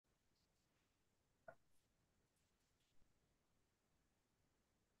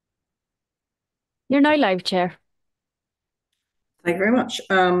You're now live, Chair. Thank you very much.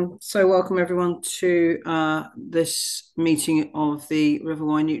 So welcome everyone to this meeting of the River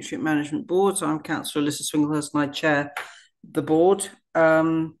Wye Nutrient Management Board. So I'm Councillor Alyssa Swinglehurst and I chair the board.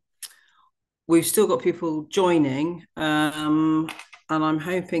 We've still got people joining, and I'm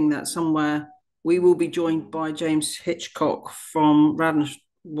hoping that somewhere we will be joined by James Hitchcock from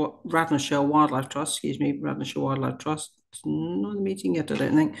Radnorshire Wildlife Trust, Radnorshire Wildlife Trust. It's not in the meeting yet, I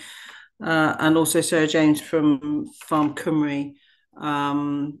don't think. And also Sarah James from Farm Cymru.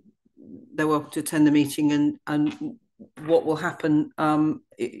 They're welcome to attend the meeting, and what will happen, they're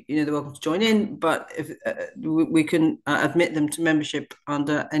welcome to join in, but if we can admit them to membership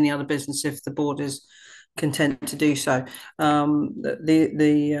under any other business if the board is content to do so. The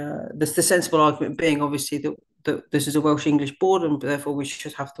sensible argument being obviously that this is a Welsh English board, and therefore we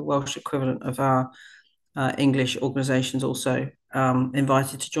should have the Welsh equivalent of our English organisations also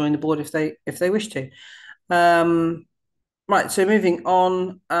invited to join the board if they wish to. Right, so moving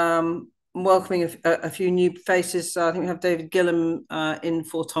on, welcoming a few new faces. I think we have David Gillam in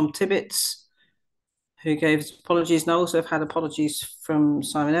for Tom Tibbets, who gave his apologies, and I also have had apologies from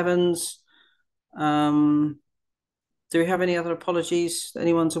Simon Evans. Do we have any other apologies that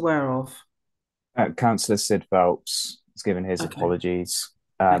anyone's aware of? Councillor Sid Phelps has given his apologies.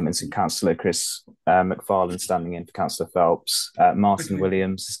 And so Councillor Chris McFarlane standing in for Councillor Phelps. Martin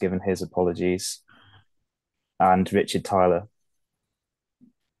Williams has given his apologies. And Richard Tyler.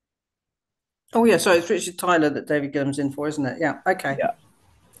 Oh, yeah, sorry, it's Richard Tyler that David Gillam's in for, isn't it? Yeah, okay. Yeah.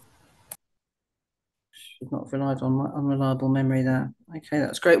 Should not have relied on my unreliable memory there. Okay,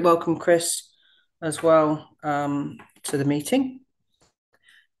 that's great. Welcome, Chris, as well, to the meeting.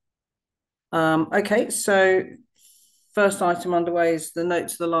 Okay, so first item underway is the note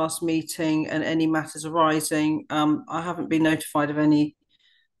to the last meeting and any matters arising. I haven't been notified of any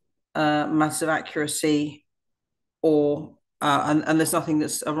matters of accuracy and there's nothing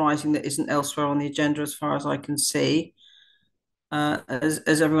that's arising that isn't elsewhere on the agenda as far as I can see.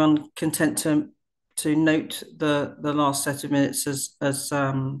 Is everyone content to note the last set of minutes as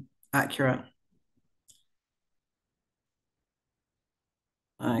accurate?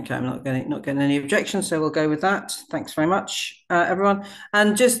 Okay, I'm not getting any objections, so we'll go with that. Thanks very much, everyone.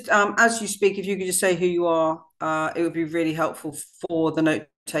 And just as you speak, if you could just say who you are, it would be really helpful for the note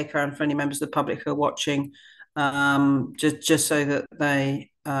taker and for any members of the public who are watching, just so that they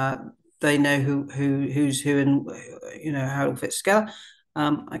know who's who and how it all fits together.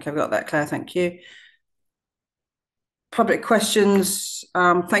 Okay, I've got that, Claire. Thank you. Public questions.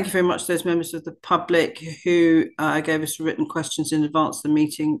 Thank you very much to those members of the public who gave us written questions in advance of the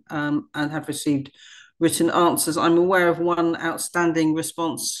meeting and have received written answers. I'm aware of one outstanding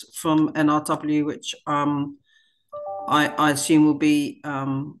response from NRW, which I assume will be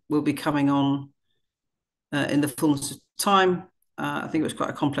coming on in the fullness of time. I think it was quite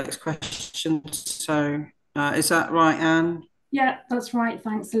a complex question. So is that right, Anne? Yeah, that's right.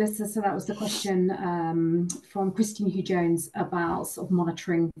 Thanks, Alyssa. So that was the question from Christine Hugh-Jones about sort of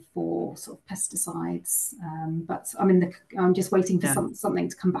monitoring for sort of pesticides. But I'm just waiting for something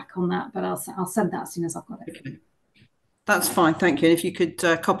to come back on that. But I'll send that as soon as I've got it. Okay. That's fine, thank you. And if you could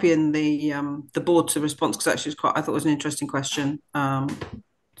copy in the board to response, because actually I thought it was an interesting question.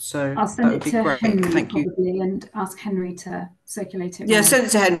 So I'll send it to Henry thank you. probably and ask Henry to circulate it. Yeah, send it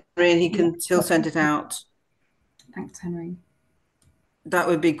to Henry and he'll send it out. Thanks, Henry. That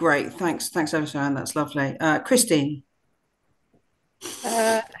would be great. Thanks ever so much. That's lovely. Christine.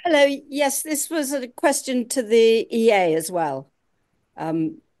 Hello. Yes, this was a question to the EA as well.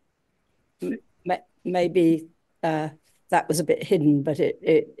 Maybe that was a bit hidden, but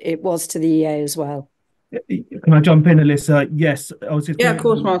it was to the EA as well. Can I jump in, Alyssa? Yes, I was just of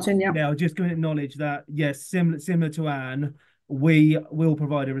course, Martin. Yeah, I was just going to acknowledge that. Yes, similar to Anne, we will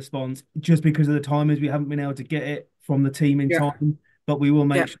provide a response just because of the time, as we haven't been able to get it from the team in time. But we will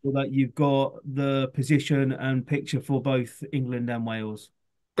make sure that you've got the position and picture for both England and Wales.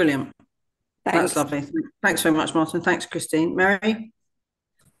 Brilliant. Thanks. That's lovely. Thanks very much, Martin. Thanks, Christine. Mary?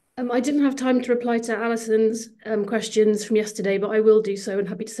 I didn't have time to reply to Alison's questions from yesterday, but I will do so and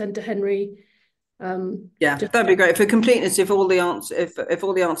happy to send to Henry. That'd be great. For completeness, if all the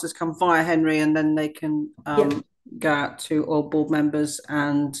answers come via Henry and then they can go out to all board members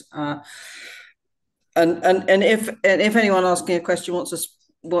and if anyone asking a question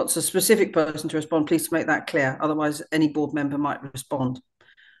wants a specific person to respond, please make that clear. Otherwise, any board member might respond.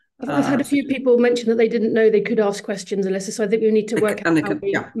 I've had a few people mention that they didn't know they could ask questions, Alyssa, so I think we need to work out how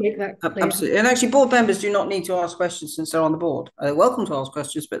we make that clear. Absolutely. And actually, board members do not need to ask questions since they're on the board. They're welcome to ask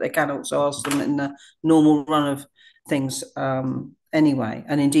questions, but they can also ask them in the normal run of things anyway,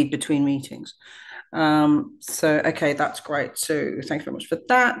 and indeed between meetings. So, okay, that's great. So thank you very much for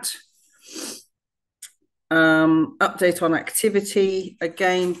that. Update on activity.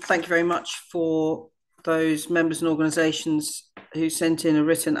 Again, thank you very much for those members and organisations who sent in a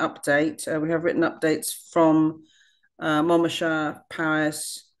written update. We have written updates from Monmouthshire,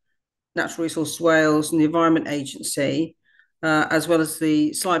 Paris, Natural Resources Wales and the Environment Agency, as well as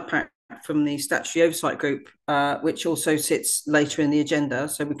the slide pack from the Statutory Oversight Group, which also sits later in the agenda,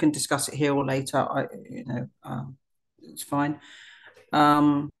 so we can discuss it here or later. It's fine.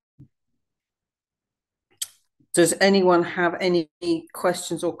 Does anyone have any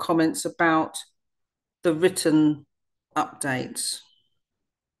questions or comments about the written updates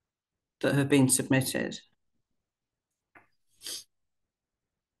that have been submitted?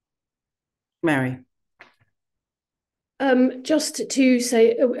 Mary. Just to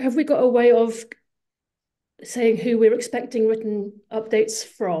say, have we got a way of saying who we're expecting written updates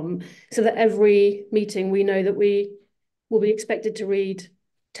from, so that every meeting we know that we will be expected to read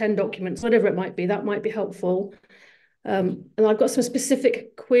 10 documents, whatever it might be? That might be helpful. And I've got some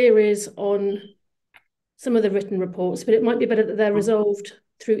specific queries on some of the written reports, but it might be better that they're resolved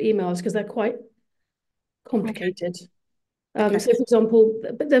through emails because they're quite complicated. Okay. So, for example,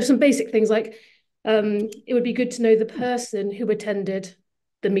 but there's some basic things like it would be good to know the person who attended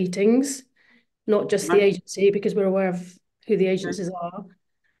the meetings, not just the agency, because we're aware of who the agencies are.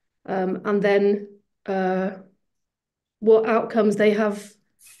 And then what outcomes they have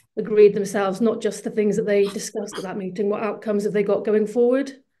agreed themselves, not just the things that they discussed at that meeting. What outcomes have they got going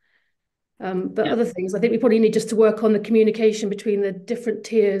forward? But other things, I think we probably need just to work on the communication between the different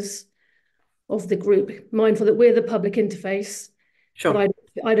tiers of the group, mindful that we're the public interface. Sure. But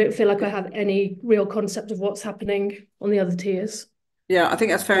I don't feel like I have any real concept of what's happening on the other tiers. Yeah, I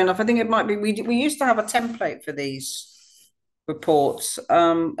think that's fair enough. I think it might be, we used to have a template for these reports.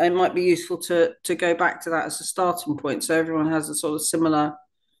 It might be useful to go back to that as a starting point, so everyone has a sort of similar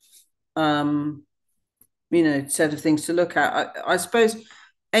set of things to look at. I suppose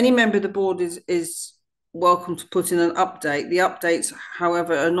any member of the board is welcome to put in an update. The updates,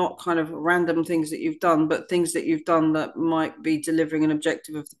 however, are not kind of random things that you've done, but things that you've done that might be delivering an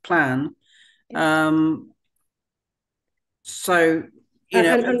objective of the plan. So, on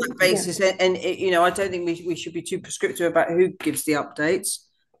that basis, and I don't think we should be too prescriptive about who gives the updates,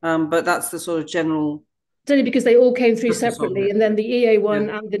 but that's the sort of general. It's only because they all came through separately, and then the EA one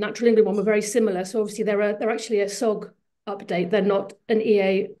and the Natural England one were very similar. So obviously they're actually a SOG update. They're not an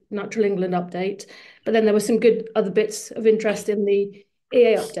EA Natural England update. But then there were some good other bits of interest in the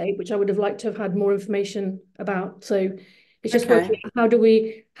EA update, which I would have liked to have had more information about. So it's just working out how do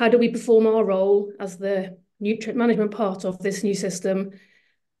we perform our role as the nutrient management part of this new system,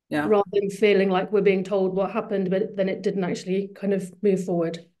 rather than feeling like we're being told what happened, but then it didn't actually kind of move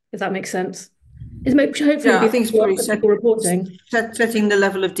forward, if that makes sense. Hopefully, I think it's probably reporting. Setting the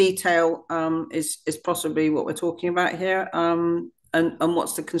level of detail is possibly what we're talking about here, and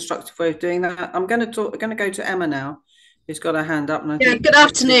what's the constructive way of doing that. I'm going to go to Emma now, who's got her hand up. And good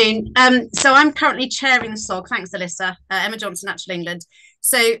afternoon. So I'm currently chairing the SOG. Thanks, Alyssa. Emma Johnson, Natural England.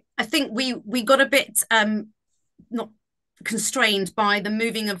 So I think we got a bit not constrained by the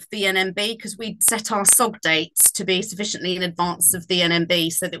moving of the NMB, because we'd set our SOG dates to be sufficiently in advance of the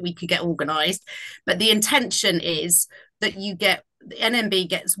NMB so that we could get organised. But the intention is that the NMB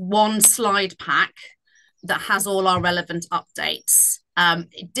gets one slide pack that has all our relevant updates.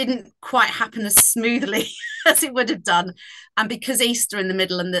 It didn't quite happen as smoothly as it would have done, and because Easter in the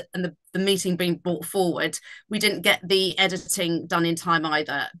middle and the meeting being brought forward, we didn't get the editing done in time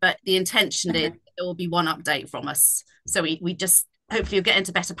either. But the intention is there will be one update from us, so we just hopefully you'll get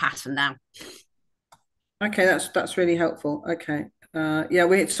into better pattern now. Okay, that's really helpful. Okay,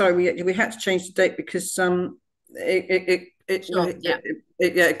 we had to change the date because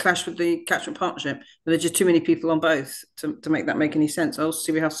it clashed with the Catchment partnership, but there's just too many people on both to make that make any sense. I also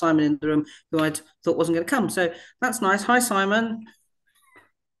see we have Simon in the room, who I thought wasn't going to come, so that's nice. Hi, Simon.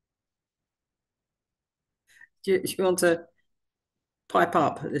 Do you want to pipe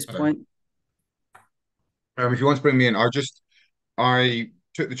up at this point? If you want to bring me in, I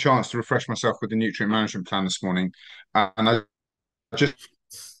took the chance to refresh myself with the nutrient management plan this morning, and I just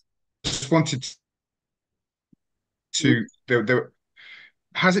wanted to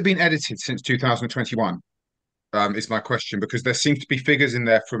has it been edited since 2021? Is my question, because there seems to be figures in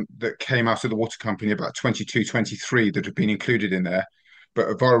there that came out of the water company about 22-23 that have been included in there, but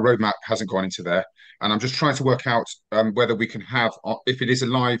a viral roadmap hasn't gone into there. And I'm just trying to work out whether we can have, if it is a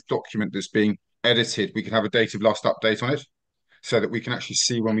live document that's being edited, we can have a date of last update on it, so that we can actually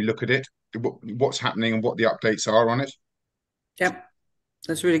see when we look at it what's happening and what the updates are on it. Yep.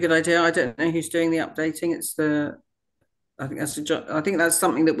 That's a really good idea. I don't know who's doing the updating. I think that's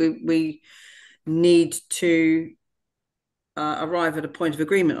something that we need to arrive at a point of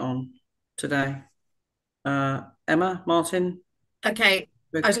agreement on today. Emma, Martin. Okay,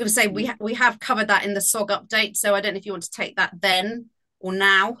 I was going to say we have covered that in the SOG update, so I don't know if you want to take that then or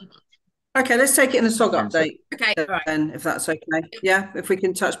now. Okay, let's take it in the SOG update. Okay, right. Then, if that's okay. Yeah, if we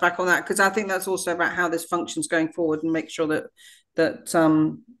can touch back on that, because I think that's also about how this functions going forward, and make sure that that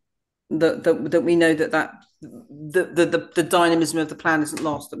we know that the dynamism of the plan isn't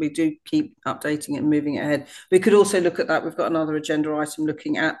lost, that we do keep updating it and moving it ahead. We could also look at that. We've got another agenda item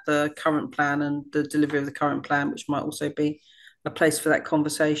looking at the current plan and the delivery of the current plan, which might also be a place for that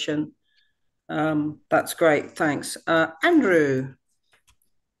conversation. That's great. Thanks. Andrew.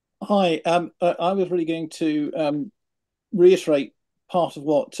 Hi, I was really going to reiterate part of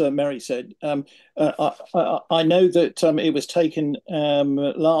what Mary said. I know that it was taken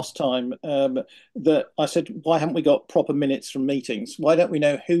last time that I said, why haven't we got proper minutes from meetings? Why don't we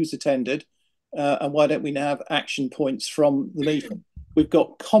know who's attended? And why don't we have action points from the meeting? We've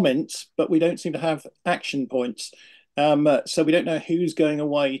got comments, but we don't seem to have action points. So we don't know who's going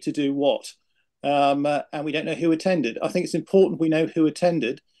away to do what. And we don't know who attended. I think it's important we know who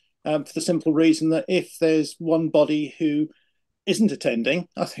attended. For the simple reason that if there's one body who isn't attending,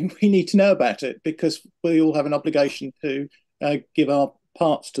 I think we need to know about it, because we all have an obligation to give our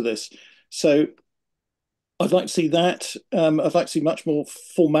parts to this. So I'd like to see that. I'd like to see much more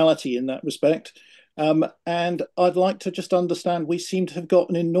formality in that respect. And I'd like to just understand, we seem to have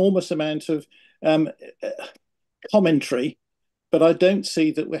got an enormous amount of commentary, but I don't see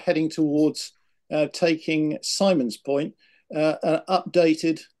that we're heading towards taking Simon's point, an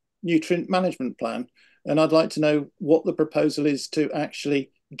updated nutrient management plan. And I'd like to know what the proposal is to actually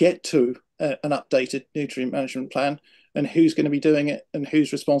get to an updated nutrient management plan, and who's going to be doing it and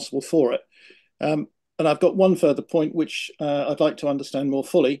who's responsible for it. And I've got one further point, which I'd like to understand more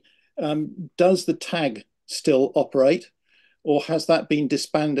fully. Does the tag still operate, or has that been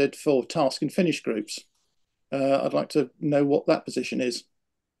disbanded for task and finish groups? I'd like to know what that position is.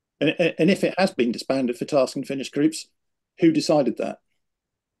 And if it has been disbanded for task and finish groups, who decided that?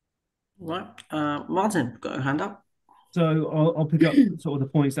 Right, Martin, got your hand up. So I'll pick up sort of the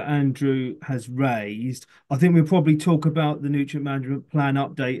points that Andrew has raised. I think we'll probably talk about the nutrient management plan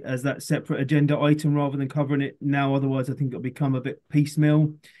update as that separate agenda item rather than covering it now. Otherwise, I think it'll become a bit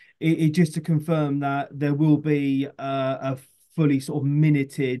piecemeal. Just to confirm that there will be a fully sort of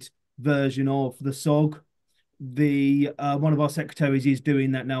minuted version of the SOG. The one of our secretaries is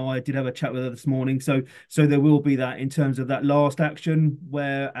doing that now. I did have a chat with her this morning, so there will be that in terms of that last action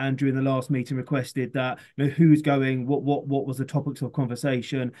where Andrew in the last meeting requested that, you know, who's going, what was the topics of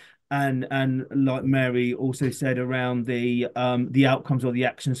conversation, and like Mary also said, around the outcomes or the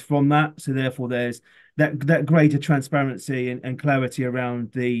actions from that. So therefore there's that greater transparency and clarity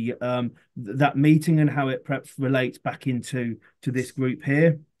around the that meeting and how it perhaps relates back into this group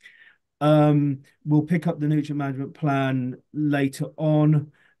here. We'll pick up the nutrient management plan later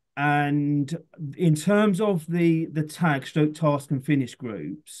on. And in terms of the tag, stroke, task and finish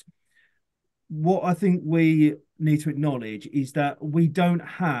groups, what I think we need to acknowledge is that we don't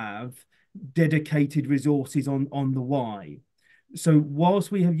have dedicated resources on the Y. So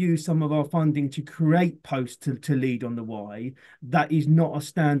whilst we have used some of our funding to create posts to lead on the Y, that is not a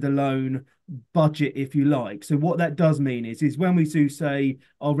standalone budget, if you like. So what that does mean is when we do say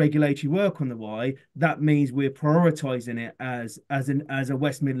our regulatory work on the Y, that means we're prioritizing it as a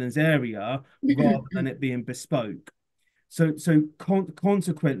West Midlands area rather than it being bespoke. So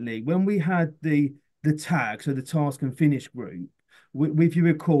consequently, when we had the tag, so the task and finish group, if you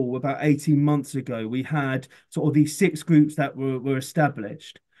recall, about 18 months ago, we had sort of these 6 groups that were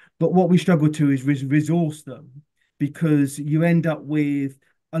established. But what we struggled to is resource them, because you end up with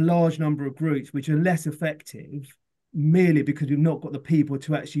a large number of groups which are less effective merely because we've not got the people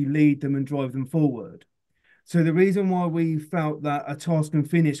to actually lead them and drive them forward. So the reason why we felt that a task and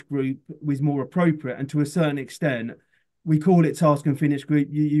finish group was more appropriate, and to a certain extent, we call it task and finish group.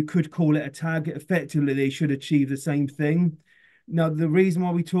 You could call it a tag. Effectively, they should achieve the same thing. Now, the reason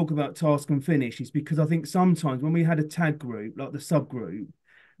why we talk about task and finish is because I think sometimes when we had a tag group, like the subgroup,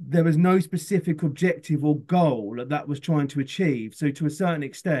 there was no specific objective or goal that was trying to achieve. So to a certain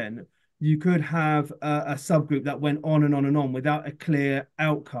extent, you could have a subgroup that went on and on and on without a clear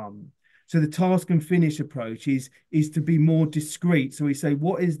outcome. So the task and finish approach is to be more discrete. So we say,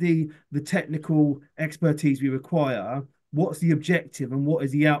 what is the technical expertise we require? What's the objective and what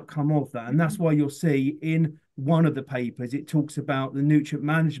is the outcome of that? And that's why you'll see in one of the papers, it talks about the nutrient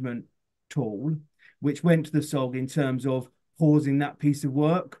management tool, which went to the SOG in terms of pausing that piece of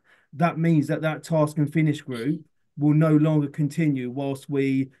work. That means that that task and finish group will no longer continue whilst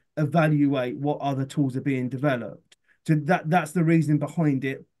we evaluate what other tools are being developed. So that's the reason behind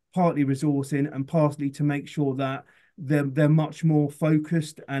it, partly resourcing and partly to make sure that they're much more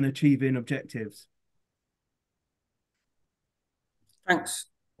focused and achieving objectives. Thanks,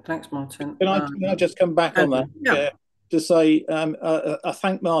 Martin. Can I just come back on that? Yeah. To say I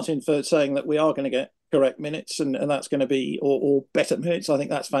thank Martin for saying that we are going to get correct minutes and that's going to be or better minutes. I think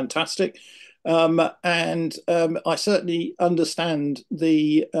that's fantastic. And I certainly understand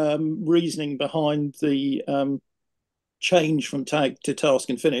the reasoning behind the change from tag to task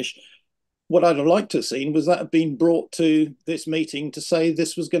and finish. What I'd have liked to have seen was that have been brought to this meeting to say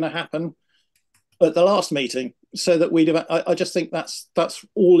this was going to happen at the last meeting, so that I just think that's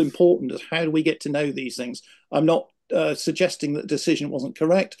all important. Is how do we get to know these things? I'm not suggesting that the decision wasn't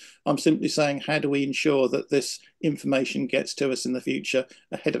correct. I'm simply saying how do we ensure that this information gets to us in the future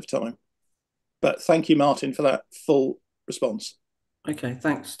ahead of time. But thank you, Martin, for that full response. Okay,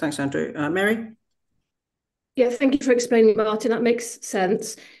 thanks, Andrew. Mary? Yeah, thank you for explaining, Martin. That makes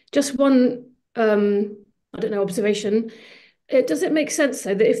sense. Just one, I don't know, observation. Does it make sense,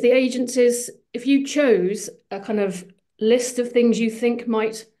 though, that if the agencies, if you chose a kind of list of things you think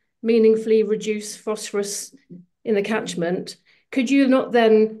might meaningfully reduce phosphorus in the catchment, could you not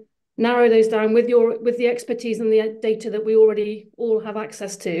then narrow those down with the expertise and the data that we already all have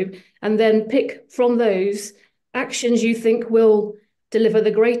access to, and then pick from those actions you think will deliver the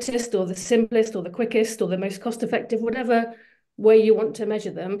greatest or the simplest or the quickest or the most cost effective, whatever way you want to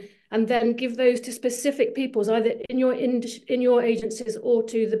measure them, and then give those to specific peoples, either in your agencies or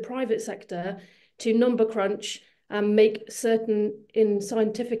to the private sector, to number crunch and make certain in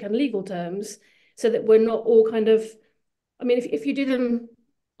scientific and legal terms, so that we're not all kind of, I mean, if you do them,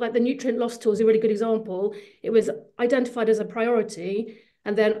 like the nutrient loss tool is a really good example. It was identified as a priority,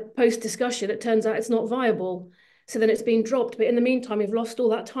 and then post discussion, it turns out it's not viable. So then it's been dropped. But in the meantime, we've lost all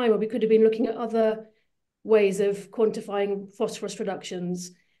that time where we could have been looking at other ways of quantifying phosphorus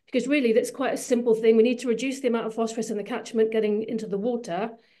reductions. Because really, that's quite a simple thing. We need to reduce the amount of phosphorus in the catchment getting into the water.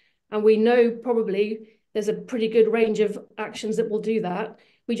 And we know probably there's a pretty good range of actions that will do that.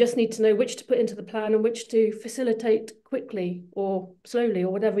 We just need to know which to put into the plan and which to facilitate quickly or slowly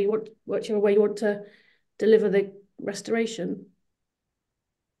or whatever you want, whichever way you want to deliver the restoration.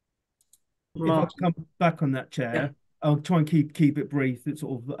 If I come back on that, Chair, yeah. I'll try and keep it brief. It's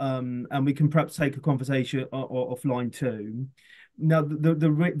sort of, and we can perhaps take a conversation offline too. Now,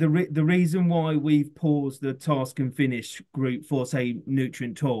 the reason why we've paused the task and finish group for, say,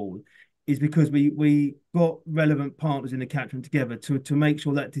 nutrient tool is because we got relevant partners in the catchment together to make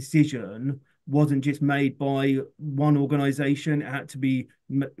sure that decision wasn't just made by one organisation. It had to be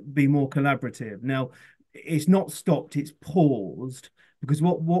more collaborative. Now, it's not stopped; it's paused. Because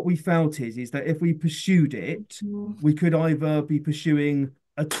what we felt is that if we pursued it, we could either be pursuing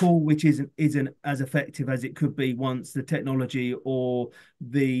a tool which isn't as effective as it could be once the technology or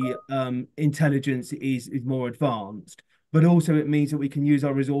the intelligence is more advanced. But also it means that we can use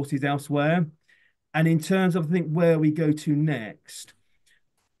our resources elsewhere. And in terms of, I think, where we go to next,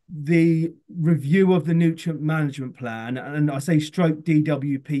 the review of the nutrient management plan, and I say stroke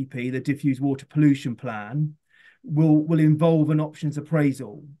DWPP, the diffuse water pollution plan, will involve an options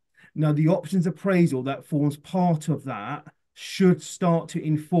appraisal. Now, the options appraisal that forms part of that should start to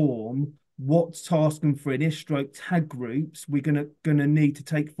inform what task and finish stroke tag groups we're gonna need to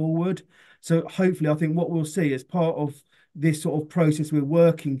take forward. So hopefully, I think what we'll see as part of this sort of process we're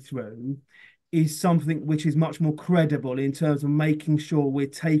working through is something which is much more credible in terms of making sure we're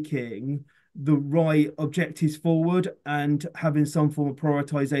taking the right objectives forward and having some form of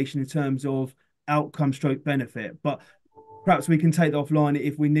prioritization in terms of outcome stroke benefit. But perhaps we can take that offline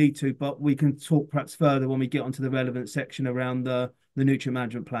if we need to, but we can talk perhaps further when we get onto the relevant section around the nutrient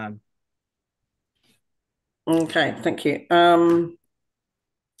management plan. Okay, thank you.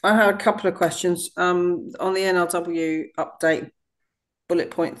 I had a couple of questions. On the NRW update,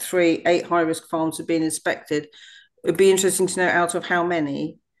 bullet point 3, 8 high-risk farms have been inspected. It would be interesting to know out of how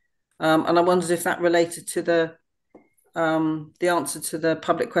many. And I wondered if that related to the answer to the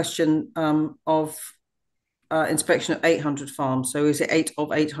public question of inspection of 800 farms. So is it 8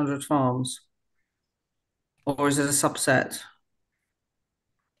 of 800 farms? Or is it a subset?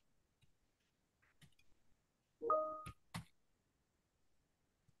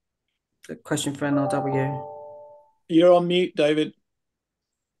 The question for NRW. You're on mute, David.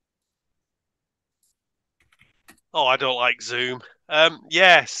 Oh, I don't like Zoom.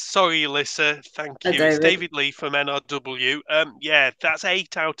 Yes, sorry, Alyssa. Thank Hi, you. It's David. David Lee from NRW. Yeah, that's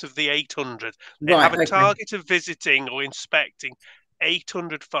 8 out of the 800. They Right, have a okay. target of visiting or inspecting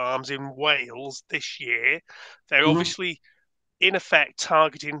 800 farms in Wales this year. They're Mhm. obviously, in effect,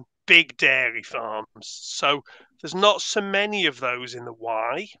 targeting big dairy farms. So there's not so many of those in the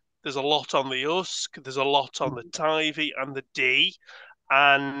Y. There's a lot on the Usk, there's a lot on the Teifi and the D,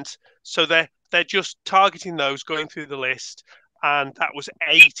 and so they're just targeting those, going through the list, and that was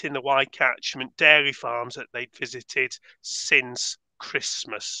 8 in the Y catchment dairy farms that they'd visited since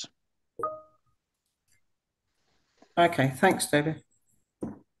Christmas. Okay, thanks, David.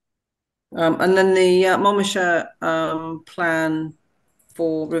 And then the Monmouthshire plan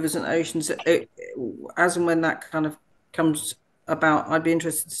for rivers and oceans, as and when that kind of comes about, I'd be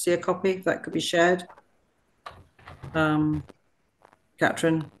interested to see a copy if that could be shared.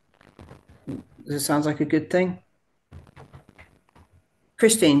 Catherine, this sounds like a good thing.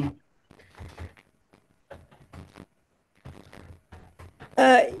 Christine.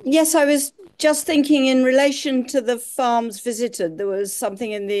 Yes, I was just thinking in relation to the farms visited, there was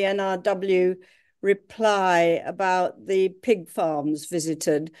something in the NRW reply about the pig farms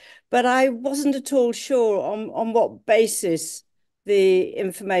visited, but I wasn't at all sure on what basis the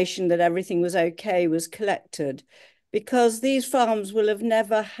information that everything was okay was collected, because these farms will have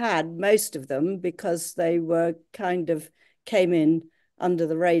never had, most of them, because they were kind of came in under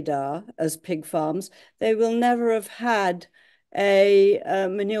the radar as pig farms, they will never have had a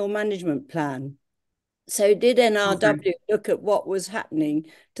manure management plan. So did NRW look at what was happening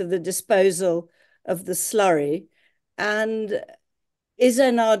to the disposal of the slurry? And is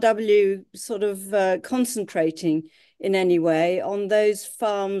NRW sort of concentrating in any way on those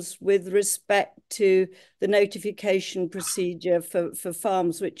farms with respect to the notification procedure for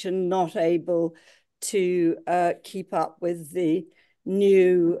farms which are not able to keep up with the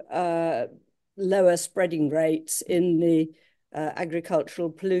new lower spreading rates in the agricultural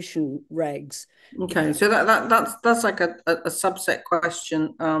pollution regs? Okay, so that's like a subset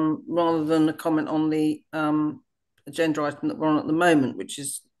question rather than a comment on the agenda item that we're on at the moment, which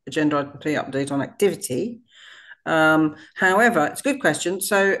is agenda item 3, update on activity. However, it's a good question.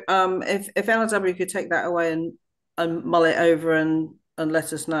 So if LRW could take that away and mull it over and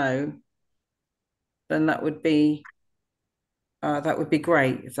let us know, then that would be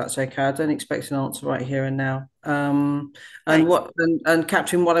great if that's okay. I don't expect an answer right here and now. And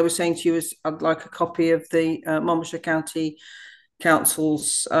Captain, what I was saying to you is I'd like a copy of the Monmouthshire County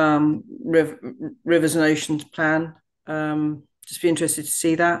Council's Rivers and Oceans plan. Just be interested to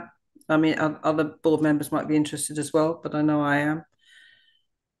see that. I mean, other board members might be interested as well, but I know I am.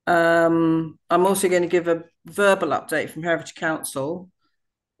 I'm also going to give a verbal update from Herefordshire Council.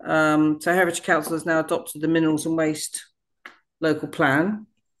 So Herefordshire Council has now adopted the Minerals and Waste local plan.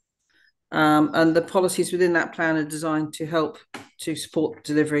 And the policies within that plan are designed to help to support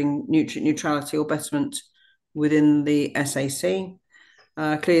delivering nutrient neutrality or betterment within the SAC.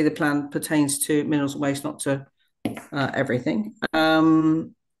 Clearly, the plan pertains to minerals and waste, not to everything.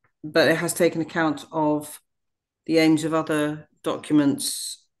 But it has taken account of the aims of other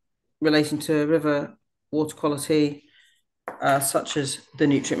documents relating to river water quality, such as the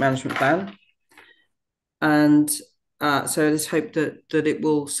nutrient management plan. And so there's hope that it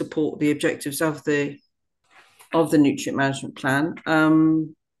will support the objectives of the nutrient management plan.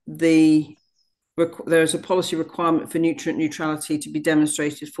 There is a policy requirement for nutrient neutrality to be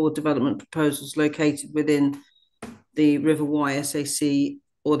demonstrated for development proposals located within the River Wye SAC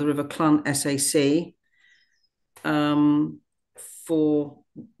or the River Clun SAC for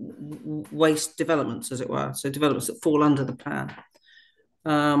waste developments, as it were, so developments that fall under the plan.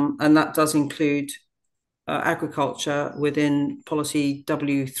 And that does include agriculture within policy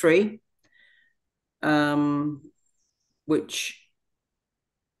W3, which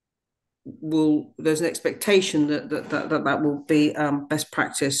there's an expectation that will be best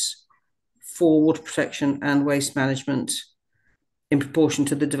practice for water protection and waste management in proportion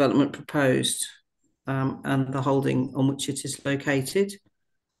to the development proposed and the holding on which it is located.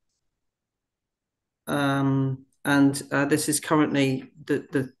 And this is currently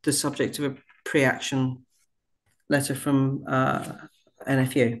the subject of a pre-action letter from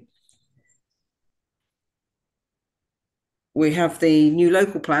NFU. We have the new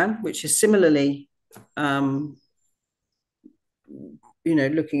local plan, which is similarly,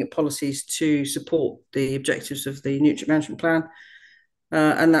 looking at policies to support the objectives of the nutrient management plan.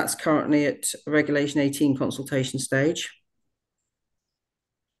 And that's currently at Regulation 18 consultation stage.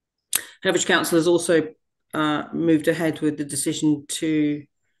 Herefordshire Council has also moved ahead with the decision to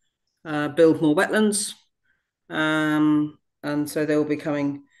build more wetlands. and so they will be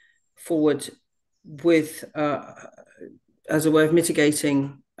coming forward with as a way of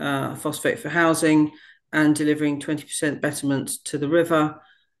mitigating phosphate for housing and delivering 20% betterment to the river.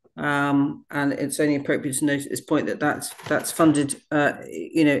 And it's only appropriate to note at this point that that's funded,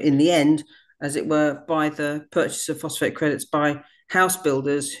 in the end, as it were, by the purchase of phosphate credits by house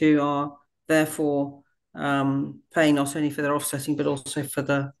builders, who are therefore paying not only for their offsetting but also for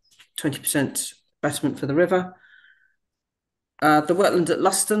the 20% betterment for the river. The wetland at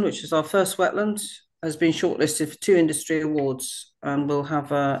Luston, which is our first wetland, has been shortlisted for 2 industry awards and will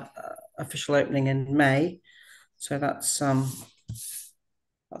have a official opening in May. So that's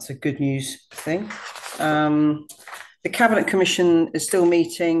a good news thing. The Cabinet Commission is still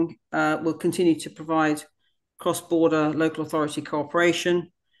meeting. Will continue to provide cross-border local authority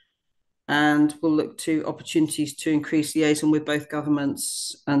cooperation, and we'll look to opportunities to increase liaison with both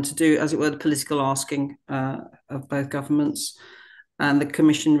governments and to do, as it were, the political asking of both governments. And the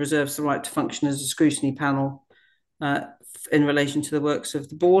Commission reserves the right to function as a scrutiny panel in relation to the works of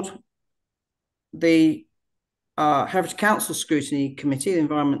the board. The Herefordshire Council Scrutiny Committee, the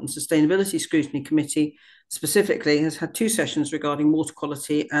Environment and Sustainability Scrutiny Committee, specifically has had 2 sessions regarding water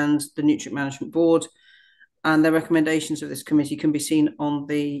quality and the Nutrient Management Board. And the recommendations of this committee can be seen on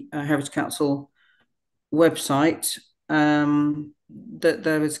the Herefordshire Council website. That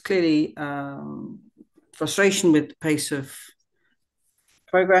there is clearly frustration with the pace of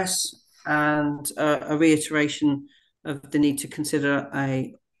progress and a reiteration of the need to consider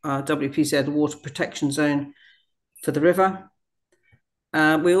a WPZ water protection zone for the river.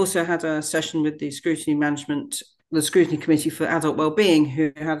 We also had a session with the Scrutiny Committee for Adult Wellbeing,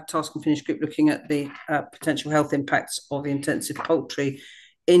 who had a task and finish group looking at the potential health impacts of the intensive poultry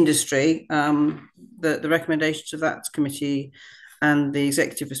industry. The recommendations of that committee and the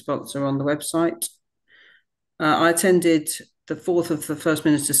executive response are on the website. I attended the 4th of the First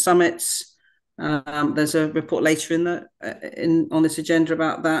Minister's Summits. There's a report later on this agenda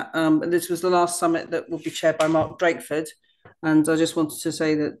about that. This was the last summit that will be chaired by Mark Drakeford. And I just wanted to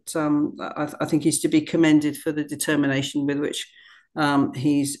say that I think he's to be commended for the determination with which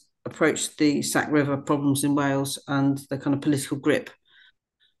he's approached the Sac River problems in Wales and the kind of political grip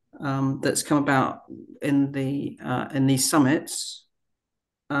that's come about in these summits.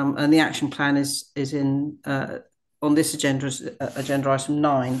 And the action plan is in on this agenda item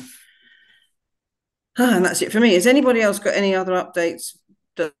 9. And that's it for me. Has anybody else got any other updates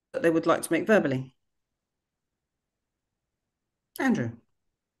that they would like to make verbally? Andrew.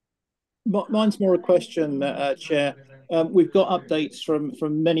 Mine's more a question, Chair. We've got updates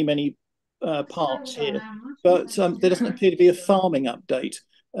from many parts here, but there doesn't appear to be a farming update.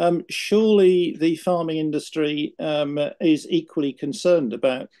 Surely the farming industry is equally concerned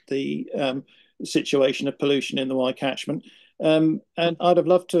about the situation of pollution in the Wye catchment. And I'd have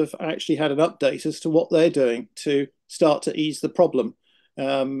loved to have actually had an update as to what they're doing to start to ease the problem.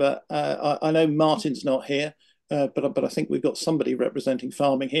 I know Martin's not here, but I think we've got somebody representing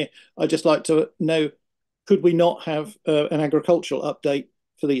farming here. I'd just like to know, could we not have an agricultural update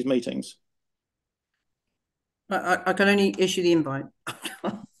for these meetings? I can only issue the invite.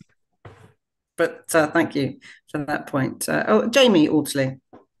 But thank you for that point. Jamie Audsley.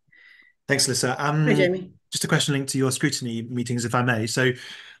 Thanks, Alyssa. Hi, Jamie. Just a question linked to your scrutiny meetings, if I may. So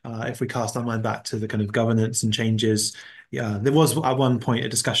if we cast our mind back to the kind of governance and changes, there was at one point a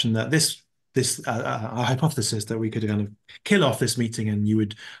discussion that this hypothesis that we could kind of kill off this meeting and you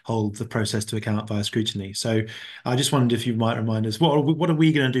would hold the process to account via scrutiny. So I just wondered if you might remind us, what are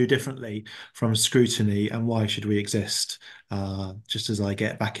we going to do differently from scrutiny and why should we exist? Just as I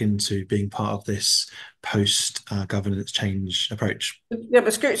get back into being part of this post-governance change approach. Yeah,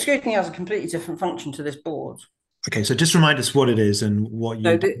 but scrutiny has a completely different function to this board. Okay, so just remind us what it is and what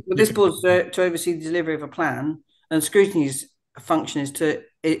you... This board's to oversee the delivery of a plan, and scrutiny's function is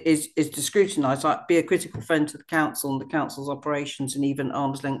to scrutinise, like be a critical friend to the council and the council's operations and even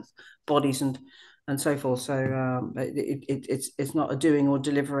arm's length bodies and so forth. So it's not a doing or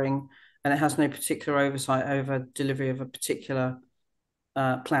delivering, and it has no particular oversight over delivery of a particular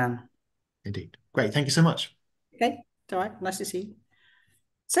plan. Indeed. Great. Thank you so much. Okay. All right. Nice to see you.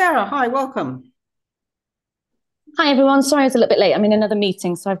 Sarah, hi, welcome. Hi, everyone. Sorry I was a little bit late. I'm in another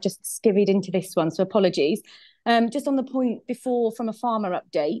meeting, so I've just skivvied into this one, so apologies. Just on the point before from a farmer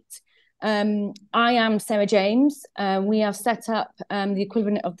update, I am Sarah James. We have set up the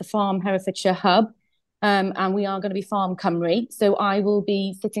equivalent of the Farm Herefordshire Hub, and we are going to be Farm Cymru. So I will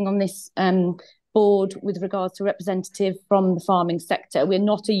be sitting on this board with regards to representative from the farming sector. We're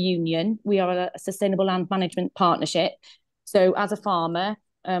not a union. We are a sustainable land management partnership. So as a farmer,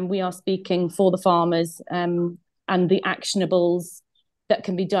 we are speaking for the farmers and the actionables that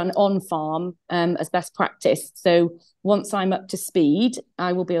can be done on farm as best practice. So once I'm up to speed,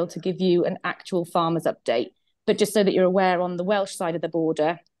 I will be able to give you an actual farmers update. But just so that you're aware, on the Welsh side of the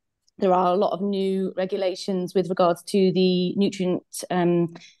border, there are a lot of new regulations with regards to the nutrient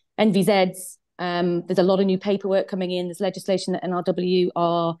NVZs. There's a lot of new paperwork coming in. There's legislation that NRW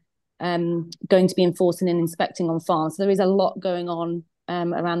are going to be enforcing and inspecting on farms. So there is a lot going on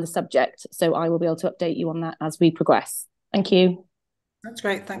around the subject. So I will be able to update you on that as we progress. Thank you. That's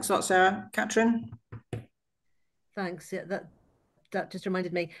great. Thanks a lot, Sarah. Catherine? Thanks. Yeah, that just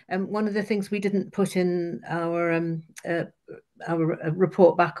reminded me. One of the things we didn't put in our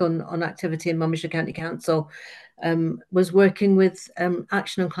report back on activity in Monmouthshire County Council was working with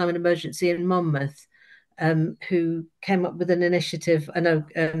Action on Climate Emergency in Monmouth, who came up with an initiative. I know,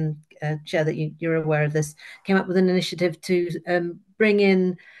 Chair, that you're aware of this, came up with an initiative to bring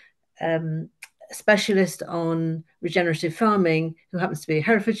in a specialist on regenerative farming, who happens to be a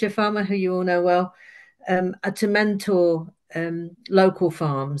Herefordshire farmer, who you all know well, to mentor local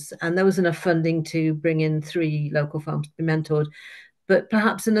farms. And there was enough funding to bring in 3 local farms to be mentored. But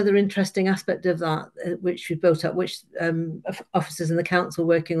perhaps another interesting aspect of that, which we've built up, which officers in the council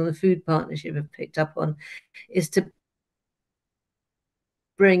working on the food partnership have picked up on, is to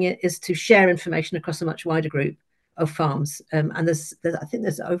share information across a much wider group of farms. And there's I think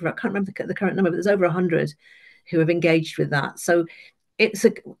there's over, I can't remember the current number, but there's over 100 who have engaged with that. So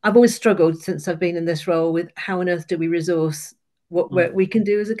I've always struggled since I've been in this role with how on earth do we resource what work we can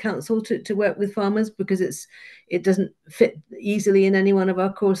do as a council to work with farmers, because it doesn't fit easily in any one of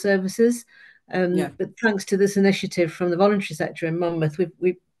our core services. But thanks to this initiative from the voluntary sector in Monmouth,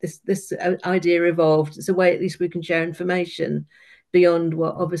 this idea evolved. It's a way at least we can share information beyond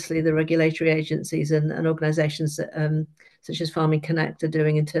what obviously the regulatory agencies and organisations such as Farming Connect are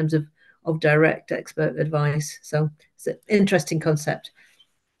doing in terms of direct expert advice. So it's an interesting concept.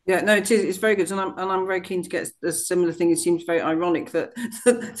 Yeah, no, it is. It's very good, and I'm very keen to get a similar thing. It seems very ironic that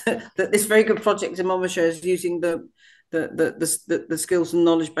that this very good project in Monmouthshire is using the skills and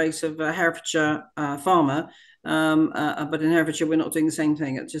knowledge base of a Herefordshire farmer, but in Herefordshire we're not doing the same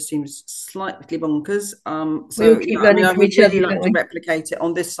thing. It just seems slightly bonkers. So we'll keep learning I from would each other, really like to replicate it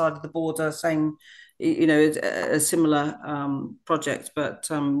on this side of the border, same, a similar project, but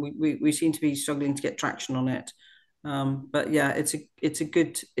we seem to be struggling to get traction on it. But yeah, it's a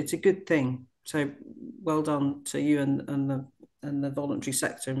good thing. So well done to you and the voluntary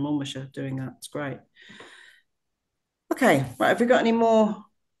sector in Monmouthshire doing that. It's great. Okay, right. Have we got any more?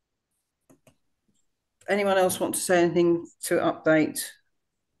 Anyone else want to say anything to update,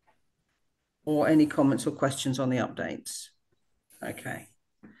 or any comments or questions on the updates? Okay.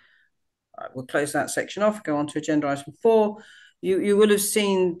 All right, we'll close that section off. Go on to agenda item 4. You will have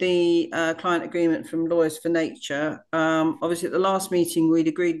seen the client agreement from Lawyers for Nature. Obviously, at the last meeting, we'd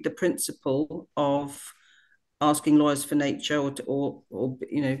agreed the principle of asking Lawyers for Nature, or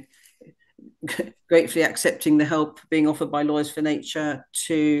gratefully accepting the help being offered by Lawyers for Nature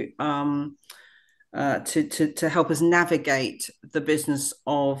to help us navigate the business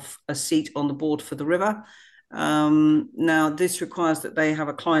of a seat on the board for the river. Now, this requires that they have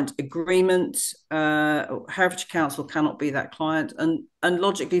a client agreement. Herefordshire Council cannot be that client, and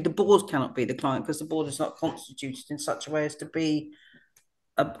logically the board cannot be the client, because the board is not constituted in such a way as to be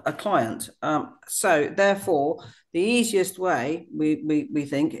a client. So therefore, the easiest way we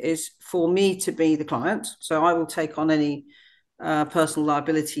think is for me to be the client. So I will take on any personal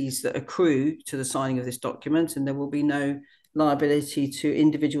liabilities that accrue to the signing of this document, and there will be no liability to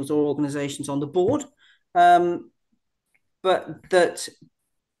individuals or organisations on the board. But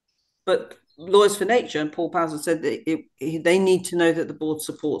Lawyers for Nature and Paul Powell said that they need to know that the board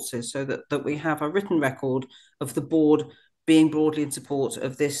supports this, so that we have a written record of the board being broadly in support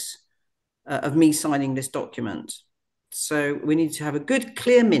of this, of me signing this document. So we need to have a good,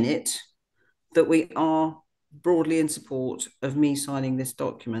 clear minute that we are broadly in support of me signing this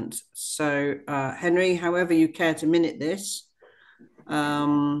document. So Henry, however you care to minute this,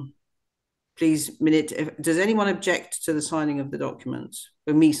 please minute. Does anyone object to the signing of the document?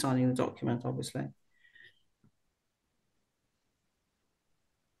 Or me signing the document, obviously.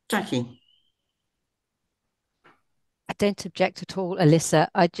 Jackie. I don't object at all, Alyssa.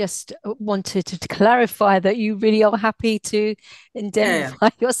 I just wanted to clarify that you really are happy to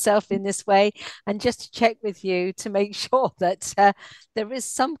indemnify yourself in this way, and just to check with you to make sure that there is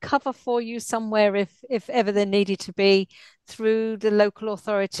some cover for you somewhere if ever there needed to be, through the local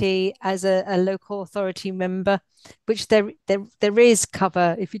authority as a local authority member, which there is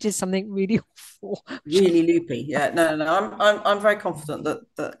cover if you did something really awful. Really loopy. Yeah, no. I'm very confident that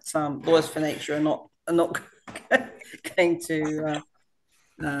Lawyers for Nature are not going to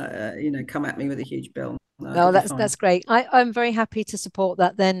come at me with a huge bill. No, that's great. I'm very happy to support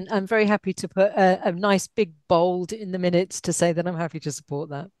that then. I'm very happy to put a nice big bold in the minutes to say that I'm happy to support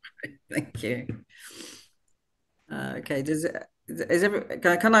that. Thank you. Okay,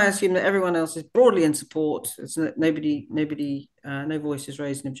 can I assume that everyone else is broadly in support? It's nobody, no voices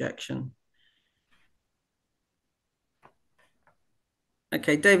raised in objection.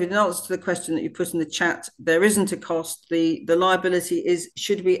 Okay, David, in answer to the question that you put in the chat, there isn't a cost. The liability is,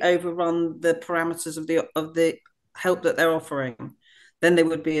 should we overrun the parameters of the help that they're offering, then there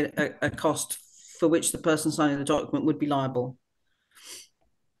would be a cost for which the person signing the document would be liable.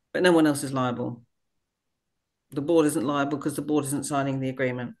 But no one else is liable. The board isn't liable because the board isn't signing the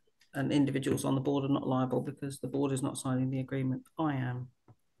agreement, and individuals on the board are not liable because the board is not signing the agreement. I am,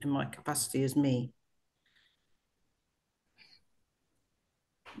 in my capacity as me.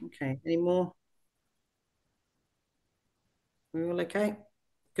 Okay, any more? We all okay?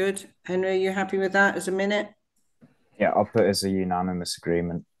 Good. Henry, are you happy with that as a minute? Yeah, I'll put it as a unanimous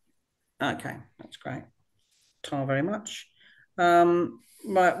agreement. Okay, that's great. Thank you very much.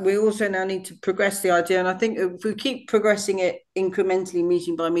 Right, we also now need to progress the idea, and I think if we keep progressing it incrementally,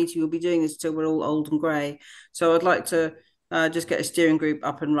 meeting by meeting, we'll be doing this till we're all old and grey. So I'd like to just get a steering group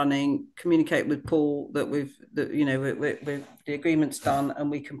up and running, communicate with Paul that the agreement's done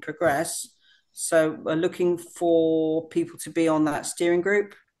and we can progress. So we're looking for people to be on that steering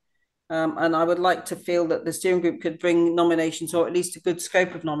group. And I would like to feel that the steering group could bring nominations, or at least a good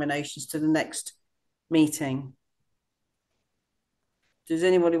scope of nominations, to the next meeting. Does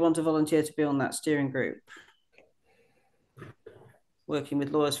anybody want to volunteer to be on that steering group? Working with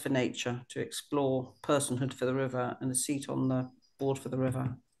Lawyers for Nature to explore personhood for the river and a seat on the board for the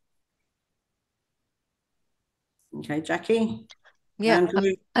river. Okay, Jackie? Yeah,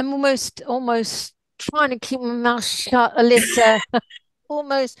 I'm almost trying to keep my mouth shut, Alyssa.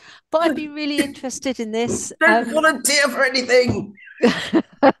 Almost, but I'd be really interested in this. Don't volunteer for anything. As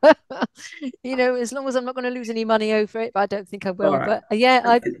long as I'm not going to lose any money over it, but I don't think I will. Right. But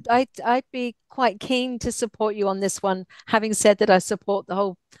yeah, I'd be quite keen to support you on this one, having said that I support the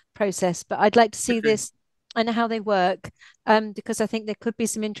whole process. But I'd like to see this and how they work, because I think there could be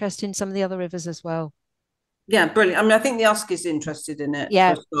some interest in some of the other rivers as well. Yeah, brilliant. I mean, I think the USC is interested in it.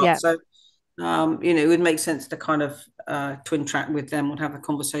 Yeah, yeah. So, it would make sense to kind of twin track with them, or have a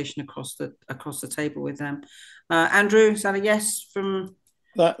conversation across the table with them. Andrew, is that a yes from?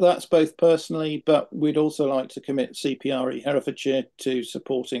 That's both personally, but we'd also like to commit CPRE Herefordshire to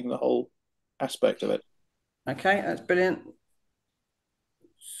supporting the whole aspect of it. Okay, that's brilliant.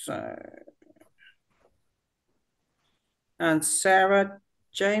 So, and Sarah,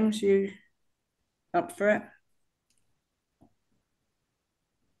 James, you up for it?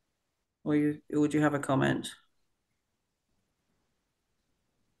 Or would you have a comment?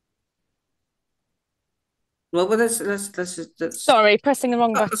 Well, let's Sorry, pressing the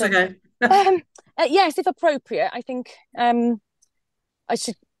wrong button. That's okay. Yes, if appropriate, I think I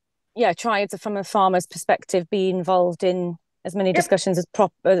should, try to, from a farmer's perspective, be involved in as many discussions as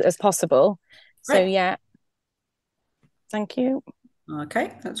possible. Great. So yeah, thank you.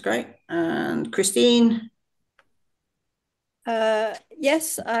 Okay, that's great. And Christine?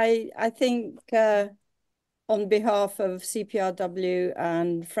 Yes, I think on behalf of CPRW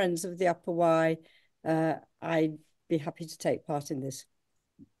and Friends of the Upper Wye, I'd be happy to take part in this.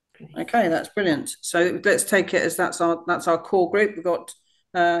 Okay, that's brilliant. So let's take it as that's our core group. We've got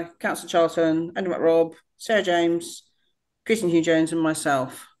Councillor Charlton, Andrew McRobb, Sarah James, Christian Hugh Jones, and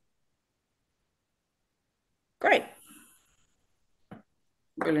myself. Great.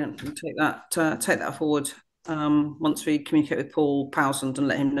 Brilliant. We'll take that forward once we communicate with Paul Powsand and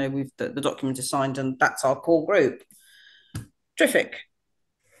let him know the document is signed, and that's our core group. Terrific.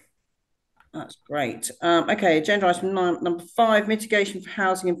 That's great. Okay, agenda item number 5, mitigation for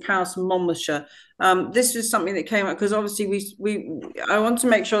housing in Powys and Monmouthshire. This is something that came up because obviously I want to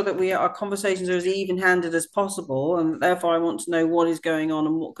make sure that our conversations are as even-handed as possible, and therefore I want to know what is going on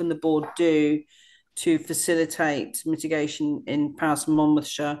and what can the board do to facilitate mitigation in Powys and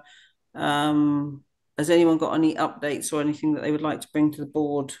Monmouthshire. Has anyone got any updates or anything that they would like to bring to the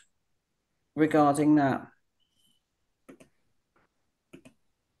board regarding that?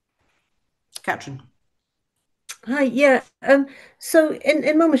 Catchment. Hi, yeah. So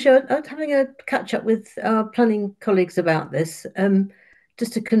in Monmouthshire, I was having a catch up with our planning colleagues about this,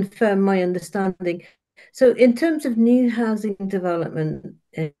 just to confirm my understanding. So in terms of new housing development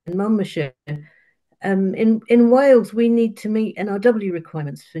in Monmouthshire, in Wales, we need to meet NRW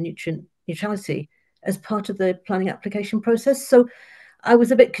requirements for nutrient neutrality as part of the planning application process. So I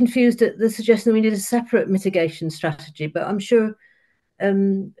was a bit confused at the suggestion that we need a separate mitigation strategy, but I'm sure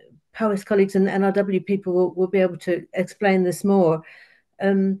Powys colleagues and NRW people will be able to explain this more.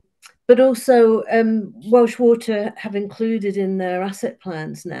 But also, Welsh Water have included in their asset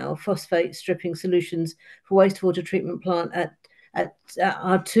plans now phosphate stripping solutions for wastewater treatment plant at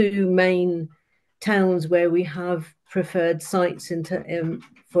our two main towns where we have preferred sites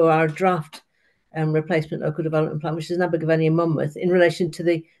for our draft replacement local development plan, which is Abergavenny and Monmouth, in relation to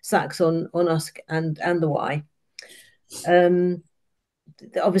the SACs on Usk and the Wye.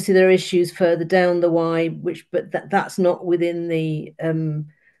 Obviously, there are issues further down the Wye, but that's not within the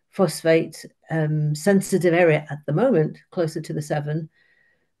phosphate sensitive area at the moment, closer to the Severn.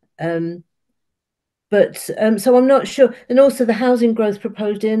 So I'm not sure. And also the housing growth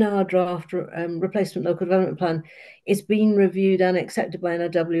proposed in our draft replacement local development plan is being reviewed and accepted by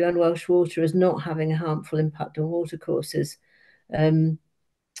NRW and Welsh Water as not having a harmful impact on watercourses.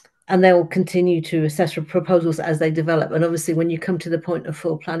 And they'll continue to assess proposals as they develop. And obviously, when you come to the point of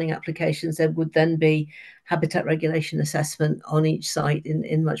full planning applications, there would then be habitat regulation assessment on each site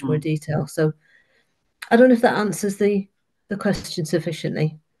in much more detail. So I don't know if that answers the question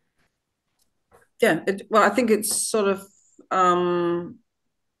sufficiently. Yeah, well, I think it's sort of,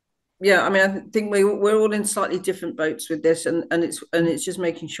 yeah, I mean, I think we're all in slightly different boats with this, and it's just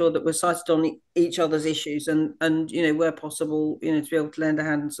making sure that we're sighted on each other's issues, and where possible, to be able to lend a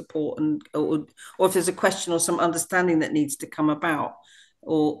hand and support, or if there's a question or some understanding that needs to come about,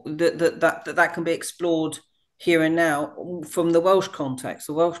 or that can be explored here and now from the Welsh context,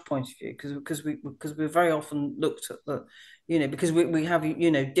 the Welsh point of view, because we're very often looked at the, because we have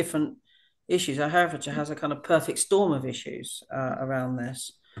different issues. Our Herefordshire has a kind of perfect storm of issues around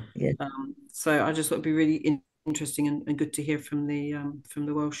this. Yeah. So I just thought it'd be really interesting and good to hear from the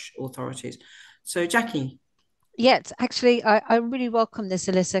Welsh authorities. So Jackie. Yes, actually, I really welcome this,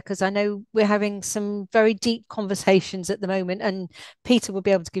 Alyssa, because I know we're having some very deep conversations at the moment, and Peter will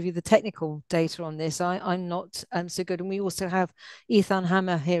be able to give you the technical data on this. I'm not so good, and we also have Ethan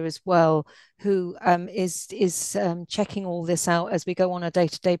Hammer here as well, who is checking all this out as we go on a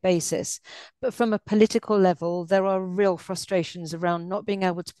day-to-day basis. But from a political level, there are real frustrations around not being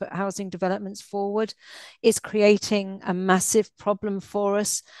able to put housing developments forward. It's creating a massive problem for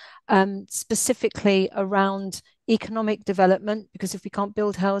us. Specifically around economic development, because if we can't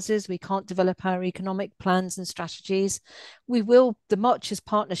build houses, we can't develop our economic plans and strategies. The Marches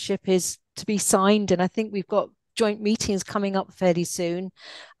partnership is to be signed, and I think we've got joint meetings coming up fairly soon.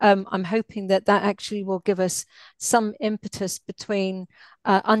 I'm hoping that actually will give us some impetus between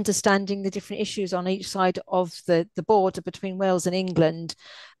understanding the different issues on each side of the border between Wales and England.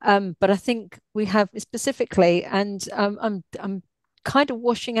 But I think we have specifically, and I'm kind of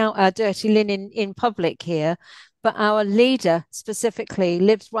washing out our dirty linen in public here, but our leader specifically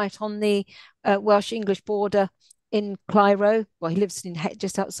lives right on the Welsh-English border in Cliro. Well, he lives in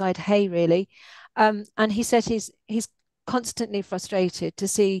just outside Hay, really. And he said he's constantly frustrated to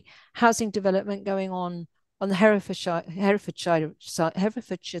see housing development going on the Herefordshire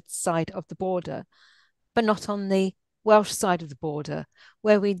side of the border, but not on the Welsh side of the border,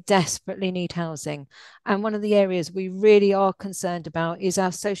 where we desperately need housing. And one of the areas we really are concerned about is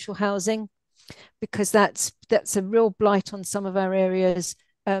our social housing, because that's a real blight on some of our areas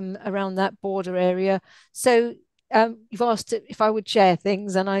around that border area. So you've asked if I would share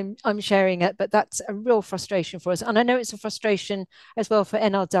things, and I'm sharing it, but that's a real frustration for us. And I know it's a frustration as well for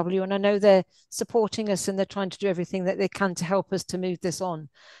NRW, and I know they're supporting us and they're trying to do everything that they can to help us to move this on.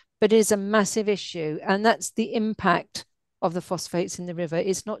 But it is a massive issue, and that's the impact of the phosphates in the river.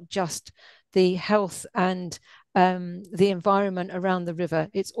 It's not just the health and the environment around the river.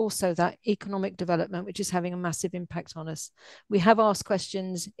 It's also that economic development, which is having a massive impact on us. We have asked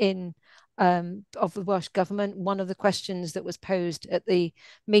questions of the Welsh Government. One of the questions that was posed at the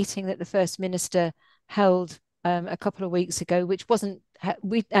meeting that the First Minister held a couple of weeks ago, which wasn't,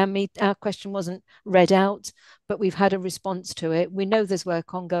 our question wasn't read out, but we've had a response to it. We know there's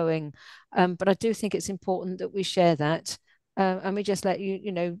work ongoing, but I do think it's important that we share that, and we just let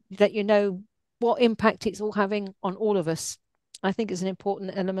you know what impact it's all having on all of us. I think it's an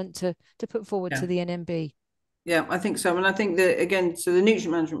important element to put forward to the NMB. Yeah, I think so. And I think that, again, so the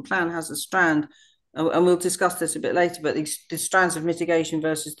nutrient management plan has a strand, and we'll discuss this a bit later, but the strands of mitigation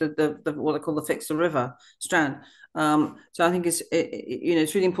versus the what they call the fix the river strand. So I think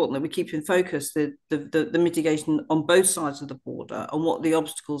it's really important that we keep in focus the mitigation on both sides of the border, on what the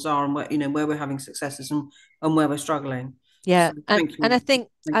obstacles are, and where we're having successes and where we're struggling. Yeah, so and I think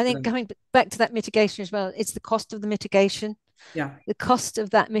coming back to that mitigation as well, it's the cost of the mitigation. Yeah, the cost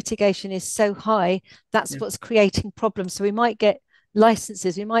of that mitigation is so high. That's what's creating problems. So we might get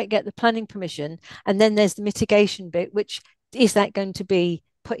licenses, we might get the planning permission, and then there's the mitigation bit, which is that going to be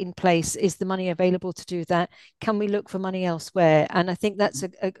put in place? Is the money available to do that? Can we look for money elsewhere? And I think that's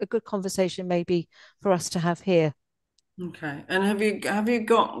a good conversation maybe for us to have here. Okay, and have you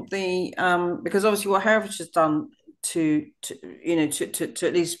got the because obviously what Hereford has done to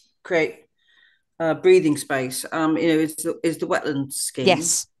at least create breathing space, is the wetland scheme.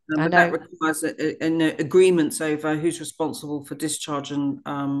 Yes, but that requires agreements over who's responsible for discharge and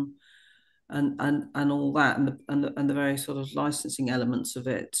all that, and the very sort of licensing elements of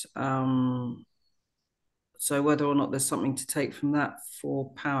it. So whether or not there's something to take from that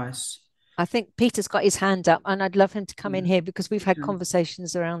for Powys. I think Peter's got his hand up, and I'd love him to come in here because we've had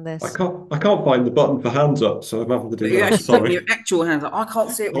conversations around this. I can't find the button for hands up, so I'm having to do that. You're actually putting your actual hand up. I can't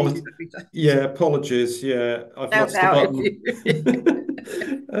see it. Yeah, apologies. Yeah, I've lost the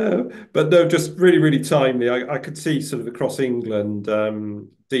button. But no, just really, really timely. I could see sort of across England,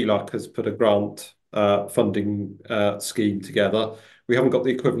 DLUC has put a grant funding scheme together. We haven't got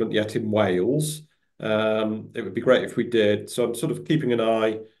the equivalent yet in Wales. It would be great if we did. So I'm sort of keeping an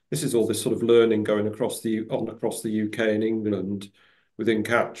eye. This is all this sort of learning going across the UK and England within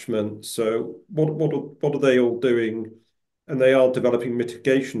Catchment. So what are they all doing? And they are developing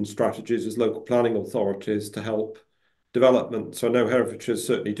mitigation strategies as local planning authorities to help development. So I know Herefordshire is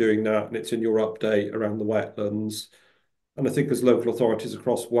certainly doing that, and it's in your update around the wetlands. And I think as local authorities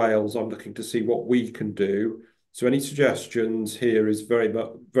across Wales, I'm looking to see what we can do. So any suggestions here is very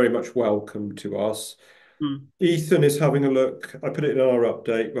much welcome to us. Ethan is having a look. I put it in our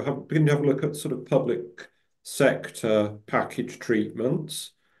update. We're beginning to have a look at sort of public sector package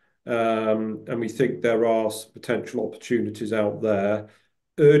treatments. And we think there are some potential opportunities out there.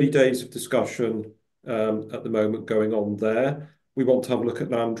 Early days of discussion at the moment going on there. We want to have a look at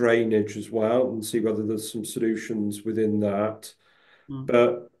land drainage as well and see whether there's some solutions within that.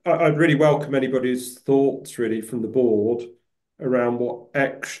 But I'd really welcome anybody's thoughts really from the board around what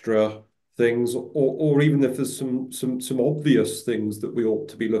extra things, or even if there's some obvious things that we ought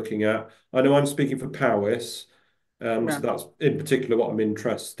to be looking at. I know I'm speaking for Powys, so that's in particular what I'm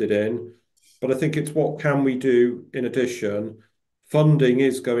interested in. But I think it's what can we do in addition. Funding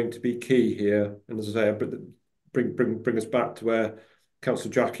is going to be key here, and as I say, bring us back to where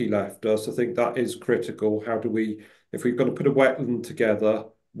Councillor Jackie left us. I think that is critical. How do we, if we've got to put a wetland together,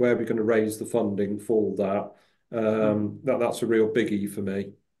 where are we going to raise the funding for that? That's a real biggie for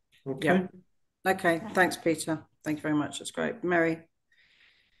me. Okay. Yeah. Okay. Thanks, Peter. Thank you very much. That's great. Mary.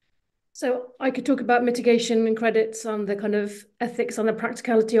 So I could talk about mitigation and credits and the kind of ethics and the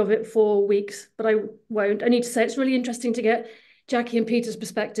practicality of it for weeks, but I won't. I need to say it's really interesting to get Jackie and Peter's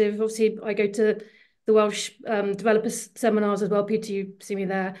perspective. Obviously, I go to the Welsh developers seminars as well. Peter, you see me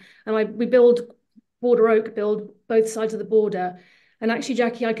there. And we build Border Oak, build both sides of the border. And actually,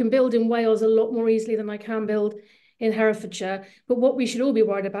 Jackie, I can build in Wales a lot more easily than I can build in Herefordshire. But what we should all be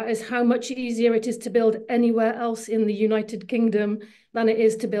worried about is how much easier it is to build anywhere else in the United Kingdom than it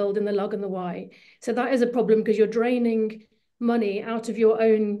is to build in the Lug and the Wye. So that is a problem because you're draining money out of your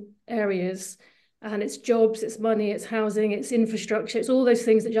own areas, and it's jobs, it's money, it's housing, it's infrastructure, it's all those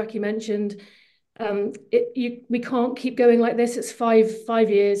things that Jackie mentioned. We can't keep going like this. It's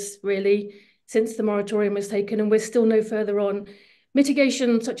five years really since the moratorium was taken, and we're still no further on.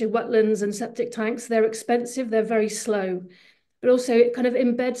 Mitigation such as wetlands and septic tanks, they're expensive, they're very slow, but also it kind of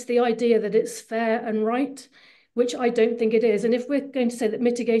embeds the idea that it's fair and right, which I don't think it is. And if we're going to say that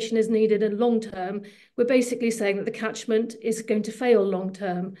mitigation is needed in long term, we're basically saying that the catchment is going to fail long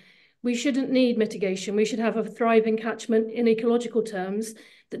term. We shouldn't need mitigation. We should have a thriving catchment in ecological terms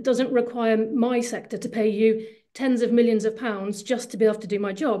that doesn't require my sector to pay you tens of millions of pounds just to be able to do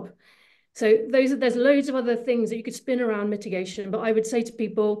my job. So there's loads of other things that you could spin around mitigation, but I would say to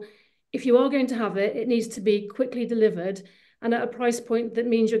people, if you are going to have it, it needs to be quickly delivered and at a price point that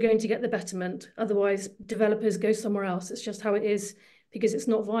means you're going to get the betterment. Otherwise, developers go somewhere else. It's just how it is, because it's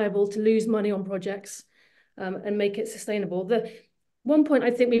not viable to lose money on projects and make it sustainable. The one point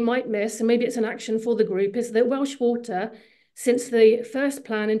I think we might miss, and maybe it's an action for the group, is that Welsh Water, since the first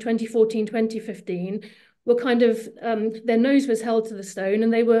plan in 2014, 2015, were kind of, their nose was held to the stone,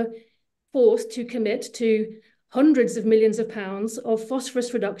 and they were forced to commit to hundreds of millions of pounds of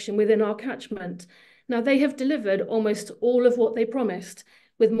phosphorus reduction within our catchment. Now, they have delivered almost all of what they promised,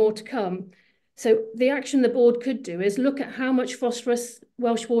 with more to come. So the action the board could do is look at how much phosphorus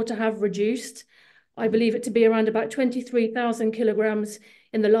Welsh Water have reduced. I believe it to be around about 23,000 kilograms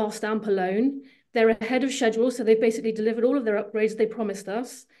in the last AMP alone. They're ahead of schedule, so they've basically delivered all of their upgrades they promised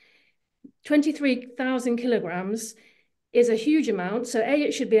us. 23,000 kilograms is a huge amount. So A,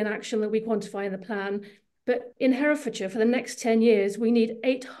 it should be an action that we quantify in the plan. But in Herefordshire, for the next 10 years, we need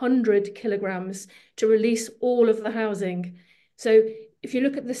 800 kilograms to release all of the housing. So if you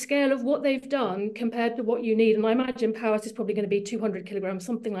look at the scale of what they've done compared to what you need, and I imagine Powys is probably going to be 200 kilograms,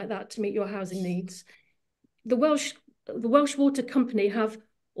 something like that, to meet your housing needs. The Welsh Water Company have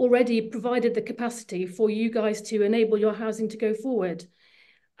already provided the capacity for you guys to enable your housing to go forward.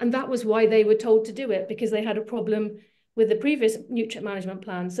 And that was why they were told to do it, because they had a problem with the previous nutrient management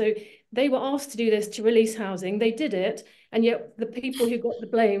plan. So they were asked to do this to release housing. They did it. And yet the people who got the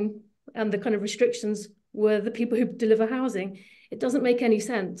blame and the kind of restrictions were the people who deliver housing. It doesn't make any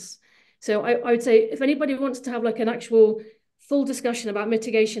sense. So I would say if anybody wants to have like an actual full discussion about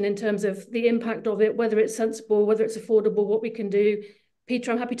mitigation in terms of the impact of it, whether it's sensible, whether it's affordable, what we can do.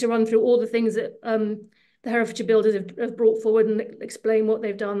 Peter, I'm happy to run through all the things that the Herefordshire builders have brought forward and explain what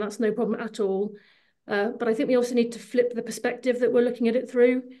they've done. That's no problem at all. But I think we also need to flip the perspective that we're looking at it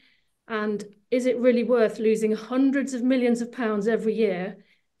through. And is it really worth losing hundreds of millions of pounds every year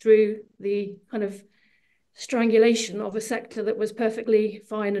through the kind of strangulation of a sector that was perfectly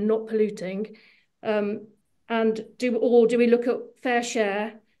fine and not polluting? And do we look at fair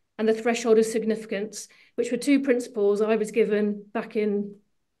share and the threshold of significance, which were two principles I was given back in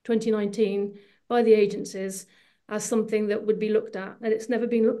 2019 by the agencies as something that would be looked at, and it's never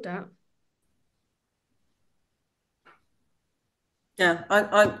been looked at. Yeah,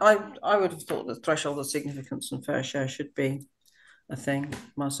 I would have thought that threshold of significance and fair share should be a thing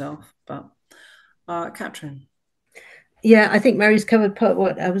myself, but Catherine. Yeah, I think Mary's covered part of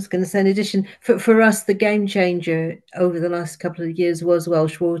what I was going to say. In addition, for us, the game changer over the last couple of years was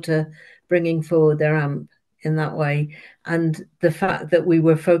Welsh Water bringing forward their AMP in that way, and the fact that we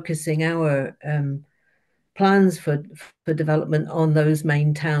were focusing our plans for development on those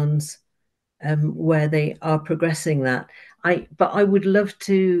main towns where they are progressing that. But I would love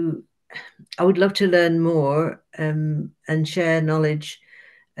to learn more and share knowledge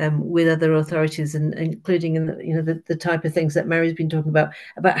with other authorities, and including in the type of things that Mary's been talking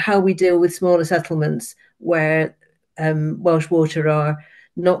about how we deal with smaller settlements where Welsh Water are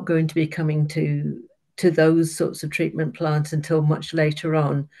not going to be coming to those sorts of treatment plants until much later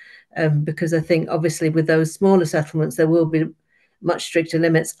on, because I think obviously with those smaller settlements there will be much stricter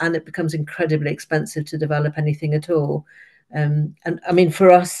limits, and it becomes incredibly expensive to develop anything at all. And I mean,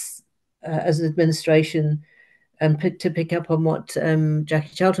 for us as an administration, to pick up on what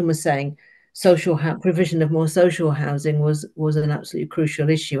Jackie Charlton was saying, provision of more social housing was an absolutely crucial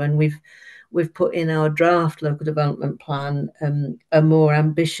issue, and we've put in our draft local development plan a more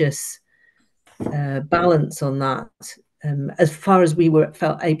ambitious balance on that, as far as we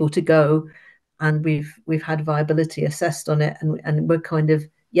felt able to go, and we've had viability assessed on it, and we're kind of,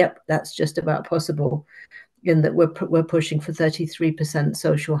 yep, that's just about possible, in that we're pushing for 33%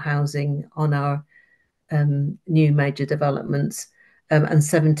 social housing on our new major developments, and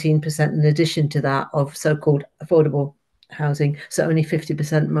 17% in addition to that of so-called affordable housing, so only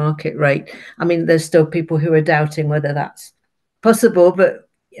 50% market rate. I mean, there's still people who are doubting whether that's possible, but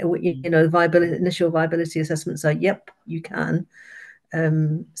initial viability assessments are, yep, you can.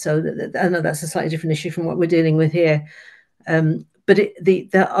 So I know that's a slightly different issue from what we're dealing with here, but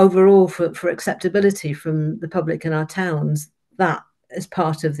the overall for acceptability from the public in our towns, that is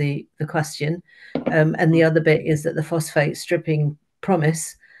part of the question, and the other bit is that the phosphate stripping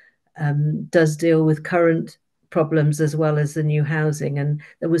promise does deal with current problems as well as the new housing, and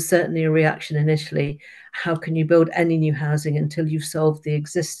there was certainly a reaction initially, how can you build any new housing until you've solved the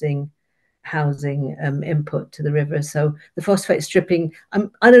existing housing input to the river? So the phosphate stripping,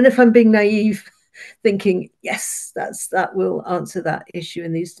 I don't know if I'm being naive thinking yes, that will answer that issue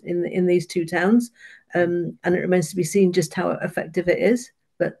in these two towns, and it remains to be seen just how effective it is.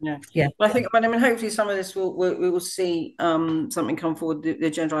 But yeah. Well, I mean, hopefully some of this we will see something come forward. The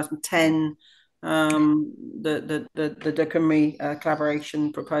agenda item 10, the Cymru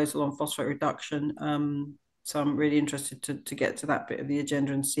collaboration proposal on phosphate reduction. So I'm really interested to get to that bit of the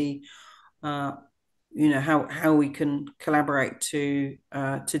agenda and see, how we can collaborate to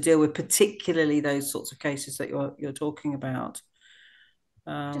deal with particularly those sorts of cases that you're talking about.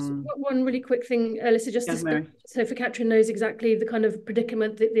 Just one really quick thing, Alyssa, just so for Catherine knows exactly the kind of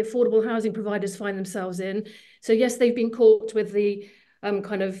predicament that the affordable housing providers find themselves in. So yes, they've been caught with the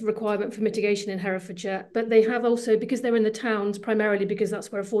kind of requirement for mitigation in Herefordshire, but they have also, because they're in the towns, primarily because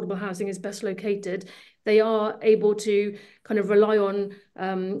that's where affordable housing is best located, they are able to kind of rely on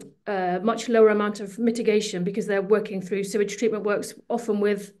a much lower amount of mitigation because they're working through sewage treatment works, often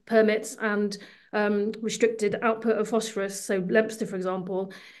with permits and restricted output of phosphorus. So Leinster, for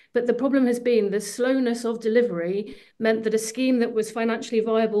example, But the problem has been the slowness of delivery meant that a scheme that was financially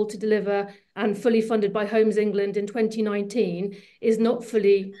viable to deliver and fully funded by Homes England in 2019 is not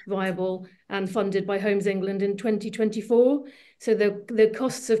fully viable and funded by Homes England in 2024. So the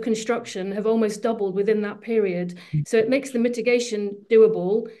costs of construction have almost doubled within that period. So it makes the mitigation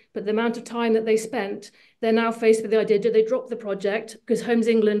doable, but the amount of time that they spent, they're now faced with the idea, do they drop the project? Because Homes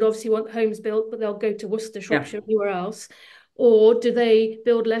England obviously want homes built, but they'll go to Worcester, Shropshire, anywhere else. Or do they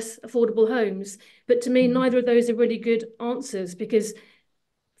build less affordable homes? But to me, neither of those are really good answers, because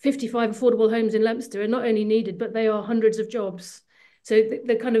 55 affordable homes in Leominster are not only needed, but they are hundreds of jobs. So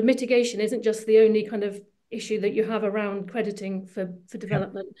the kind of mitigation isn't just the only kind of issue that you have around crediting for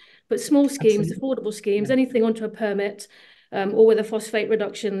development, but small schemes, affordable schemes, anything onto a permit, or with a phosphate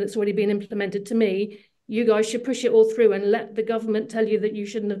reduction that's already been implemented, to me, you guys should push it all through and let the government tell you that you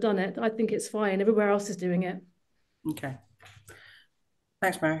shouldn't have done it. I think it's fine. Everywhere else is doing it. Okay.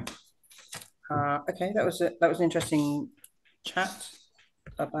 Thanks, Mary. Okay, that was an interesting chat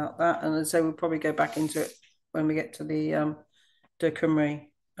about that, and so we'll probably go back into it when we get to the De Cymru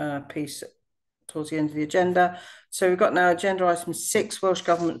piece towards the end of the agenda. So we've got now agenda item 6, Welsh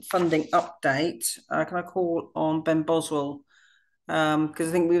Government funding update. Can I call on Ben Boswell? Because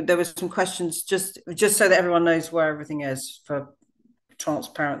I think there were some questions, just so that everyone knows where everything is for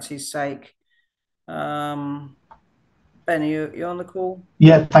transparency's sake. Ben, you on the call?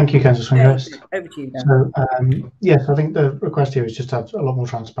 Yeah, thank you, Councillor Swinhurst. Over to you, Ben. So, yes, I think the request here is just to have a lot more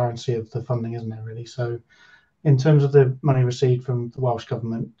transparency of the funding, isn't it, really? So, in terms of the money received from the Welsh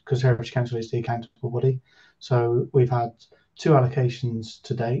Government, because Heritage Council is the accountable body, so we've had 2 allocations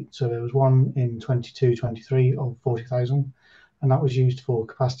to date. So there was one in 22-23 of 40,000, and that was used for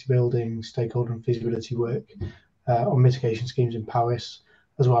capacity building, stakeholder and feasibility work on mitigation schemes in Powys,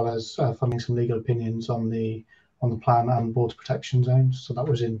 as well as funding some legal opinions on the plan and water protection zones. So that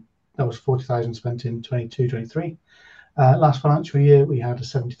was 40,000 spent in 22-23. Last financial year we had a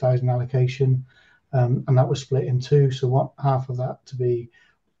 70,000 allocation, and that was split in 2. So half of that to be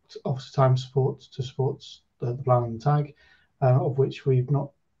officer time support to support the plan and the tag, of which we've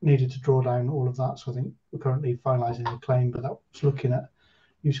not needed to draw down all of that. So I think we're currently finalising the claim, but that was looking at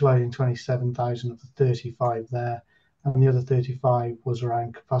utilising 27,000 of the 35 there, and the other 35 was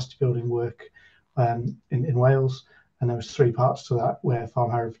around capacity building work in Wales, and there was 3 parts to that where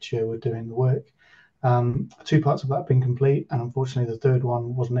Farm Herefordshire were doing the work. 2 parts of that have been complete, and unfortunately the third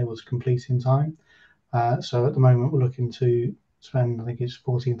one wasn't able to complete in time. So at the moment we're looking to spend, I think it's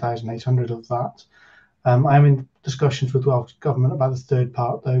 14,800 of that. I am in discussions with Welsh Government about the third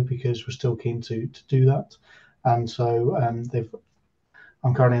part though, because we're still keen to do that, and so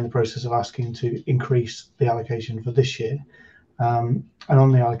I'm currently in the process of asking to increase the allocation for this year. And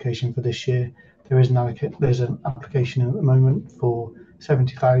on the allocation for this year, there's an application at the moment for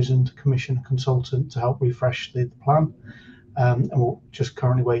 70,000 to commission a consultant to help refresh the plan, and we're just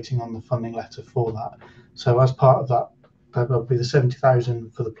currently waiting on the funding letter for that. So as part of that, there'll be the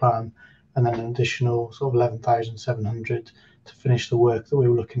 70,000 for the plan, and then an additional sort of 11,700 to finish the work that we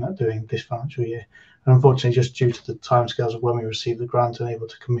were looking at doing this financial year. And unfortunately, just due to the timescales of when we received the grant and able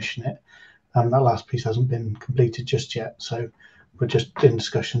to commission it, that last piece hasn't been completed just yet. So we're just in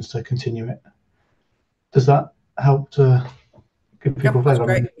discussions to continue it. Does that help to give people flavour?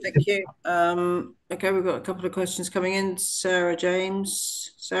 That's great, thank you. Okay, we've got a couple of questions coming in. Sarah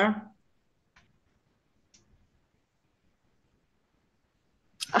James. Sarah?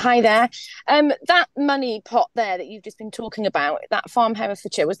 Hi there. That money pot there that you've just been talking about, that Farm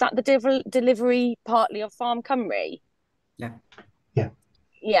Herefordshire, was that the delivery partly of Farm Cymru? Yeah.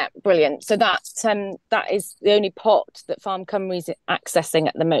 Yeah, brilliant. So that is the only pot that Farm Cymru is accessing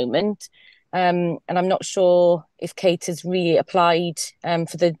at the moment. And I'm not sure if Kate has reapplied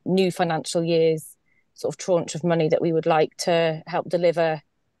for the new financial year's sort of tranche of money that we would like to help deliver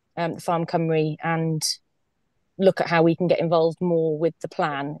Farm Cymru and look at how we can get involved more with the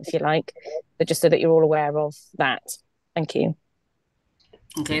plan, if you like, but just so that you're all aware of that. Thank you.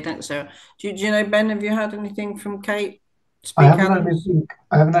 Okay, thanks, Sarah. Do you know, Ben, have you had anything from Kate? I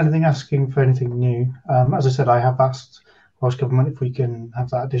haven't had anything asking for anything new. As I said, I have asked Welsh Government if we can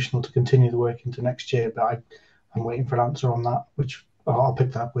have that additional to continue the work into next year, but I'm waiting for an answer on that, which I'll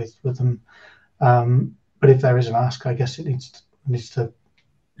pick that up with them. But if there is an ask, I guess it needs to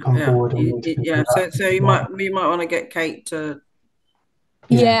come forward. So you might want to get Kate to.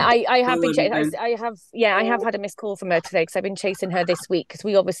 Yeah, I have been. I have had a missed call from her today because I've been chasing her this week because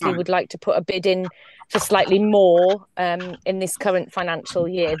we obviously would like to put a bid in for slightly more in this current financial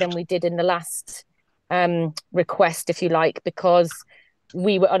year than we did in the last request, if you like, because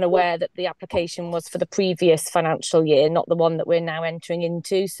we were unaware that the application was for the previous financial year, not the one that we're now entering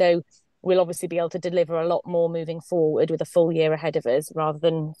into. So we'll obviously be able to deliver a lot more moving forward with a full year ahead of us, rather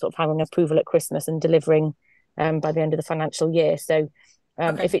than sort of having approval at Christmas and delivering by the end of the financial year. So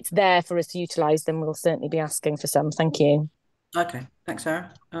if it's there for us to utilise, then we'll certainly be asking for some. Thank you. Okay, thanks,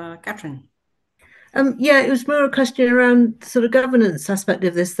 Sarah. Catherine. Yeah, it was more a question around the sort of governance aspect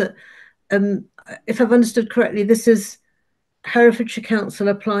of this, that if I've understood correctly, this is Herefordshire Council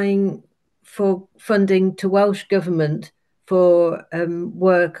applying for funding to Welsh Government for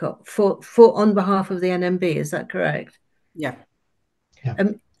work for on behalf of the NMB. Is that correct? Yeah.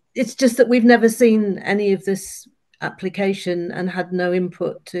 It's just that we've never seen any of this application and had no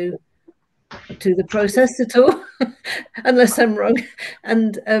input to the process at all, unless I'm wrong.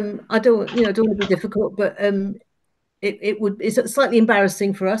 And I don't want to be difficult, but it's slightly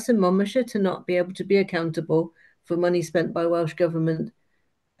embarrassing for us in Monmouthshire to not be able to be accountable for money spent by Welsh Government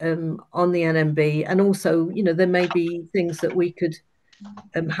on the NMB. And also, there may be things that we could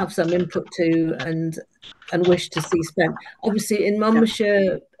have some input to and wish to see spent. Obviously, in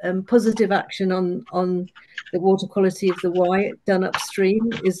Monmouthshire, positive action on the water quality of the Wye done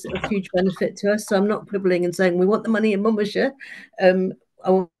upstream is a huge benefit to us. So I'm not quibbling and saying we want the money in Monmouthshire. I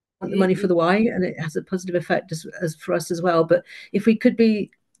want the money for the Wye, and it has a positive effect as for us as well. But if we could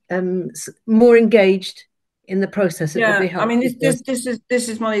be more engaged in the process, it would be helpful. I mean, this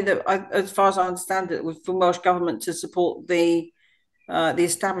is money that, as far as I understand it, was from Welsh Government to support the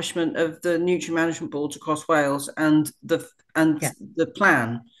establishment of the Nutrient Management Boards across Wales and the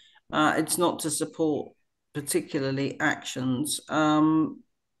plan. It's not to support particularly actions.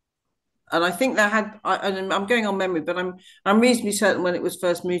 And I think I'm going on memory, but I'm reasonably certain when it was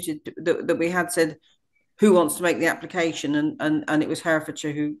first mooted that we had said who wants to make the application, and it was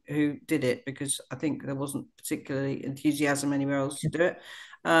Herefordshire who did it, because I think there wasn't particularly enthusiasm anywhere else to do it,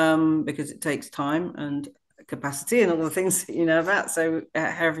 because it takes time and capacity and all the things that you know about. So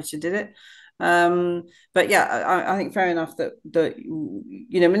Herefordshire did it. But yeah, I think fair enough that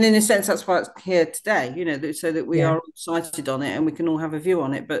and in a sense that's why it's here today, so that we are all excited on it and we can all have a view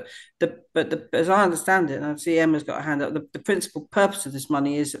on it. But as I understand it, and I see Emma's got a hand up, the principal purpose of this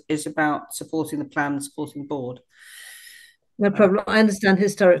money is about supporting the plan and supporting the board. No problem. I understand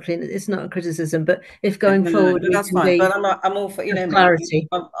historically, it's not a criticism, but if going forward, that's fine. But I'm all for clarity.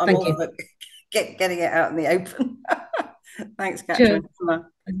 I'm all for getting it out in the open. Thanks, Catherine.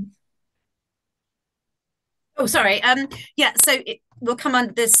 Sure. Oh, sorry. So we'll come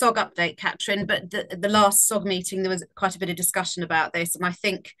under this SOG update, Catherine, but the last SOG meeting, there was quite a bit of discussion about this, and I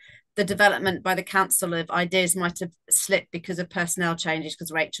think the development by the council of ideas might have slipped because of personnel changes,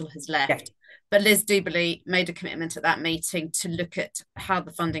 because Rachel has left. Yeah. But Liz Duberly made a commitment at that meeting to look at how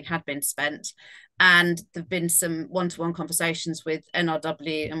the funding had been spent. And there've been some one-to-one conversations with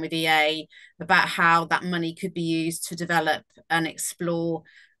NRW and with EA about how that money could be used to develop and explore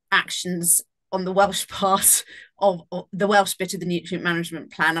actions on the Welsh part of the Welsh bit of the nutrient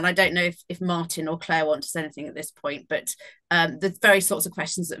management plan. And I don't know if Martin or Claire want to say anything at this point, but the very sorts of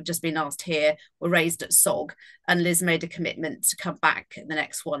questions that have just been asked here were raised at SOG, and Liz made a commitment to come back at the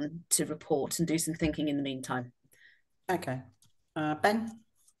next one to report and do some thinking in the meantime. Okay. Ben?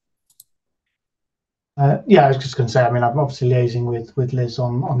 I was just going to say, I mean, I'm obviously liaising with Liz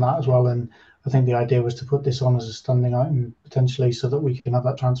on that as well, and I think the idea was to put this on as a standing item potentially, so that we can have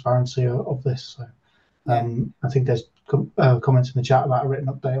that transparency of this. So I think there's comments in the chat about a written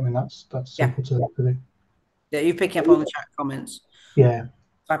update. I mean, that's simple to do. Yeah, you're picking up on the chat comments. Yeah.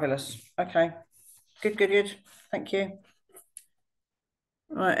 Fabulous. Okay. Good. Thank you.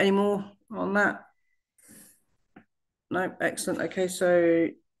 All right. Any more on that? No. Excellent. Okay. So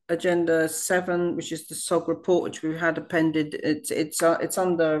agenda 7, which is the SOG report, which we've had appended. It's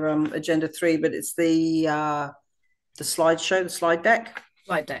under agenda 3, but it's the slideshow, the slide deck.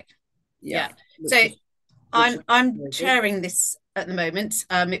 Slide deck. Yeah. So I'm chairing this at the moment.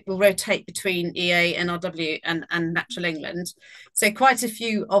 It will rotate between EA, NRW and Natural England. So quite a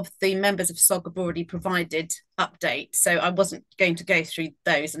few of the members of SOG have already provided updates. So I wasn't going to go through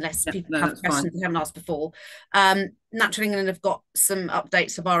those unless people have questions they haven't asked before. Natural England have got some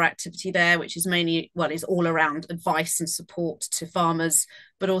updates of our activity there, which is mainly, is all around advice and support to farmers,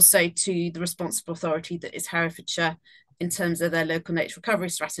 but also to the responsible authority that is Herefordshire, in terms of their local nature recovery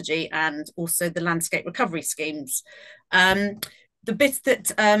strategy and also the landscape recovery schemes. The bit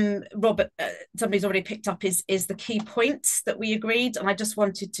that Robert, somebody's already picked up is the key points that we agreed, and I just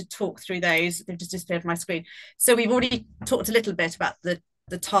wanted to talk through those. They've just disappeared from my screen. So we've already talked a little bit about the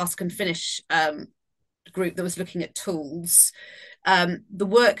task and finish group that was looking at tools. The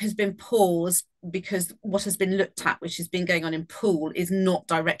work has been paused because what has been looked at, which has been going on in Poole, is not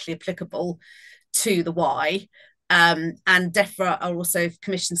directly applicable to the Wye. And DEFRA are also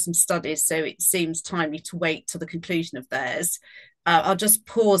commissioned some studies, so it seems timely to wait till the conclusion of theirs. I'll just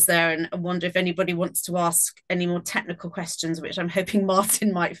pause there and wonder if anybody wants to ask any more technical questions, which I'm hoping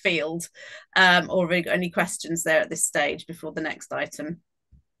Martin might field, or have you got any questions there at this stage before the next item?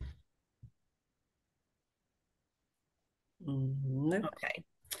 No. Okay.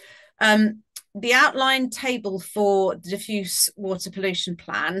 The outline table for the diffuse water pollution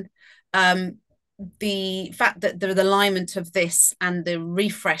plan, the fact that the alignment of this and the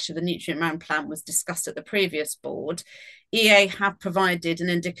refresh of the nutrient management plan was discussed at the previous board, EA have provided an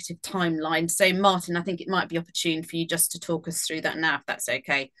indicative timeline. So Martin, I think it might be opportune for you just to talk us through that now, if that's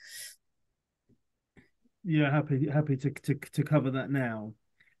okay. Yeah, happy to cover that now.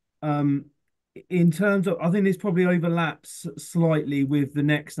 In terms of, I think this probably overlaps slightly with the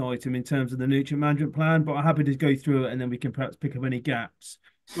next item in terms of the nutrient management plan, but I'm happy to go through it and then we can perhaps pick up any gaps.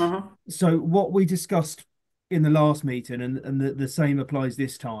 So what we discussed in the last meeting, and the same applies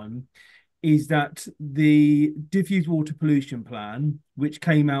this time, is that the diffuse water pollution plan, which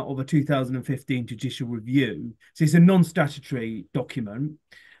came out of a 2015 judicial review, so it's a non-statutory document,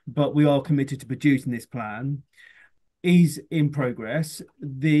 but we are committed to producing this plan, is in progress.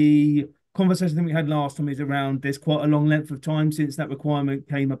 The conversation that we had last time is around there's quite a long length of time since that requirement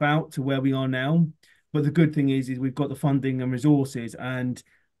came about to where we are now. But the good thing is we've got the funding and resources and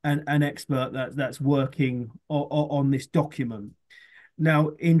an expert that's working on this document. Now,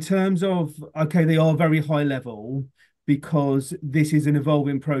 in terms of, okay, they are very high level because this is an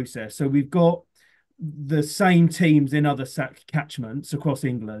evolving process. So we've got the same teams in other SAC catchments across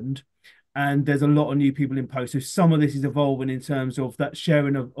England, and there's a lot of new people in post. So some of this is evolving in terms of that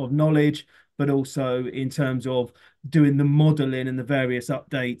sharing of knowledge, but also in terms of doing the modelling and the various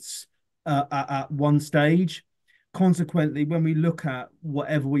updates at one stage. Consequently, when we look at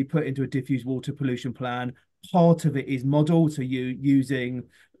whatever we put into a diffuse water pollution plan, part of it is modelled, so you using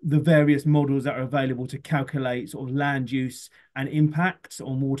the various models that are available to calculate sort of land use and impacts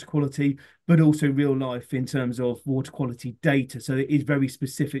on water quality, but also real life in terms of water quality data. So it is very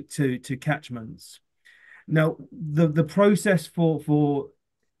specific to catchments. Now, the process for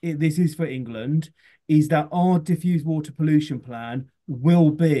this is for England, is that our diffuse water pollution plan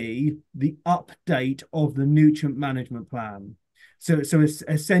will be the update of the nutrient management plan. So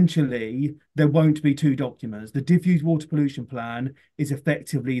essentially, there won't be two documents. The diffuse water pollution plan is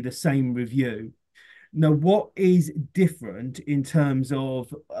effectively the same review. Now, what is different in terms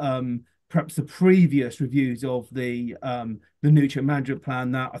of perhaps the previous reviews of the nutrient management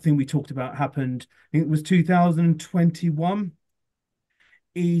plan that I think we talked about happened, I think it was 2021,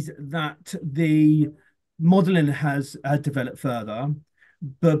 is that the modelling has developed further,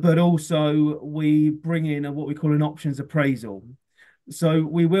 but also we bring in what we call an options appraisal. So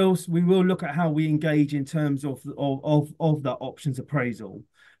we will look at how we engage in terms of that options appraisal.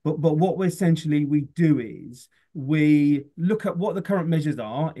 But what we essentially do is we look at what the current measures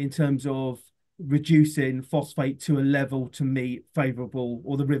are in terms of reducing phosphate to a level to meet favourable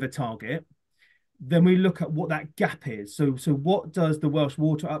or the river target. Then we look at what that gap is. So what does the Welsh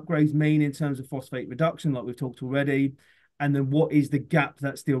water upgrades mean in terms of phosphate reduction, like we've talked already? And then what is the gap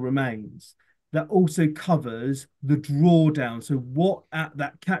that still remains? That also covers the drawdown. So what at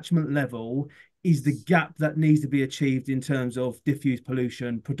that catchment level is the gap that needs to be achieved in terms of diffuse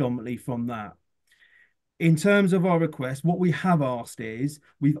pollution predominantly from that. In terms of our request, what we have asked is,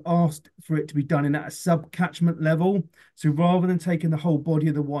 we've asked for it to be done in at a sub-catchment level. So rather than taking the whole body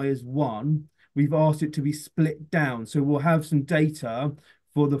of the Wye as one, we've asked it to be split down. So we'll have some data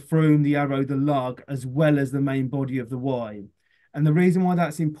for the Froome, the Arrow, the Lug, as well as the main body of the Wye. And the reason why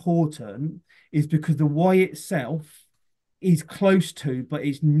that's important is because the Wye itself is close to, but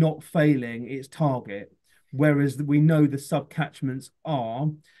it's not failing its target. Whereas we know the sub-catchments are,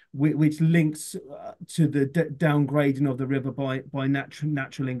 which links to the downgrading of the river by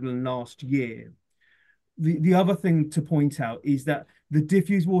Natural England last year. The other thing to point out is that the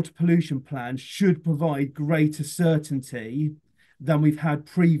diffuse water pollution plan should provide greater certainty than we've had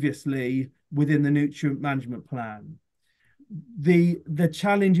previously within the nutrient management plan. The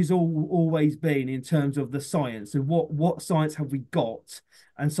challenge has always been in terms of the science. So what science have we got?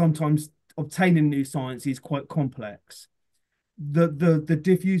 And sometimes obtaining new science is quite complex. The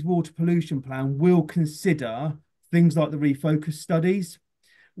diffuse water pollution plan will consider things like the refocus studies.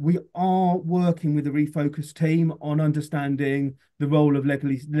 We are working with the refocus team on understanding the role of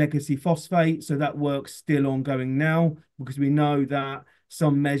legacy phosphate. So that work's still ongoing now because we know that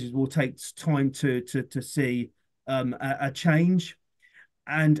some measures will take time to see a change.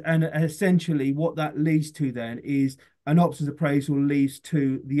 And essentially what that leads to then is an options appraisal leads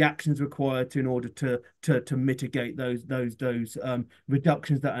to the actions required in order to mitigate those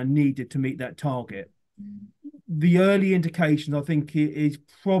reductions that are needed to meet that target. The early indications, I think, is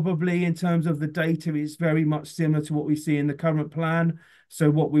probably in terms of the data, is very much similar to what we see in the current plan.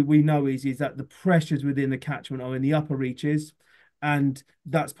 So what we know is that the pressures within the catchment are in the upper reaches. And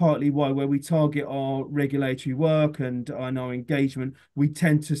that's partly why where we target our regulatory work and our engagement, we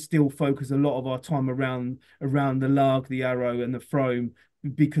tend to still focus a lot of our time around the lug, the arrow, and the frome,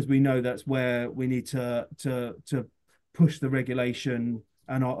 because we know that's where we need to push the regulation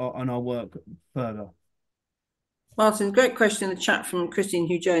and our work further. Martin, great question in the chat from Christine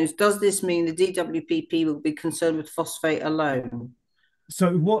Hugh-Jones. Does this mean the DWPP will be concerned with phosphate alone?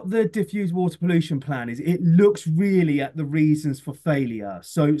 So what the diffuse water pollution plan is, it looks really at the reasons for failure.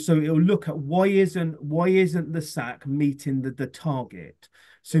 So it'll look at why isn't the SAC meeting the target.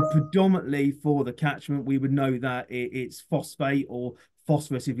 So predominantly for the catchment, we would know that it's phosphate or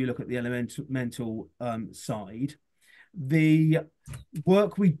phosphorus if you look at the elemental side. The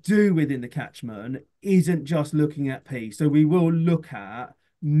work we do within the catchment isn't just looking at P. So we will look at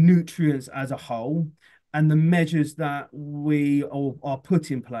nutrients as a whole, and the measures that we are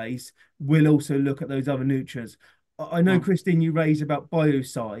put in place will also look at those other nutrients. I know, Christine, you raised about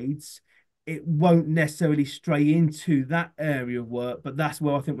biocides. It won't necessarily stray into that area of work, but that's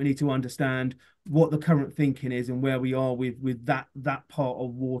where I think we need to understand what the current thinking is and where we are with that part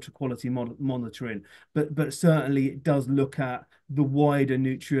of water quality monitoring. But certainly it does look at the wider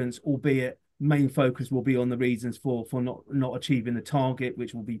nutrients, albeit main focus will be on the reasons for not achieving the target,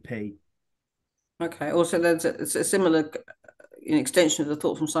 which will be P. Okay. Also, there's a similar extension of the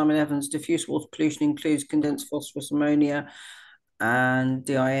thought from Simon Evans. Diffuse water pollution includes condensed phosphorus, ammonia, and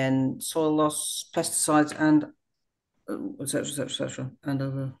DIN, soil loss, pesticides, and etc., and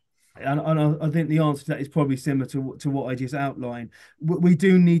other. And I think the answer to that is probably similar to what I just outlined. We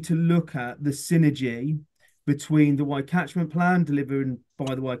do need to look at the synergy between the Wide Catchment Plan delivered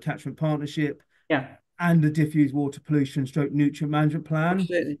by the Wide Catchment Partnership, and the diffuse water pollution stroke nutrient management plan.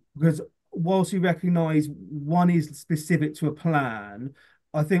 Absolutely. Because whilst we recognise one is specific to a plan,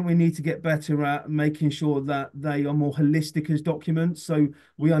 I think we need to get better at making sure that they are more holistic as documents. So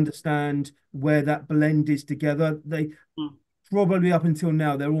we understand where that blend is together. They probably up until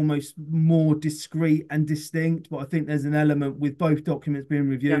now, they're almost more discrete and distinct, but I think there's an element with both documents being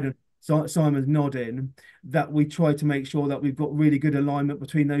reviewed and Simon's nodding that we try to make sure that we've got really good alignment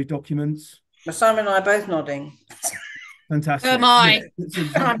between those documents. But Simon and I are both nodding. Fantastic. So am I.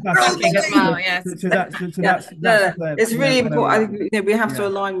 I'm clapping as well. Yes. It's really important. I think we have to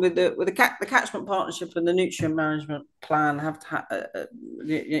align with the catchment partnership and the nutrient management plan. Have to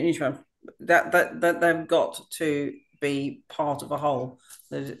that they've got to be part of a whole.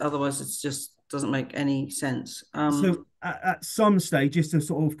 Otherwise, it just doesn't make any sense. So at some stage, just to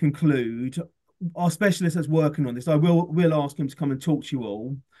sort of conclude, our specialist that's working on this, I will ask him to come and talk to you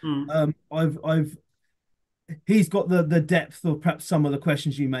all. He's got the depth of perhaps some of the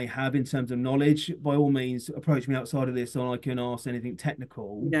questions you may have in terms of knowledge. By all means, approach me outside of this, and I can ask anything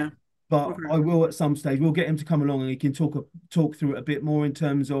technical. But I will at some stage. We'll get him to come along, and he can talk through it a bit more in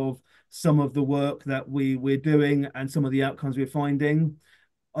terms of some of the work that we're doing and some of the outcomes we're finding.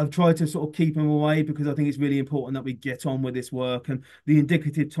 I've tried to sort of keep him away because I think it's really important that we get on with this work, and the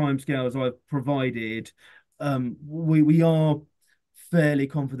indicative timescales I've provided. We are fairly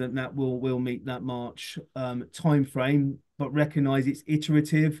confident that we'll meet that March time frame, but recognise it's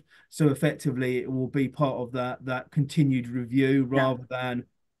iterative. So effectively, it will be part of that continued review rather than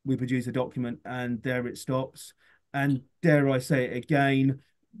we produce a document and there it stops. And dare I say it again,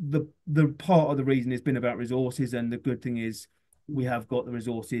 the part of the reason has been about resources, and the good thing is we have got the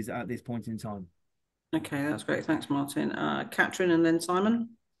resources at this point in time. Okay, that's great. Thanks, Martin. Catherine and then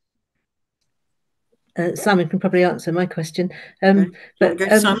Simon. Simon can probably answer my question. But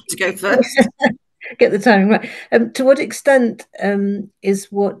Simon to go first. Get the timing right. To what extent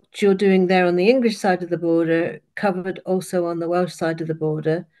is what you're doing there on the English side of the border covered also on the Welsh side of the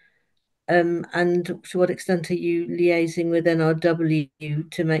border? And to what extent are you liaising with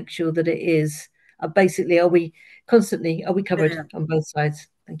NRW to make sure that it is? Basically, are we covered on both sides?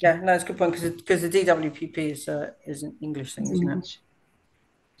 Thank you. Yeah, no, that's a good point because the DWPP is an English thing, isn't it?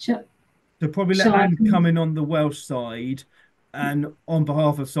 Sure. So probably let Anne come in on the Welsh side, and on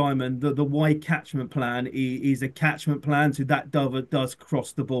behalf of Simon, the Wide Catchment Plan is a catchment plan, so that does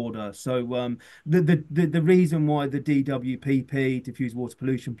cross the border. So the reason why the DWPP, Diffuse Water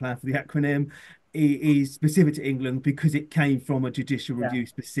Pollution Plan for the acronym, is specific to England because it came from a judicial review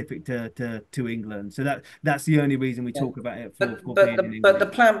specific to England. So that's the only reason we talk about it for being in England. But the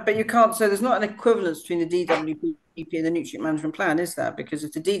plan, but you can't. So there's not an equivalence between the DWPP and the nutrient management plan, is there? Because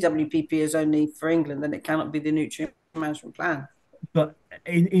if the DWPP is only for England, then it cannot be the nutrient management plan. But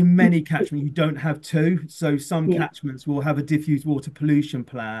in many catchments, you don't have two. So some catchments will have a diffused water pollution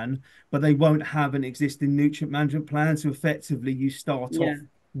plan, but they won't have an existing nutrient management plan. So effectively, you start off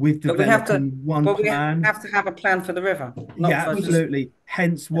with developing one plan. We have to have a plan for the river. Absolutely.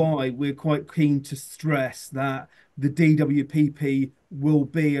 Hence why we're quite keen to stress that the DWPP will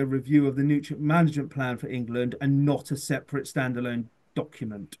be a review of the nutrient management plan for England and not a separate standalone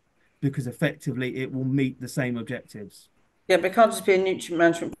document, because effectively it will meet the same objectives. Yeah, but it can't just be a nutrient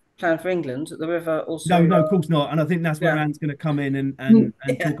management plan for England. The river also. No, of course not. And I think that's where Anne's going to come in and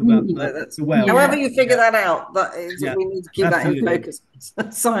talk about the well. However you figure that out, we need to keep that in focus.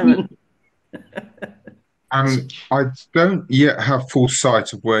 Simon. I don't yet have full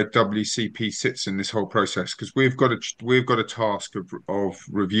sight of where WCP sits in this whole process, because we've got a task of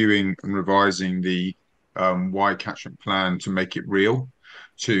reviewing and revising the Y catchment plan to make it real,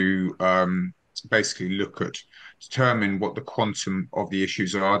 to basically determine what the quantum of the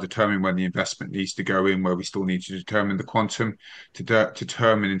issues are, determine when the investment needs to go in, where we still need to determine the quantum, to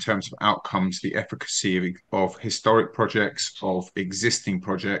determine in terms of outcomes the efficacy of historic projects, of existing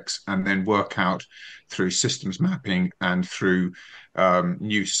projects, and then work out through systems mapping and through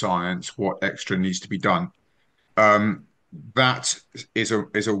new science what extra needs to be done. That is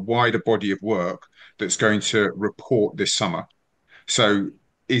a wider body of work that's going to report this summer. So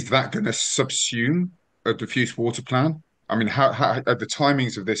is that going to subsume a diffuse water plan? I mean, how the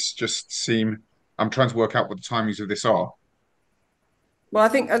timings of this just seem. I'm trying to work out what the timings of this are. Well, I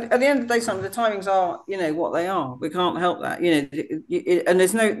think at the end of the day, some of the timings are, what they are. We can't help that, and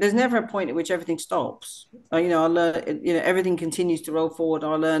there's never a point at which everything stops. Everything continues to roll forward.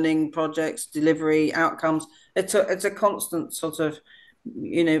 Our learning, projects, delivery, outcomes. It's a constant sort of,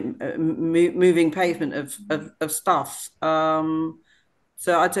 moving pavement of stuff.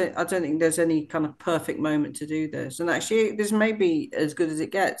 So I don't think there's any kind of perfect moment to do this. And actually, this may be as good as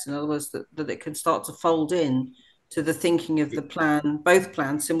it gets. In other words, that it can start to fold in to the thinking of the plan, both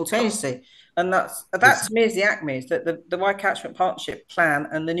plans simultaneously. And that to me is the acme, is that the Y Catchment Partnership Plan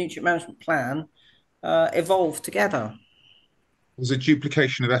and the Nutrient Management Plan evolve together. There's a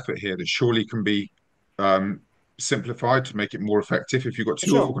duplication of effort here that surely can be simplified to make it more effective. If you've got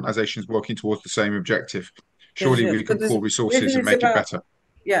two organisations working towards the same objective, surely we can pool resources and make it better.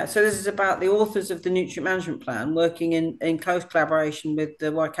 Yeah, so this is about the authors of the Nutrient Management Plan working in close collaboration with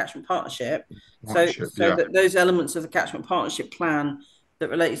the Y Catchment Partnership. So that those elements of the Catchment Partnership Plan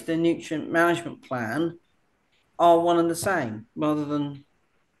that relates to the Nutrient Management Plan are one and the same, rather than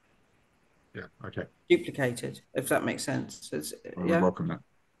duplicated, if that makes sense. Welcome that.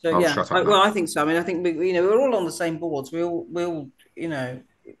 So well, I think so. I mean, I think we're all on the same boards. We all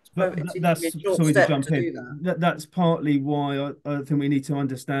But that's sorry to jump in. That's partly why I think we need to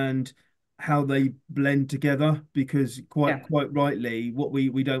understand how they blend together, because quite rightly, what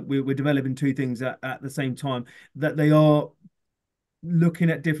we're developing two things at the same time, that they are looking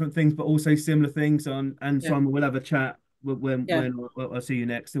at different things but also similar things. And Simon, we'll have a chat when I see you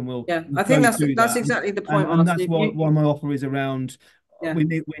next, and we'll I think that's exactly the point. And that's why my offer is around.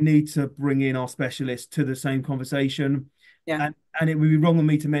 We need to bring in our specialists to the same conversation. And it would be wrong of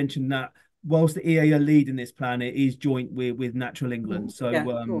me to mention that whilst the EA are leading this plan, it is joint with Natural England. So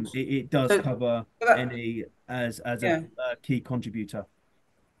it does cover NE as a key contributor.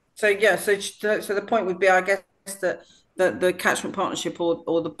 So the point would be, I guess, that the catchment partnership or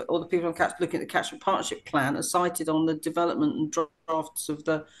the people looking at the catchment partnership plan are cited on the development and drafts of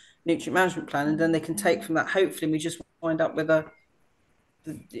the nutrient management plan, and then they can take from that. Hopefully, we just wind up with a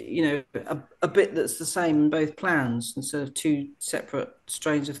bit that's the same in both plans instead of two separate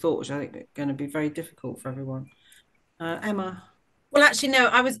strains of thought, which I think are going to be very difficult for everyone. Emma. Well, actually, no,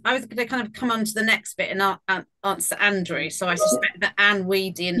 I was going to kind of come on to the next bit and answer Andrew. So I suspect that Anne,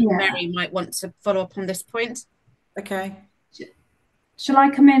 Weedy and Mary might want to follow up on this point. Okay. Shall I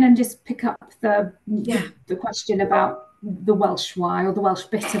come in and just pick up the question about the Welsh Y, or the Welsh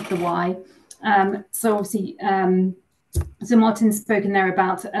bit of the Y? So obviously, so Martin's spoken there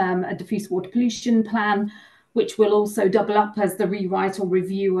about a diffuse water pollution plan, which will also double up as the rewrite or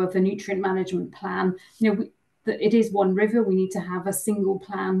review of the nutrient management plan. It is one river. We need to have a single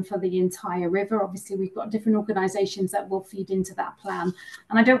plan for the entire river. Obviously, we've got different organisations that will feed into that plan.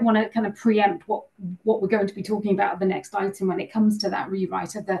 And I don't want to kind of preempt what we're going to be talking about at the next item when it comes to that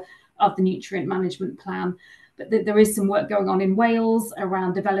rewrite of the nutrient management plan. but there is some work going on in Wales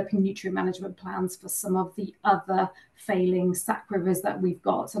around developing nutrient management plans for some of the other failing sack rivers that we've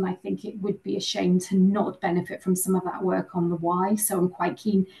got. And I think it would be a shame to not benefit from some of that work on the Wye. So I'm quite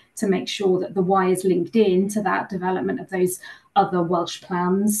keen to make sure that the Wye is linked in to that development of those other Welsh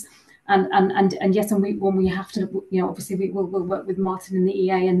plans. And yes, and when we have to, obviously we'll work with Martin in the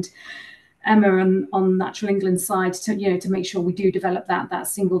EA and Emma on Natural England side to make sure we do develop that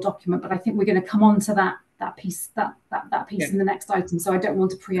single document. But I think we're going to come on to that piece in the next item. So I don't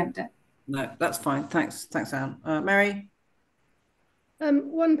want to preempt it. No, that's fine. Thanks, Anne. Mary?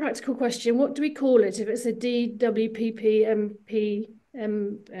 One practical question. What do we call it if it's a DWPP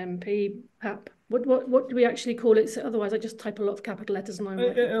MP PAP? What do we actually call it? So otherwise, I just type a lot of capital letters and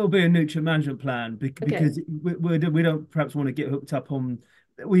it'll be a nutrient management plan because we don't perhaps want to get hooked up on.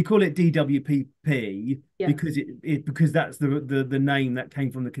 We call it DWPP because that's the name that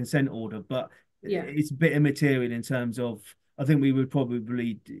came from the consent order, but it's a bit immaterial in terms of. I think we would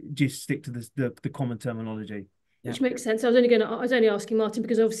probably just stick to the common terminology. Which makes sense. I was only asking Martin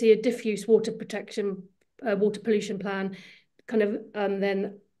because obviously a diffuse water protection, water pollution plan, kind of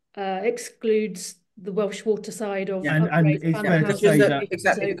then excludes the Welsh water side of and it's fair to say that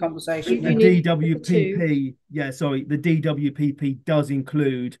exactly the conversation. The DWPP, the DWPP does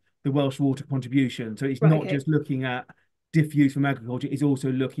include the Welsh water contribution, so it's not just looking at diffuse from agriculture; it's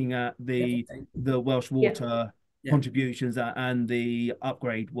also looking at the Welsh water. Contributions and the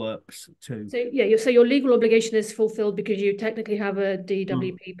upgrade works too. So so your legal obligation is fulfilled because you technically have a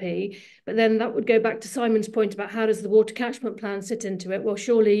DWPP, but then that would go back to Simon's point about how does the water catchment plan sit into it? Well,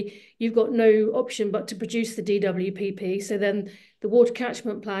 surely you've got no option but to produce the DWPP. So then the water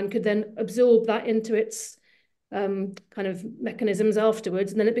catchment plan could then absorb that into its kind of mechanisms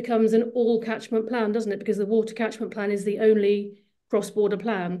afterwards, and then it becomes an all catchment plan, doesn't it? Because the water catchment plan is the only cross-border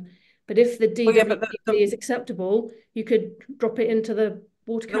plan. But if the DWPP is acceptable, you could drop it into the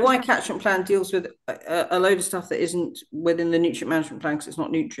water catchment. The Wye catchment plan deals with a load of stuff that isn't within the nutrient management plan because it's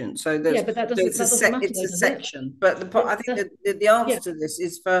not nutrient. So there's, but that doesn't matter. It's a section. But I think the answer to this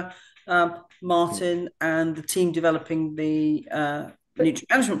is for Martin and the team developing the nutrient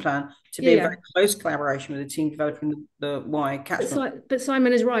management plan to be in very close collaboration with the team developing the Wye catchment. But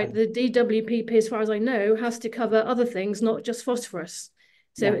Simon is right. The DWPP, as far as I know, has to cover other things, not just phosphorus.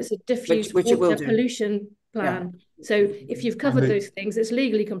 So it's a diffuse water pollution plan. So if you've covered those things, it's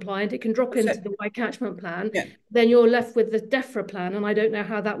legally compliant. It can drop into the Wye catchment plan. Then you're left with the DEFRA plan, and I don't know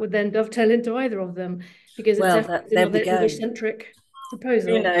how that would then dovetail into either of them because it's another English-centric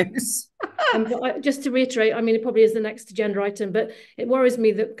proposal. Who knows? But just to reiterate, I mean, it probably is the next agenda item, but it worries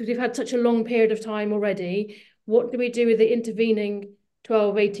me that because we've had such a long period of time already, what do we do with the intervening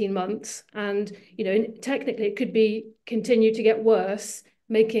 12, 18 months? And, technically it could be continue to get worse,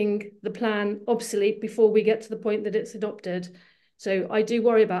 making the plan obsolete before we get to the point that it's adopted. So I do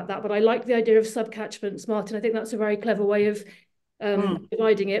worry about that, but I like the idea of subcatchments, Martin. I think that's a very clever way of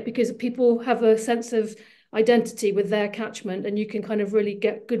dividing it because people have a sense of identity with their catchment and you can kind of really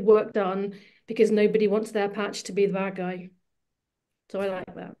get good work done because nobody wants their patch to be the bad guy. So I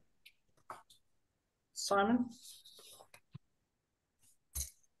like that. Simon?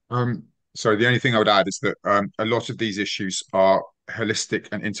 So the only thing I would add is that a lot of these issues are holistic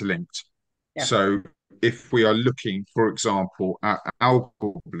and interlinked. So if we are looking, for example, at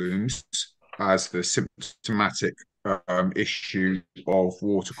algal blooms as the symptomatic issue of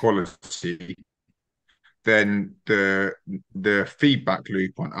water quality, then the feedback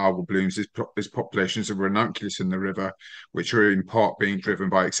loop on algal blooms is populations of ranunculus in the river, which are in part being driven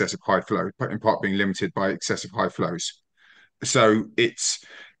by excessive high flow, but in part being limited by excessive high flows. So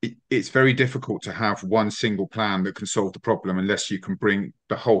it's very difficult to have one single plan that can solve the problem unless you can bring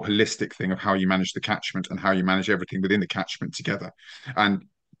the whole holistic thing of how you manage the catchment and how you manage everything within the catchment together. And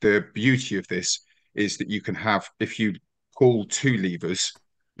the beauty of this is that you can have, if you pull two levers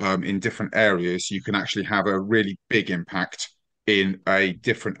in different areas, you can actually have a really big impact in a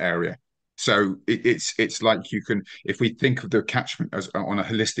different area. So it's like you can, if we think of the catchment as on a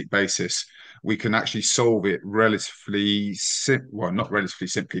holistic basis, we can actually solve it relatively, not relatively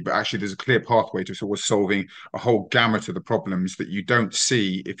simply, but actually there's a clear pathway to sort of solving a whole gamut of the problems that you don't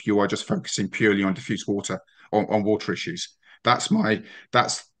see if you are just focusing purely on diffuse water, on water issues. That's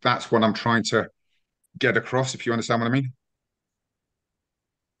what I'm trying to get across, if you understand what I mean.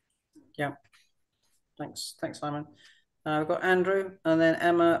 Yeah. Thanks, Simon. We've got Andrew and then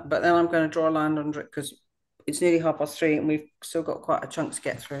Emma, but then I'm going to draw a line under it because it's nearly 3:30 and we've still got quite a chunk to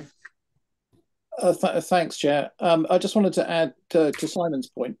get through. Thanks, Chair. I just wanted to add to Simon's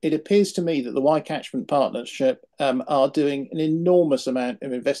point. It appears to me that the Catchment Partnership are doing an enormous amount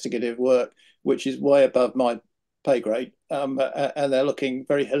of investigative work, which is way above my pay grade, and they're looking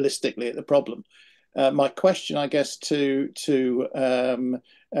very holistically at the problem. My question, I guess, to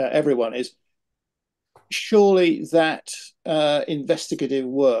everyone is, surely that investigative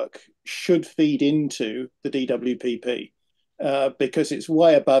work should feed into the DWPP. Because it's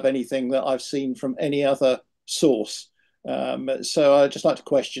way above anything that I've seen from any other source. So I'd just like to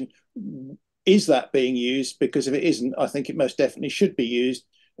question, is that being used? Because if it isn't, I think it most definitely should be used,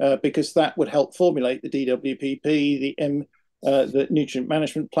 because that would help formulate the DWPP, the Nutrient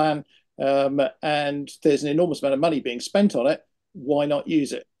Management Plan, and there's an enormous amount of money being spent on it. Why not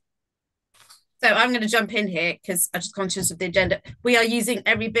use it? So I'm going to jump in here because I'm just conscious of the agenda. We are using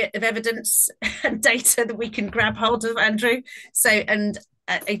every bit of evidence and data that we can grab hold of, Andrew. So, and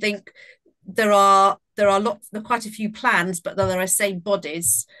I think there are quite a few plans, but there are same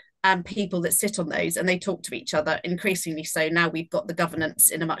bodies and people that sit on those, and they talk to each other increasingly. So now we've got the governance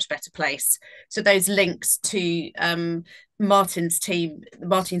in a much better place. So those links to Martin's team,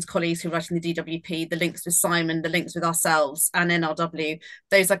 Martin's colleagues who are writing the DWP, the links with Simon, the links with ourselves and NRW,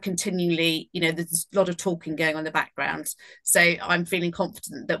 those are continually, there's a lot of talking going on in the background. So I'm feeling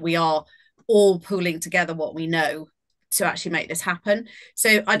confident that we are all pooling together what we know to actually make this happen.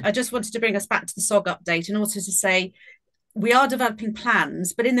 So I just wanted to bring us back to the SOG update and also to say, we are developing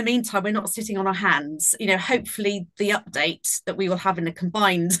plans, but in the meantime, we're not sitting on our hands. Hopefully the update that we will have in a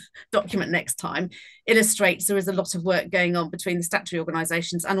combined document next time illustrates there is a lot of work going on between the statutory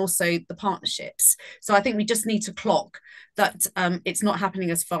organisations and also the partnerships. So I think we just need to clock that it's not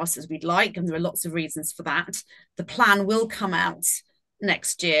happening as fast as we'd like, and there are lots of reasons for that. The plan will come out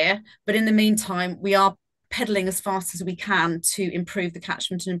next year, but in the meantime, we are pedaling as fast as we can to improve the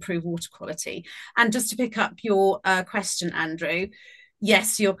catchment and improve water quality. And just to pick up your question, Andrew,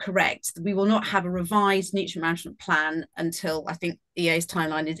 yes, you're correct. We will not have a revised nutrient management plan until I think EA's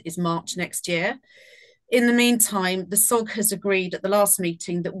timeline is March next year. In the meantime, the SOG has agreed at the last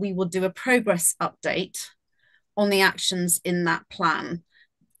meeting that we will do a progress update on the actions in that plan.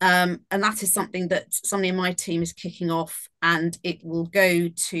 And that is something that somebody in my team is kicking off, and it will go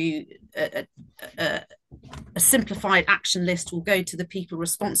to a simplified action list will go to the people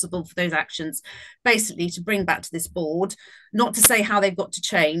responsible for those actions, basically to bring back to this board, not to say how they've got to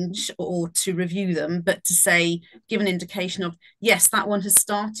change or to review them, but to say, give an indication of, yes, that one has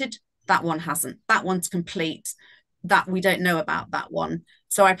started, that one hasn't, that one's complete, that we don't know about that one.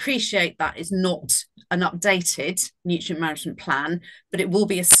 So I appreciate that is not an updated nutrient management plan, but it will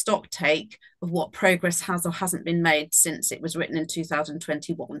be a stock take of what progress has or hasn't been made since it was written in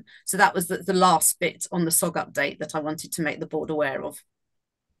 2021. So that was the last bit on the SOG update that I wanted to make the board aware of.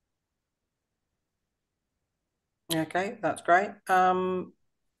 Okay, that's great.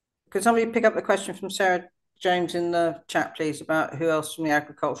 Could somebody pick up the question from Sarah James in the chat, please, about who else from the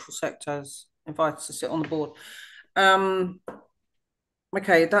agricultural sector is invited to sit on the board?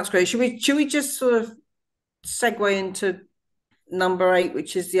 Okay, that's great. Should we just sort of segue into number 8,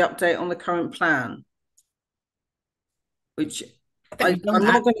 which is the update on the current plan, which I'm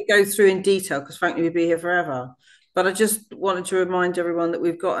not going to go through in detail because frankly we'd be here forever, but I just wanted to remind everyone that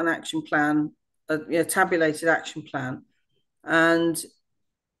we've got an action plan, a tabulated action plan, and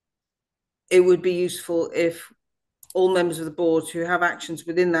it would be useful if all members of the board who have actions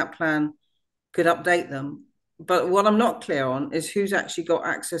within that plan could update them. But what I'm not clear on is who's actually got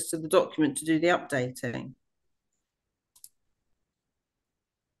access to the document to do the updating.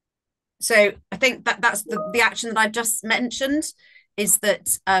 So I think that's the action that I've just mentioned, is that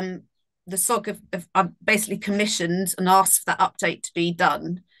the SOG have basically commissioned and asked for that update to be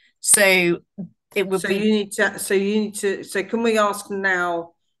done. So it would be. You need to. So can we ask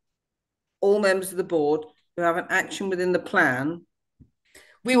now all members of the board who have an action within the plan?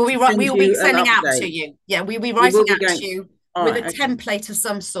 We will be sending out to you. Yeah, we will be writing out to you with a template of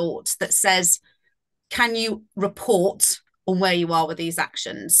some sort that says, can you report on where you are with these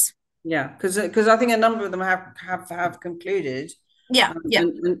actions? Yeah, because I think a number of them have concluded. Yeah,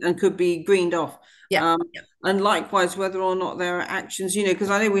 and could be greened off. Yeah, and likewise, whether or not there are actions,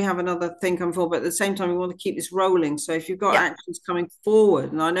 because I know we have another thing coming forward, but at the same time, we want to keep this rolling. So if you've got actions coming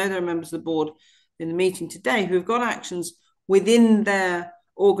forward, and I know there are members of the board in the meeting today who have got actions within their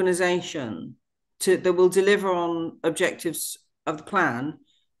organisation that will deliver on objectives of the plan,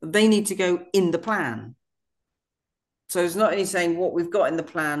 they need to go in the plan. So it's not only saying what we've got in the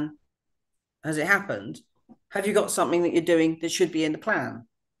plan, has it happened? Have you got something that you're doing that should be in the plan?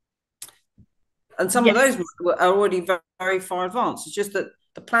 And some of those are already very, very far advanced. It's just that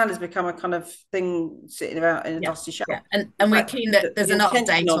the plan has become a kind of thing sitting about in a dusty shelf. And we're keen that there's an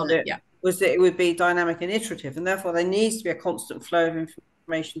update on it. Was that it would be dynamic and iterative, and therefore there needs to be a constant flow of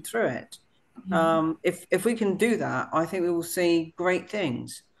information through it. If we can do that, I think we will see great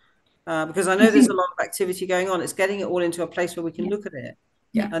things. Because I know there's a lot of activity going on. It's getting it all into a place where we can look at it.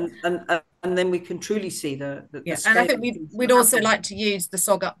 And then we can truly see the and I think we'd also like to use the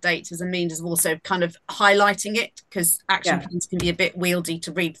SOG update as a means of also kind of highlighting it, because action plans can be a bit wieldy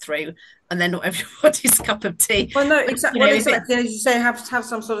to read through, and they're not everybody's cup of tea. Well, no, exactly. Exactly. As you say, have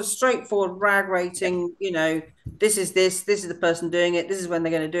some sort of straightforward rag rating. This is the person doing it. This is when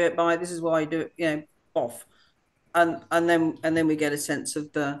they're going to do it by. This is why you do it. Off, and then we get a sense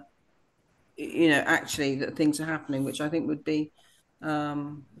of the, actually that things are happening, which I think would be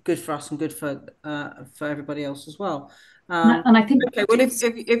good for us and good for everybody else as well. And I think okay. Well, if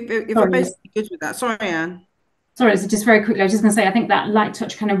we're basically good with that, sorry, Anne. Sorry, so just very quickly, I was just going to say, I think that light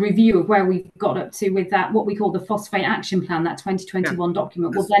touch kind of review of where we've got up to with that, what we call the phosphate action plan, that 2021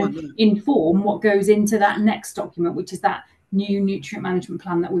 document, will then inform what goes into that next document, which is that new nutrient management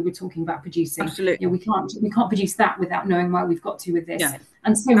plan that we were talking about producing. Absolutely. We can't produce that without knowing where we've got to with this.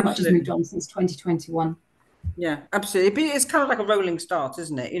 And so much has moved on since 2021. Yeah, absolutely. It's kind of like a rolling start,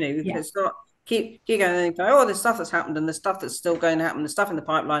 isn't it? You can start keep going and go, oh, there's stuff that's happened and there's stuff that's still going to happen, there's stuff in the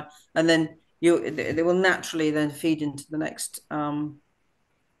pipeline, and then they will naturally then feed into the next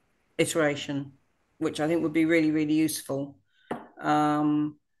iteration, which I think would be really, really useful.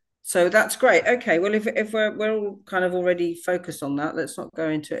 So that's great. Okay, well, if we're all kind of already focused on that, let's not go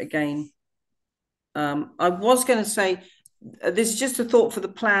into it again. I was going to say, this is just a thought for the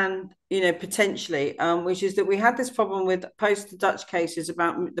plan, potentially, which is that we had this problem with post the Dutch cases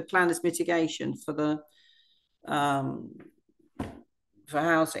about the plan as mitigation for the for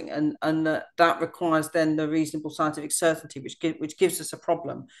housing, and that requires then the reasonable scientific certainty, which gives us a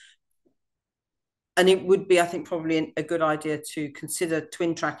problem. And it would be, I think, probably a good idea to consider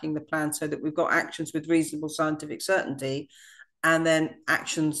twin tracking the plan so that we've got actions with reasonable scientific certainty, and then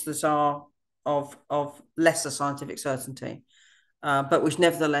actions that are of lesser scientific certainty, but which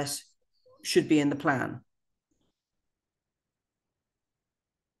nevertheless should be in the plan,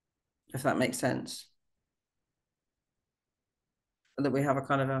 if that makes sense. That we have a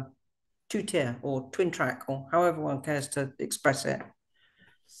kind of a two-tier or twin track, or however one cares to express it,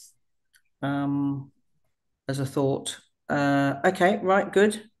 as a thought. Okay, right,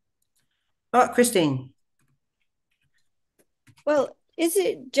 good. Christine. Well, is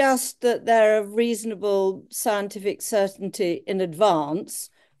it just that they're of reasonable scientific certainty in advance,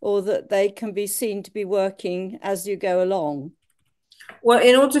 or that they can be seen to be working as you go along? Well,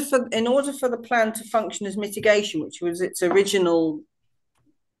 in order for the plan to function as mitigation, which was its original,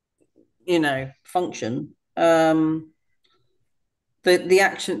 function, the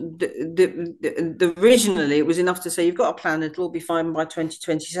action, the originally it was enough to say you've got a plan, it'll all be fine by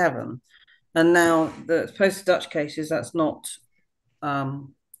 2027, and now the post Dutch cases, that's not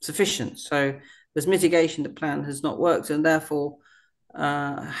sufficient. So there's mitigation. The plan has not worked, and therefore,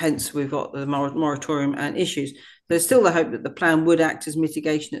 hence we've got the moratorium and issues. There's still the hope that the plan would act as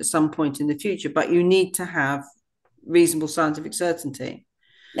mitigation at some point in the future, but you need to have reasonable scientific certainty.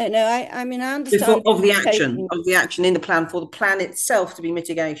 No, I mean, I understand of the action in the plan for the plan itself to be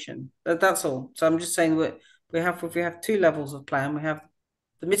mitigation. That's all. So I'm just saying that if we have two levels of plan, we have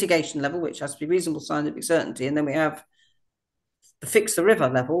the mitigation level, which has to be reasonable scientific certainty, and then we have the fix the river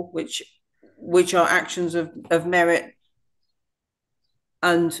level, which are actions of merit,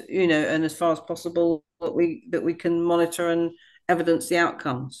 and and as far as possible that we can monitor and evidence the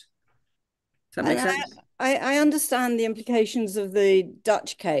outcomes. Does that make sense? I understand the implications of the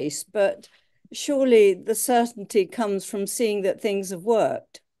Dutch case, but surely the certainty comes from seeing that things have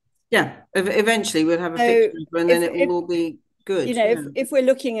worked. Yeah, eventually we'll have a fixed river, and then it will all be good. If we're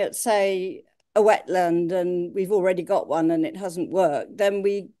looking at, say, a wetland and we've already got one and it hasn't worked, then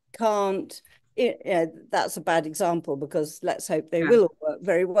we can't. That's a bad example, because let's hope they will work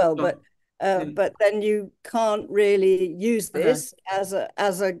very well. But then you can't really use this as a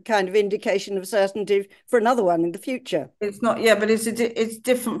kind of indication of certainty for another one in the future. It's not, but it's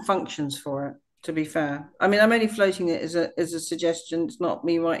different functions for it. To be fair, I mean, I'm only floating it as a suggestion. It's not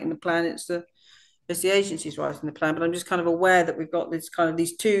me writing the plan. It's the agencies writing the plan. But I'm just kind of aware that we've got these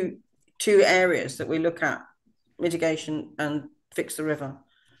two areas that we look at: mitigation and fix the river,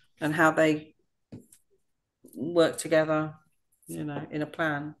 and how they work together, in a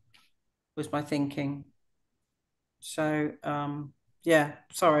plan, was my thinking. So,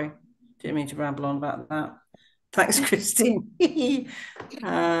 sorry, didn't mean to ramble on about that. Thanks, Christine.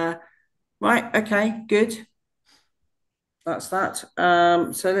 Right, okay, good. that's that.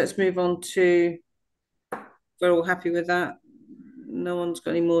 So let's move on to, we're all happy with that. No one's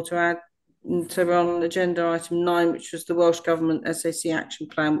got any more to add. So we're on agenda item 9, which was the Welsh Government SAC action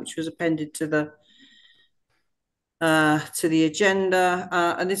plan, which was appended to the agenda,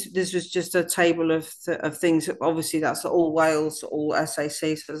 and this was just a table of things. Obviously, that's all Wales, all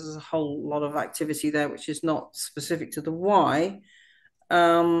SAC. So there's a whole lot of activity there, which is not specific to the Y.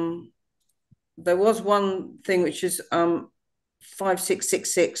 There was one thing which is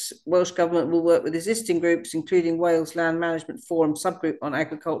 5666. Welsh Government will work with existing groups, including Wales Land Management Forum subgroup on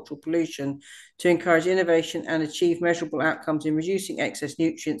agricultural pollution, to encourage innovation and achieve measurable outcomes in reducing excess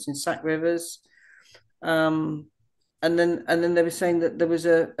nutrients in sack rivers. And then they were saying that there was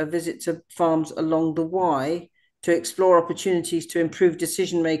a visit to farms along the Y to explore opportunities to improve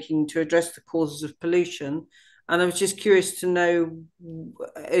decision making to address the causes of pollution. And I was just curious to know,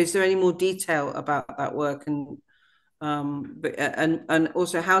 is there any more detail about that work? And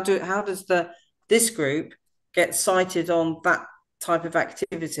also, how does this group get cited on that type of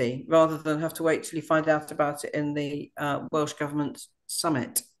activity rather than have to wait till you find out about it in the Welsh Government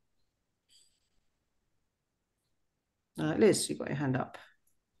Summit? Liz, you've got your hand up.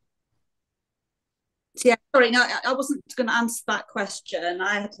 Yeah, sorry, no, I wasn't going to answer that question.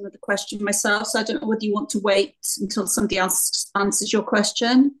 I had another question myself, so I don't know whether you want to wait until somebody else answers your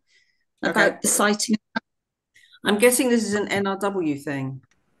question about the citing. I'm guessing this is an NRW thing.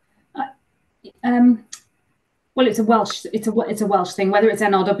 Well, it's a Welsh thing, whether it's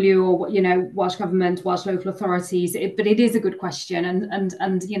NRW or Welsh Government, Welsh local authorities. But it is a good question, and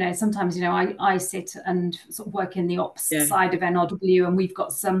sometimes I sit and sort of work in the ops side of NRW, and we've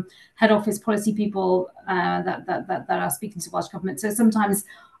got some head office policy people that are speaking to Welsh Government. So sometimes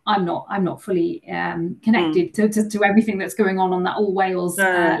I'm not fully connected to everything that's going on that all Wales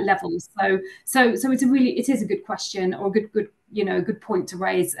level. So it is a good question, or a good point to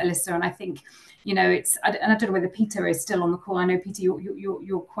raise, Alyssa, and I think. And I don't know whether Peter is still on the call. I know, Peter,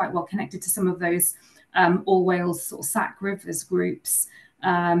 you're quite well connected to some of those all Wales sort of sack rivers groups,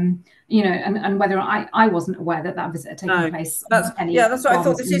 and whether I wasn't aware that visit had taken place. That's what I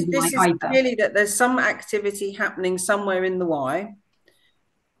thought. This is clearly that there's some activity happening somewhere in the Y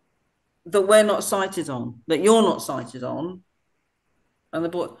that we're not cited on, that you're not cited on, and the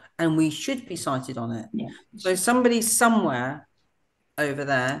board, and we should be cited on it. Yeah. So somebody somewhere over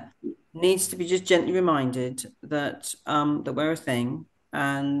there needs to be just gently reminded that that we're a thing,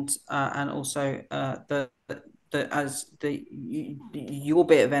 and also that as your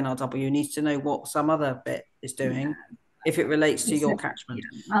bit of NRW needs to know what some other bit is doing if it relates to your catchment.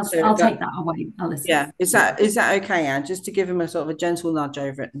 I'll take that away, Alice. Yeah, is that okay, Anne? Just to give him a sort of a gentle nudge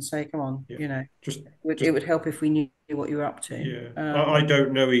over it and say, come on, it would help if we knew what you were up to. Yeah, I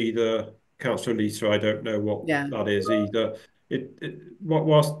don't know either, Councillor Lisa. I don't know what that is either.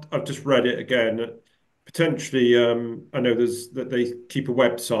 Whilst I've just read it again, potentially I know that they keep a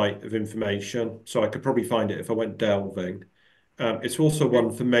website of information, so I could probably find it if I went delving. It's also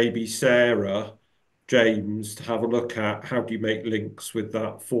one for maybe Sarah James to have a look at. How do you make links with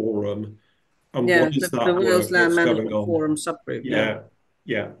that forum, and what is that the Wales Land Management Management Forum subgroup?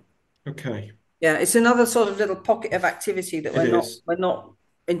 Yeah. Okay. Yeah, it's another sort of little pocket of activity that we're not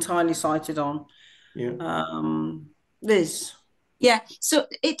entirely cited on. Yeah. Liz. Yeah, so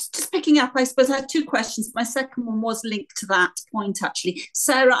it's just picking up, I suppose I had two questions. My second one was linked to that point, actually.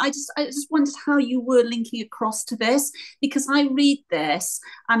 Sarah, I just wondered how you were linking across to this, because I read this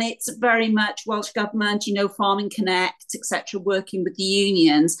and it's very much Welsh Government, Farming Connect, etc., working with the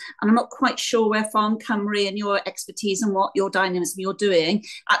unions. And I'm not quite sure where Farm Cymru and your expertise and what your dynamism you're doing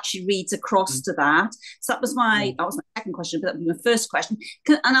actually reads across to that. So that was my second question, but that would be my first question.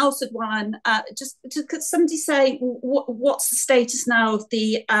 And I also want could somebody say what's the status now of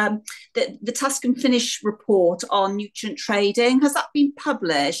the task and finish report on nutrient trading? Has that been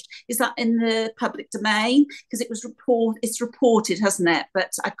published? Is that in the public domain? Because it's reported, hasn't it?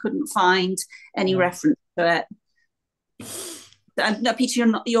 But I couldn't find any reference to it. No, Peter,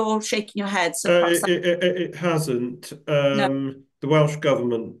 you're shaking your head. So it hasn't. The Welsh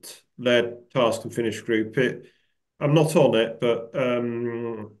Government led task and finish group. I'm not on it, but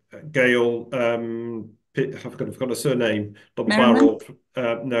Gail. I've forgotten a surname. Not the barrel.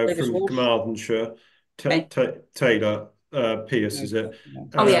 No, from Carmarthenshire. Taylor Pierce, is it?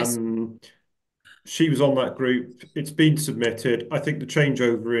 Yes. She was on that group. It's been submitted. I think the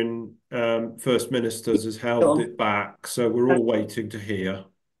changeover in First Ministers has held it back, so we're all waiting to hear.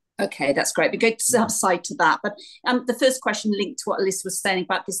 Okay, that's great. We're going to have sight to that. But the first question linked to what Alice was saying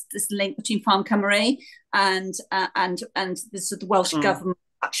about this link between Farm Cymru and the Welsh Government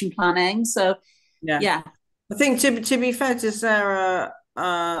action planning. So yeah, I think to be fair to Sarah,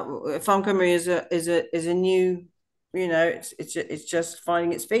 Farm Cymru is a new, it's just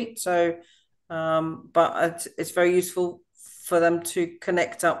finding its feet. So, but it's very useful for them to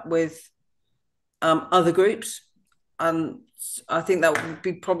connect up with other groups, and I think that would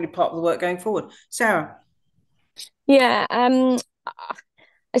be probably part of the work going forward. Sarah. Yeah,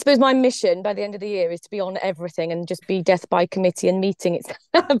 I suppose my mission by the end of the year is to be on everything and just be death by committee and meeting. It's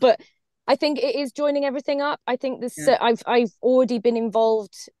but I think it is joining everything up. I think this I've already been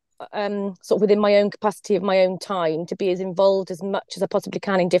involved sort of within my own capacity of my own time to be as involved as much as I possibly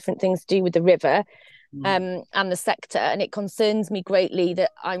can in different things to do with the river and the sector. And it concerns me greatly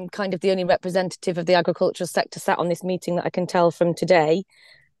that I'm kind of the only representative of the agricultural sector sat on this meeting that I can tell from today.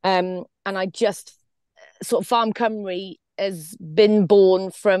 And I just sort of Farm Cymru has been born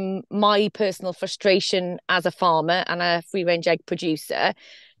from my personal frustration as a farmer and a free range egg producer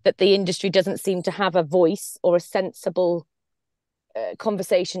that the industry doesn't seem to have a voice or a sensible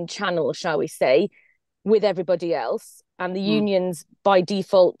conversation channel, shall we say, with everybody else. And the unions, by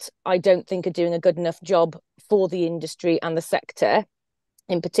default, I don't think are doing a good enough job for the industry and the sector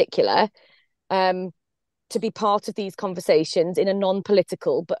in particular. To be part of these conversations in a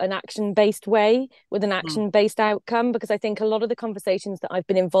non-political but an action-based way with an action-based outcome, because I think a lot of the conversations that I've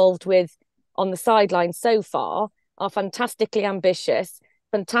been involved with on the sidelines so far are fantastically ambitious,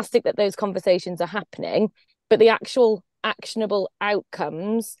 fantastic that those conversations are happening, but the actual actionable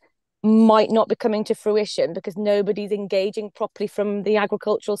outcomes might not be coming to fruition because nobody's engaging properly from the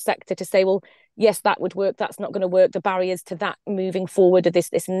agricultural sector to say, well, yes, that would work, that's not going to work, the barriers to that moving forward are this,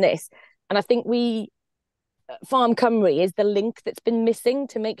 this and this. And I think Farm Cymru is the link that's been missing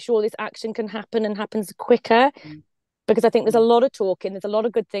to make sure this action can happen and happens quicker. Because I think there's a lot of talking, there's a lot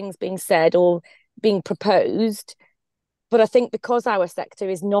of good things being said or being proposed. But I think because our sector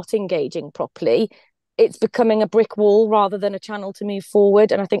is not engaging properly, it's becoming a brick wall rather than a channel to move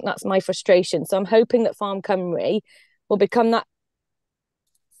forward. And I think that's my frustration. So I'm hoping that Farm Cymru will become that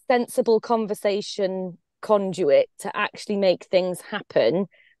sensible conversation conduit to actually make things happen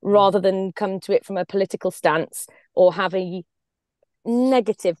rather than come to it from a political stance or have a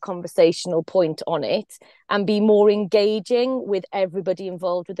negative conversational point on it, and be more engaging with everybody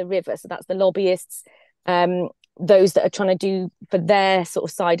involved with the river. So that's the lobbyists, those that are trying to do for their sort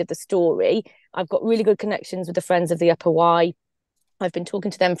of side of the story. I've got really good connections with the Friends of the Upper Wye. I've been talking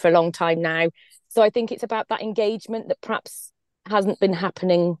to them for a long time now. So I think it's about that engagement that perhaps hasn't been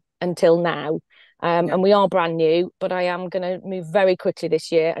happening until now. And we are brand new, but I am going to move very quickly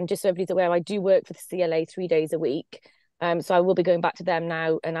this year. And just so everybody's aware, I do work for the CLA 3 days a week. So I will be going back to them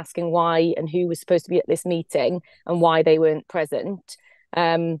now and asking why and who was supposed to be at this meeting and why they weren't present.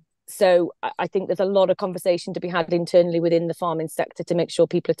 So I think there's a lot of conversation to be had internally within the farming sector to make sure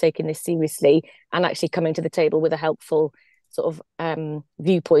people are taking this seriously and actually coming to the table with a helpful sort of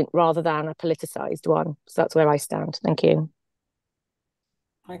viewpoint rather than a politicised one. So that's where I stand. Thank you.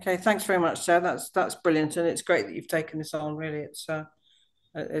 Okay, thanks very much, Sarah. That's brilliant, and it's great that you've taken this on. Really,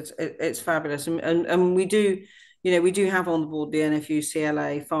 it's fabulous, and we do, we do have on the board the NFU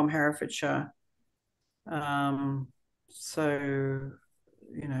CLA Farm Herefordshire. So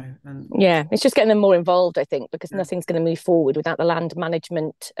and yeah, it's just getting them more involved, I think, because nothing's going to move forward without the land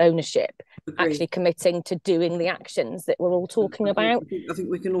management ownership actually committing to doing the actions that we're all talking about. I think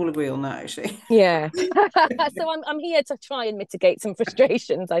we can all agree on that, actually. Yeah. So I'm here to try and mitigate some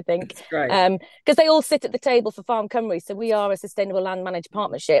frustrations, I think. Because they all sit at the table for Farm Cymru. So we are a sustainable land managed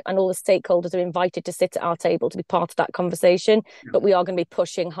partnership and all the stakeholders are invited to sit at our table to be part of that conversation. But we are going to be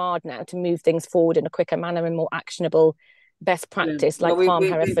pushing hard now to move things forward in a quicker manner and more actionable best practice like Farm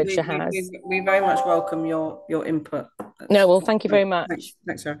Herefordshire has. We very much welcome your input. No, well, thank you very much.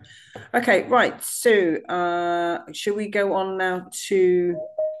 Thanks, Sarah. Okay, right. So should we go on now to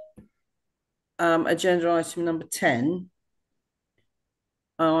agenda item number 10?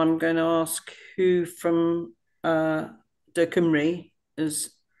 I'm going to ask who from the Cymru is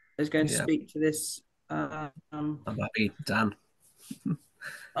going to speak to this. I'm happy, Dan.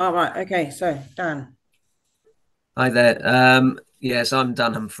 All right. Okay. So Dan. Hi there. Yes, I'm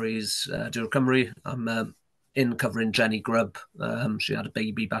Dan Humphreys, Dŵr Cymru. I'm in covering Jenny Grubb. She had a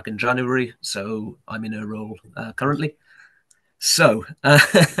baby back in January, so I'm in her role currently. So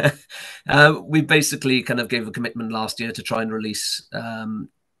we basically kind of gave a commitment last year to try and release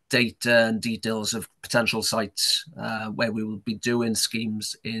data and details of potential sites where we will be doing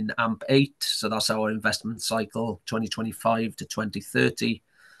schemes in AMP8. So that's our investment cycle 2025 to 2030.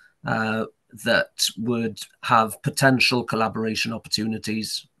 That would have potential collaboration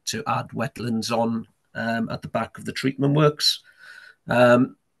opportunities to add wetlands on at the back of the treatment works.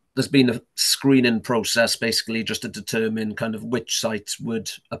 there's been a screening process basically just to determine kind of which sites would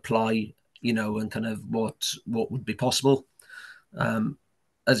apply, and kind of what would be possible.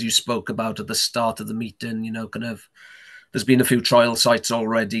 As you spoke about at the start of the meeting, kind of there's been a few trial sites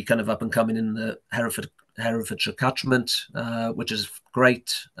already kind of up and coming in the Herefordshire catchment, which is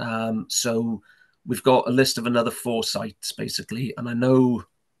great. So we've got a list of another 4 sites basically, and I know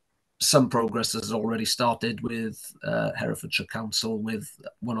some progress has already started with Herefordshire Council with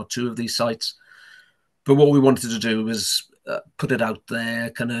 1 or 2 of these sites. But what we wanted to do was put it out there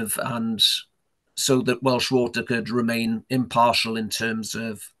kind of, and so that Welsh Water could remain impartial in terms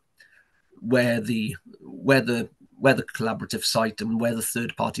of where the collaborative site and where the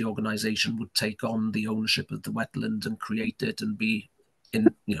third party organisation would take on the ownership of the wetland and create it and be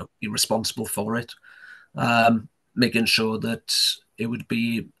responsible for it, making sure that it would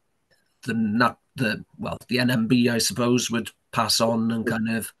be the NMB, I suppose, would pass on and kind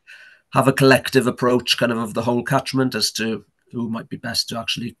of have a collective approach kind of the whole catchment as to who might be best to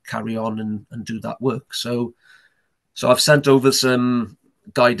actually carry on and do that work. So I've sent over some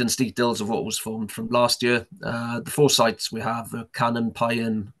guidance details of what was formed from last year. The 4 sites we have are Cannon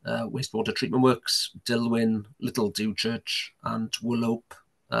Pyon Wastewater Treatment Works, Dilwyn, Little Dewchurch and Woolhope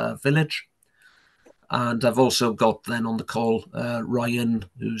Village. And I've also got then on the call Ryan,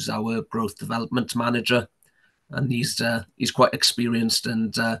 who's our growth development manager, and he's quite experienced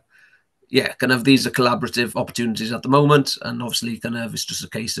and kind of these are collaborative opportunities at the moment, and obviously kind of it's just a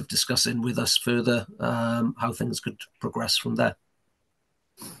case of discussing with us further how things could progress from there.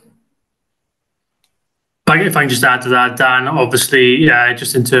 If I can just add to that, Dan, obviously,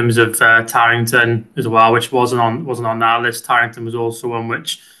 just in terms of Tarrington as well, which wasn't on that list. Tarrington was also one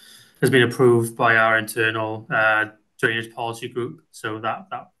which has been approved by our internal drainage policy group, so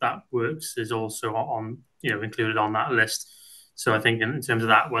that works is also on included on that list. So I think in terms of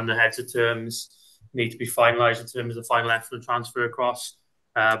that one, the heads of terms need to be finalised in terms of the final effluent transfer across.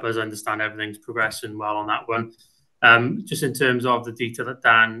 But as I understand, everything's progressing well on that one. Just in terms of the detail that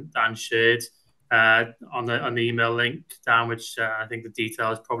Dan shared on the email link, Dan, which I think the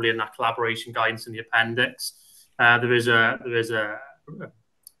detail is probably in that collaboration guidance in the appendix. There is a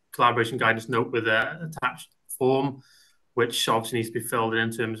collaboration guidance note with an attached form, which obviously needs to be filled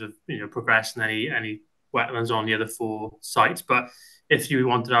in terms of progressing any wetlands on the other 4 sites. But if you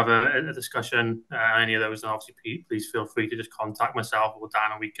wanted to have a discussion on any of those, then obviously please feel free to just contact myself or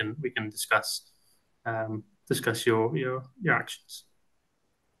Dan, and we can discuss your actions.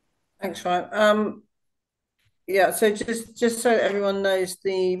 Thanks, Ryan. So just so that everyone knows,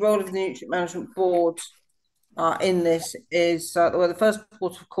 the role of the Nutrient Management Board in this is the first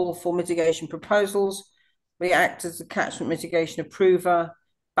port of call for mitigation proposals. We act as the catchment mitigation approver,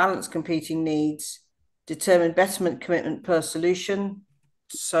 balance competing needs, determine betterment commitment per solution.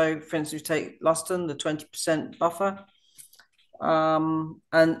 So, for instance, we take Luston, the 20% buffer, and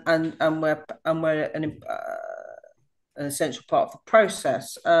we're an essential part of the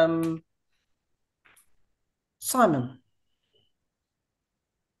process. Simon.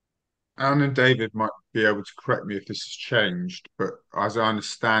 Anne and David might be able to correct me if this has changed, but as I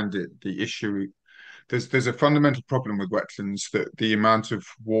understand it, the issue there's a fundamental problem with wetlands that the amount of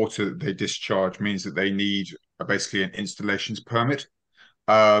water that they discharge means that they need basically an installations permit,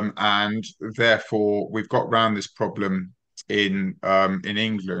 and therefore we've got around this problem in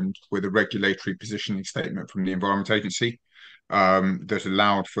England with a regulatory positioning statement from the Environment Agency that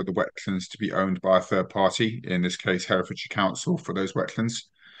allowed for the wetlands to be owned by a third party, in this case Herefordshire Council, for those wetlands.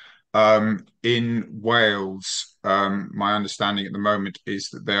 In Wales, my understanding at the moment is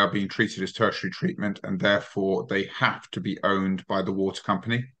that they are being treated as tertiary treatment and therefore they have to be owned by the water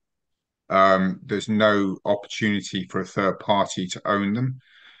company. There's no opportunity for a third party to own them.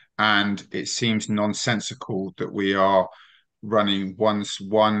 And it seems nonsensical that we are running one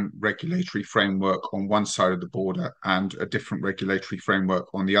regulatory framework on one side of the border and a different regulatory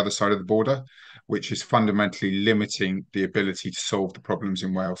framework on the other side of the border, which is fundamentally limiting the ability to solve the problems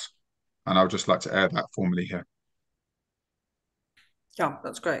in Wales. And I would just like to air that formally here. Yeah,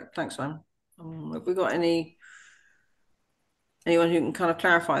 that's great. Thanks, Simon. Have we got anyone who can kind of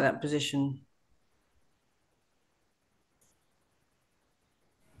clarify that position?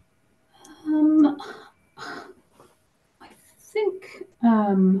 I think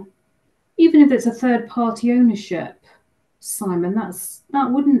even if it's a third party ownership, Simon,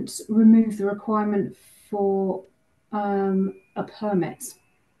 that wouldn't remove the requirement for a permit,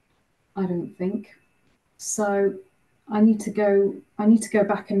 I don't think. So I need to go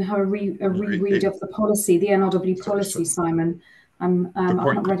back and have a reread of the policy, the NRW policy, Simon. I've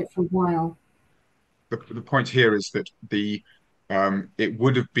not read it for a while. The point here is that it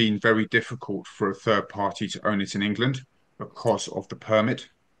would have been very difficult for a third party to own it in England because of the permit.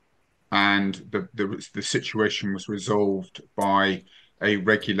 And the situation was resolved by a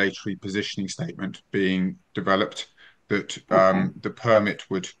regulatory positioning statement being developed that the permit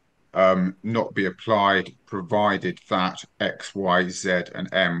would not be applied provided that X, Y, Z,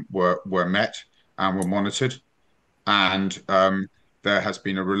 and M were met and were monitored. And there has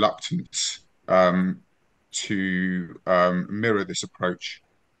been a reluctance to mirror this approach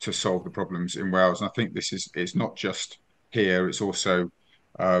to solve the problems in Wales. And I think this is not just here; it's also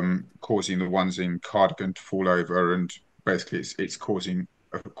causing the ones in Cardigan to fall over, and basically it's causing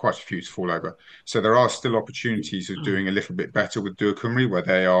quite a few to fall over. So there are still opportunities of doing a little bit better with Dŵr Cymru, where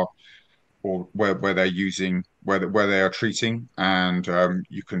they are, or where they're using, where they are treating, and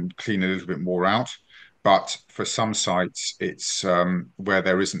you can clean a little bit more out. But for some sites, it's where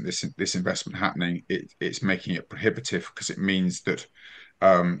there isn't this investment happening, it's making it prohibitive because it means that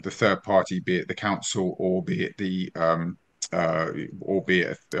the third party, be it the council or be it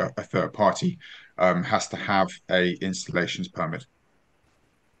a third party, has to have a installations permit.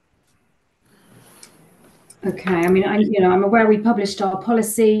 Okay, I mean, I'm aware we published our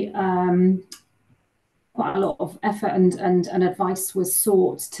policy. Quite a lot of effort and advice was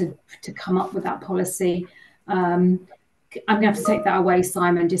sought to come up with that policy. I'm going to have to take that away,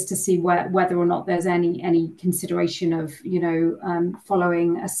 Simon, just to see whether or not there's any consideration of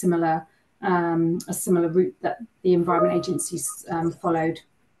following a similar route that the Environment Agency's followed.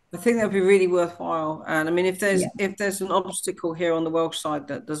 I think that would be really worthwhile. And I mean, if there's an obstacle here on the Welsh side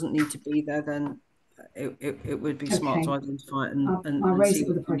that doesn't need to be there, then it would be smart to identify it and I'll raise see it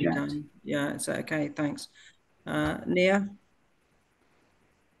with the what can be project. done. Yeah, so okay, thanks. Nia?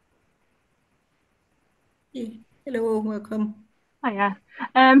 Yeah. Hello, welcome. Hiya.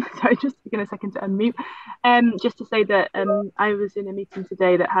 Sorry, just taking a second to unmute. Just to say that I was in a meeting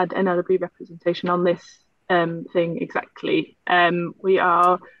today that had NLB representation on this thing exactly. We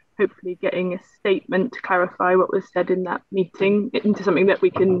are hopefully getting a statement to clarify what was said in that meeting into something that we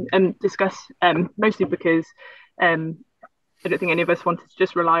can discuss, mostly because I don't think any of us wanted to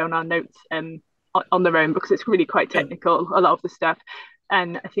just rely on our notes on their own, because it's really quite technical, a lot of the stuff.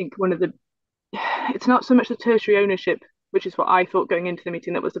 And I think it's not so much the tertiary ownership, which is what I thought going into the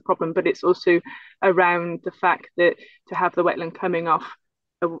meeting that was the problem, but it's also around the fact that to have the wetland coming off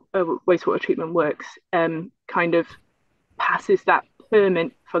a wastewater treatment works kind of passes that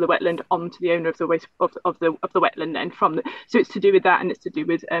permit for the wetland onto the owner of the the wetland, and so it's to do with that, and it's to do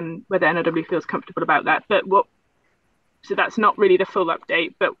with whether NRW feels comfortable about that. So that's not really the full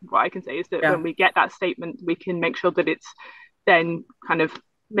update, but what I can say is that when we get that statement, we can make sure that it's then kind of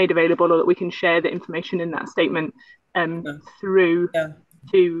made available, or that we can share the information in that statement through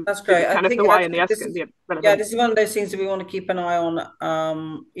to that's great. kind of the why and the ask and the relevant. Yeah, this is one of those things that we want to keep an eye on,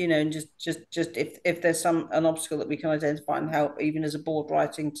 and just if there's an obstacle that we can identify and help, even as a board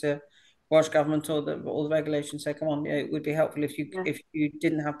writing to Welsh Government or the regulations, say, come on, it would be helpful if you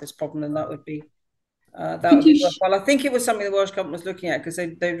didn't have this problem, then that would be worthwhile. I think it was something the Welsh Government was looking at, because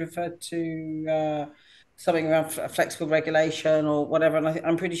they referred to something around flexible regulation or whatever, and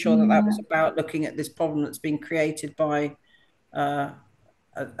I'm pretty sure that was about looking at this problem that's been created by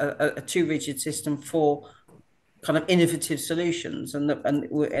a too rigid system for kind of innovative solutions, and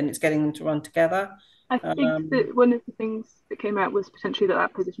it's getting them to run together. I think that one of the things that came out was potentially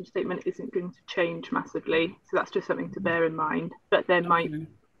that position statement isn't going to change massively, so that's just something to bear in mind. But there might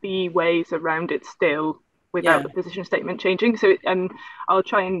be ways around it still without the position statement changing. So I'll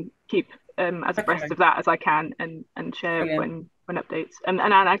try and keep as abreast of that as I can, and share when updates. And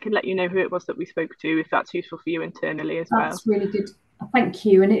I can let you know who it was that we spoke to, if that's useful for you internally as well. That's really good. Thank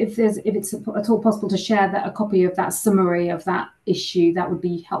you. And if it's at all possible to share a copy of that summary of that issue, that would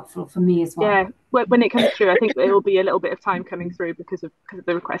be helpful for me as well. Yeah, when it comes through, I think there will be a little bit of time coming through because of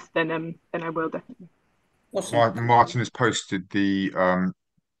the request. Then I will definitely. Awesome. Martin has posted the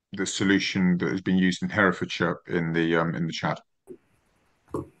solution that has been used in Herefordshire in the chat.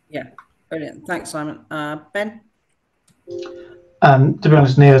 Yeah, brilliant. Thanks, Simon. Ben? To be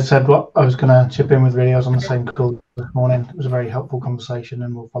honest, Nia said what I was going to chip in with. Really, I was on the same call this morning. It was a very helpful conversation,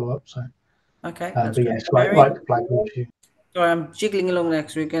 and we'll follow up. So, okay, but yes, right to flag the issue. Sorry, I'm jiggling along there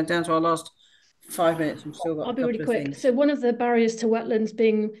because we're going down to our last 5 minutes. We've still got. I'll be really quick. So, one of the barriers to wetlands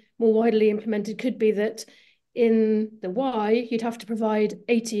being more widely implemented could be that in the Y, you'd have to provide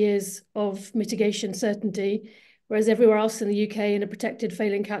 80 years of mitigation certainty, whereas everywhere else in the UK in a protected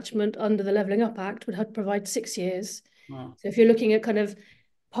failing catchment under the Levelling Up Act would have to provide 6 years. Wow. So if you're looking at kind of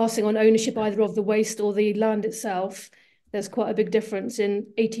passing on ownership either of the waste or the land itself, there's quite a big difference in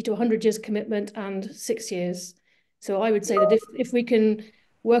 80 to 100 years commitment and 6 years. So I would say that if we can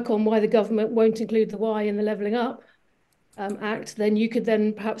work on why the government won't include the why in the Levelling Up Act, then you could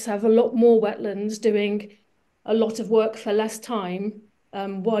then perhaps have a lot more wetlands doing a lot of work for less time,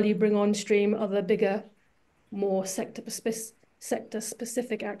 while you bring on stream other bigger, more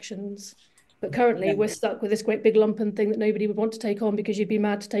sector-specific actions. But currently we're stuck with this great big lumpen thing that nobody would want to take on because you'd be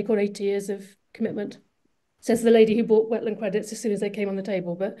mad to take on 80 years of commitment. Says the lady who bought wetland credits as soon as they came on the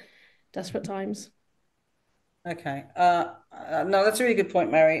table, but desperate times. Okay. No, that's a really good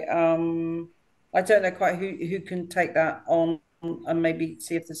point, Mary. I don't know quite who can take that on, and maybe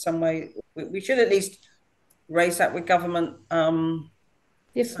see if there's some way we should at least raise that with government. The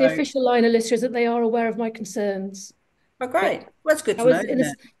official line, Alyssa, is that they are aware of my concerns. Oh, great. Well, that's good to know, isn't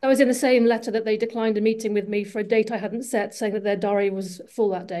it? I was in the same letter that they declined a meeting with me for a date I hadn't set, saying that their diary was full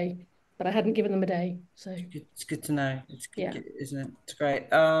that day, but I hadn't given them a day. So it's good to know. It's good, yeah, isn't it? It's great.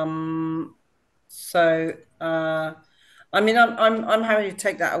 So I mean, I'm happy to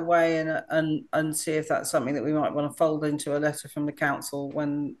take that away and see if that's something that we might want to fold into a letter from the council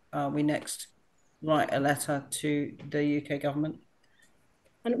when we next write a letter to the UK government.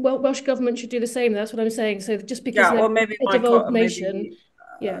 And Welsh government should do the same. That's what I'm saying. So just because well, maybe a devolved nation,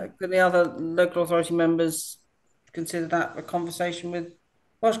 can the other local authority members consider that a conversation with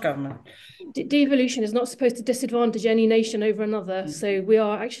Welsh government? Devolution is not supposed to disadvantage any nation over another. So we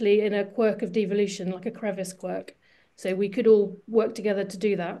are actually in a quirk of devolution, like a crevice quirk. So we could all work together to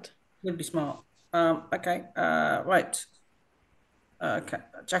do that. Would be smart. Okay. Right. Okay,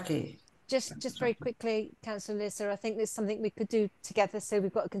 Jackie. Just very quickly, Councillor Alyssa, I think there's something we could do together so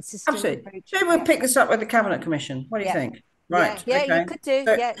we've got a consistent Absolutely. approach. Maybe we'll pick this up with the Cabinet Commission. What do you think? Right. Yeah, okay. you could do.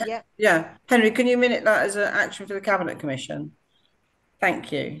 So, yeah. Henry, can you minute that as an action for the Cabinet Commission?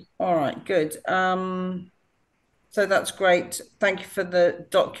 Thank you. All right, good. So that's great. Thank you for the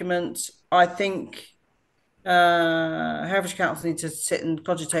document. I think Herefordshire Council need to sit and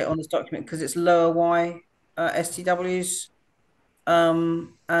cogitate on this document because it's lower Y STWs. And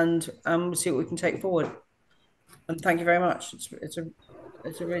we'll see what we can take forward. And thank you very much. It's a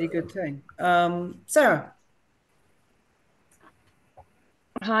really good thing. Sarah.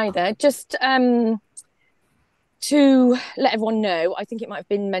 Hi there. Just to let everyone know, I think it might have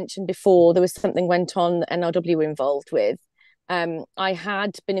been mentioned before, there was something went on NRW were involved with. I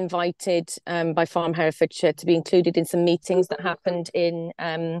had been invited by Farm Herefordshire to be included in some meetings that happened in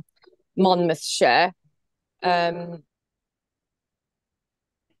Monmouthshire.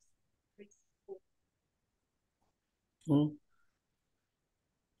 I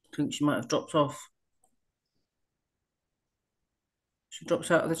think she might have dropped off. She drops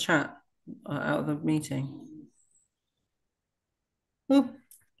out of the chat, out of the meeting. Oop.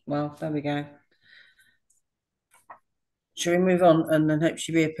 Well, there we go. Shall we move on and then hope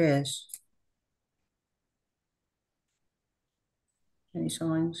she reappears? Any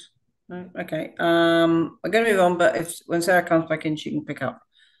signs? No? Okay. I'm going to move on, but when Sarah comes back in, she can pick up.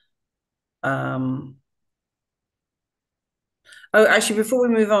 Oh, actually, before we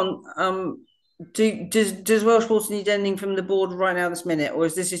move on, does Welsh Water need anything from the board right now this minute, or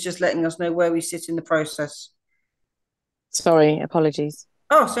is this just letting us know where we sit in the process? Sorry, apologies.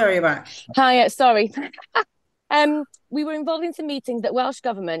 Oh, sorry, you're back. Hi, sorry. We were involved in some meetings that Welsh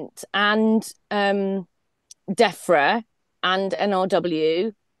Government and DEFRA and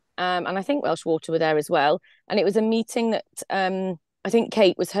NRW, and I think Welsh Water were there as well. And it was a meeting that I think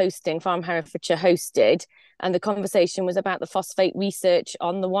Kate was hosting, Farm Herefordshire hosted, and the conversation was about the phosphate research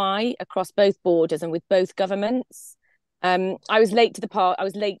on the Wye across both borders and with both governments. I was late to the part. I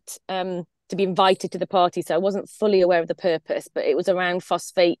was late to be invited to the party, so I wasn't fully aware of the purpose, but it was around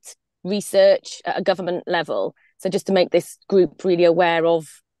phosphate research at a government level. So just to make this group really aware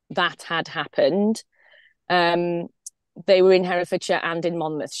of that had happened. They were in Herefordshire and in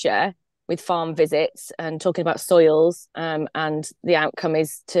Monmouthshire with farm visits and talking about soils, and the outcome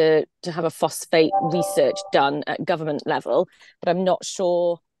is to have a phosphate research done at government level, but I'm not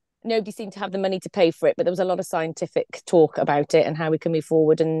sure, nobody seemed to have the money to pay for it, but there was a lot of scientific talk about it and how we can move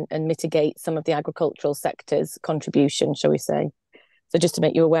forward and mitigate some of the agricultural sector's contribution, shall we say. So just to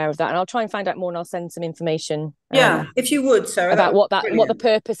make you aware of that, and I'll try and find out more, and I'll send some information. If you would, Sarah, about what the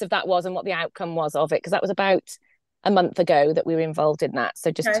purpose of that was and what the outcome was of it, because that was about a month ago that we were involved in that.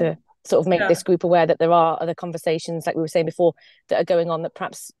 So just to sort of make this group aware that there are other conversations, like we were saying before, that are going on that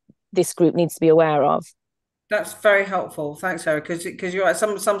perhaps this group needs to be aware of. That's very helpful. Thanks, Sarah, because you're right.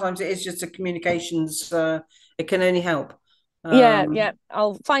 Sometimes it is just a communications. It can only help. Yeah.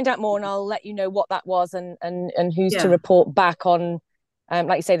 I'll find out more and I'll let you know what that was and who's to report back on.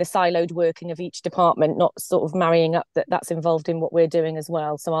 Like you say, the siloed working of each department, not sort of marrying up that's involved in what we're doing as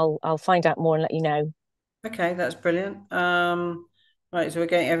well. So I'll find out more and let you know. Okay, that's brilliant. Right, so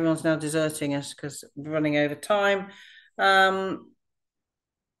everyone's now deserting us because we're running over time.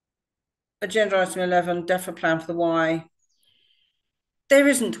 Agenda item 11, DEFRA plan for the Y. There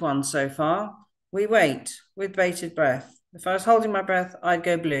isn't one so far. We wait with bated breath. If I was holding my breath, I'd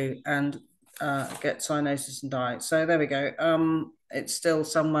go blue and get cyanosis and die. So there we go. It's still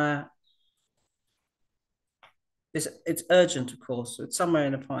somewhere. It's urgent, of course. It's somewhere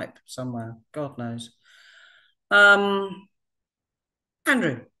in a pipe somewhere. God knows. Andrew.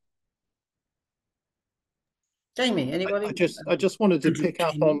 Jamie, anybody? I just wanted to pick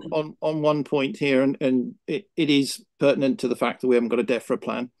up on one point here, and it is pertinent to the fact that we haven't got a DEFRA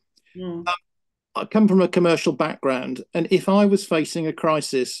plan. I come from a commercial background, and if I was facing a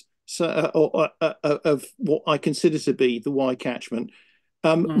crisis of what I consider to be the Y catchment,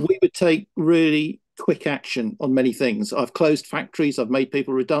 we would take really quick action on many things. I've closed factories, I've made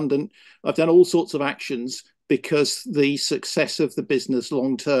people redundant, I've done all sorts of actions because the success of the business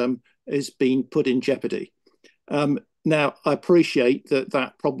long term is being put in jeopardy. Now, I appreciate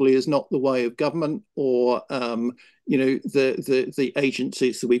that probably is not the way of government or the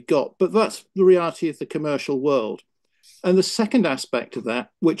agencies that we've got, but that's the reality of the commercial world. And the second aspect of that,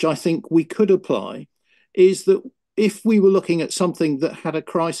 which I think we could apply, is that if we were looking at something that had a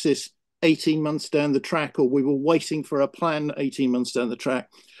crisis 18 months down the track, or we were waiting for a plan 18 months down the track,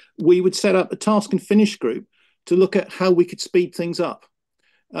 we would set up a task and finish group to look at how we could speed things up.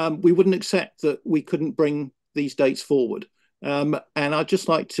 We wouldn't accept that we couldn't bring these dates forward. And I'd just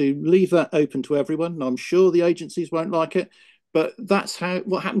like to leave that open to everyone. I'm sure the agencies won't like it, but that's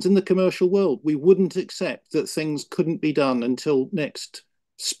what happens in the commercial world. We wouldn't accept that things couldn't be done until next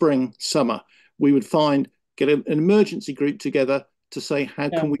spring, summer. We would get an emergency group together to say, how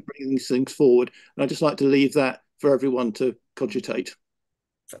can we bring these things forward? And I'd just like to leave that for everyone to cogitate.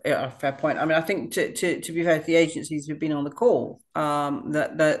 Yeah, fair point. I mean, I think to be fair to the agencies who've been on the call,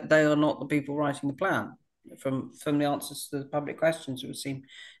 that they are not the people writing the plan. From the answers to the public questions, it would seem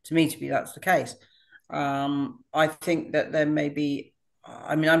to me to be that's the case. I think that there may be.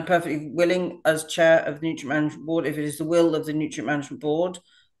 I mean, I'm perfectly willing as chair of the Nutrient Management Board, if it is the will of the Nutrient Management Board,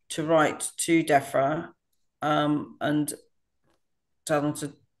 to write to DEFRA, and tell them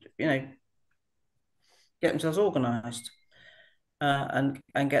to, get themselves organised. And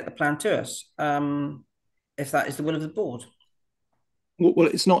get the plan to us, if that is the will of the board. Well,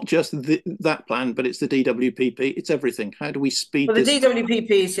 it's not just that plan, but it's the DWPP. It's everything. How do we speed well, the this?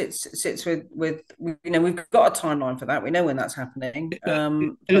 DWPP sits with we've got a timeline for that. We know when that's happening.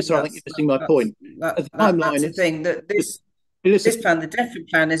 Elissa, I think you're missing my point. That's the thing. That this plan, the DEFRA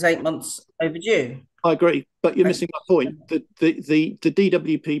plan, is 8 months overdue. I agree, but you're missing my point. The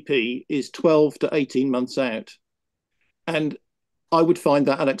DWPP is 12 to 18 months out, and I would find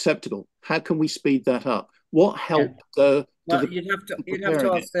that unacceptable. How can we speed that up? What help? Well, you'd have to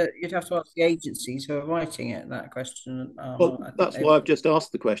ask the agencies who are writing it that question. Well, that's why I've just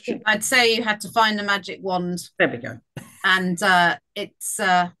asked the question. I'd say you had to find a magic wand. There we go. And it's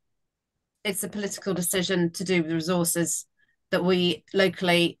a political decision to do with resources that we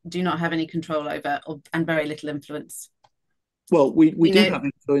locally do not have any control over, and very little influence. Well, we do have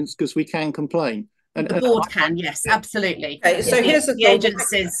influence because we can complain. And the board can, yes, absolutely. Okay, so here's the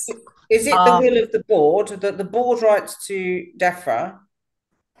agencies. Is it the will of the board that the board writes to DEFRA?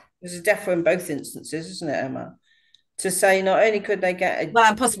 There's a DEFRA in both instances, isn't it, Emma? To say not only could they get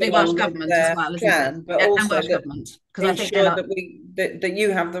and possibly Welsh government as well, plan, but also and government, because I think ensure that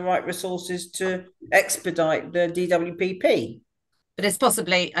you have the right resources to expedite the DWPP. But it's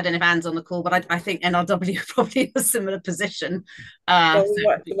possibly, I don't know if Anne's on the call, but I think NRW are probably in a similar position.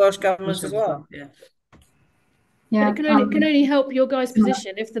 The Welsh government as well. Yeah, it can only help your guys'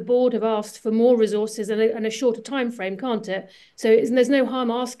 position if the board have asked for more resources and a shorter time frame, can't it? So there's no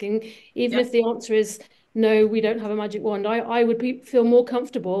harm asking, even if the answer is no, we don't have a magic wand. I would feel more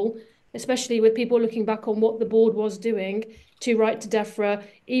comfortable, especially with people looking back on what the board was doing, to write to DEFRA,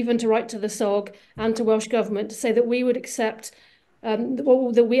 even to write to the SOG and to Welsh Government to say that we would accept,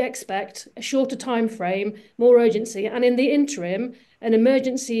 that we expect a shorter time frame, more urgency, and in the interim, an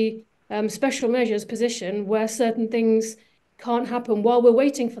emergency special measures position where certain things can't happen while we're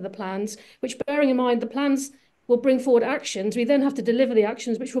waiting for the plans, which, bearing in mind the plans will bring forward actions, we then have to deliver the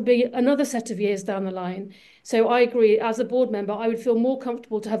actions, which will be another set of years down the line. So I agree, as a board member, I would feel more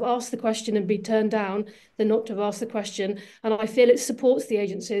comfortable to have asked the question and be turned down than not to have asked the question. And I feel it supports the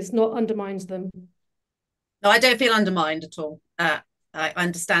agencies, not undermines them. No, I don't feel undermined at all. I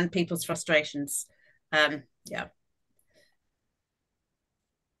understand people's frustrations.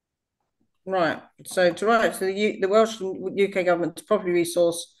 Right. So to write to the Welsh and UK government to properly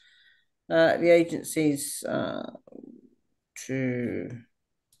resource the agencies to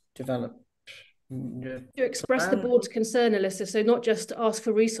develop. To express the board's concern, Alyssa, so not just ask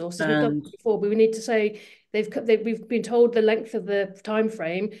for resources. We've done it before, but we need to say we've been told the length of the time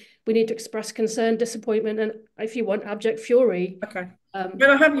frame. We need to express concern, disappointment, and if you want, abject fury. Okay. But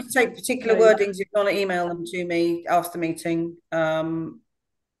I'm happy to take particular wordings if you want to email them to me after the meeting. And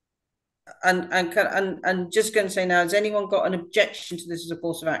just going to say now, has anyone got an objection to this as a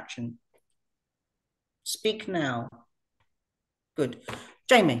course of action? Speak now. Good.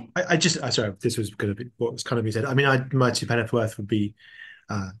 Jamie. I just, sorry, this was going to be what was kind of be said. I mean, my two penneth worth would be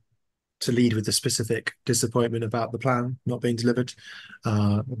to lead with the specific disappointment about the plan not being delivered.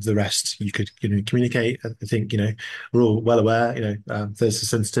 The rest you could, communicate. I think, we're all well aware, there's a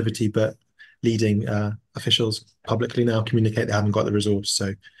sensitivity, but leading officials publicly now communicate they haven't got the resource.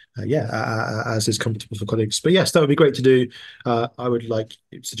 So as is comfortable for colleagues. But yes, that would be great to do. I would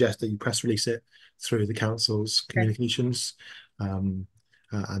suggest that you press release it through the council's communications.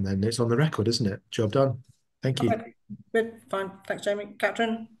 And then it's on the record, isn't it? Job done. Thank you. Okay. Good, fine. Thanks, Jamie.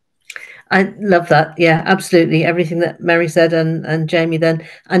 Catherine? I love that. Yeah, absolutely. Everything that Mary said and Jamie then.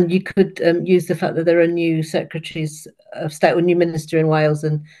 And you could use the fact that there are new secretaries of state or new minister in Wales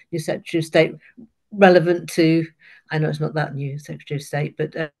and new secretary of state relevant to, I know it's not that new secretary of state,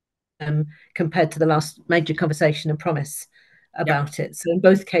 but compared to the last major conversation and promise about it. So in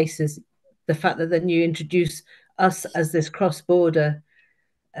both cases, the fact that the new introduce us as this cross-border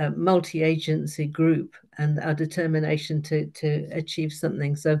multi-agency group and our determination to achieve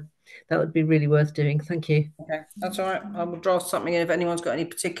something. So that would be really worth doing. Thank you. Okay, that's all right. I will draft something in. If anyone's got any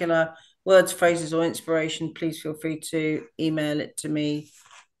particular words, phrases, or inspiration, please feel free to email it to me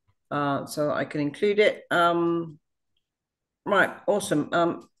so that I can include it. Right, awesome.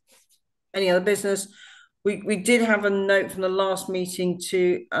 Any other business? We did have a note from the last meeting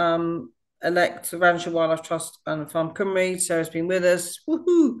to elect the Radnorshire Wildlife Trust and Farm Cymru. Sarah's been with us.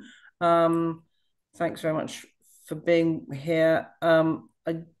 Woohoo! Thanks very much for being here.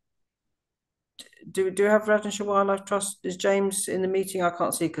 Do we have Radnorshire Wildlife Trust? Is James in the meeting? I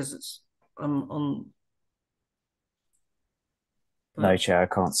can't see because it's on. No, Chair, I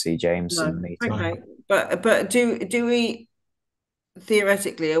can't see James in the meeting. Okay, but do we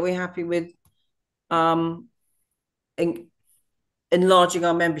theoretically, are we happy with enlarging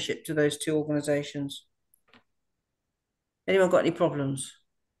our membership to those two organisations? Anyone got any problems?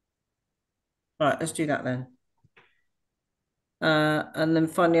 Right, let's do that then. And then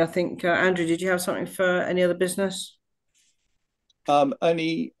finally, I think, Andrew, did you have something for any other business?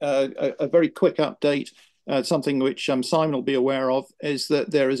 Only a very quick update. Something which Simon will be aware of is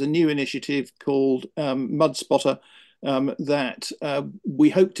that there is a new initiative called Mud Spotter that we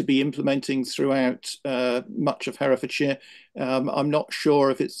hope to be implementing throughout much of Herefordshire. I'm not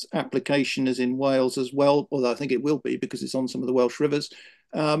sure if its application is in Wales as well, although I think it will be because it's on some of the Welsh rivers,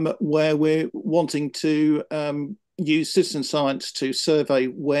 where we're wanting to use citizen science to survey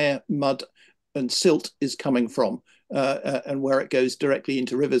where mud and silt is coming from. And where it goes directly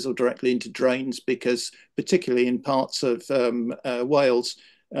into rivers or directly into drains, because particularly in parts of Wales,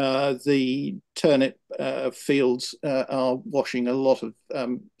 the turnip fields are washing a lot of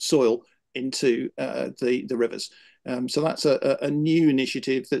soil into the rivers. So that's a new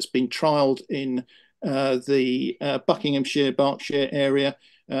initiative that's been trialled in the Buckinghamshire, Berkshire area.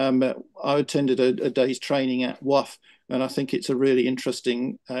 I attended a day's training at WUF, and I think it's a really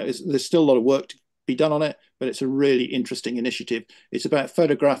interesting, there's still a lot of work to be done on it, but it's a really interesting initiative. It's about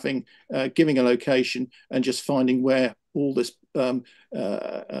photographing, giving a location, and just finding where all this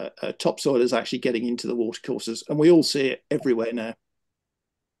topsoil is actually getting into the watercourses. And we all see it everywhere now.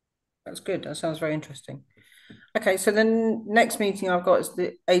 That's good. That sounds very interesting. Okay, so the next meeting I've got is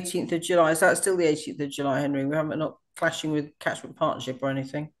the 18th of July. Is that still the 18th of July, Henry? We haven't not clashing with Catchment Partnership or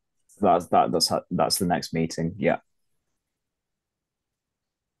anything? That's the next meeting, yeah.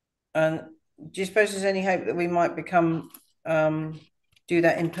 And do you suppose there's any hope that we might do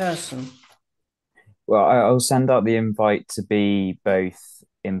that in person? Well, I'll send out the invite to be both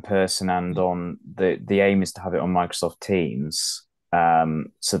in person and on the aim is to have it on Microsoft Teams,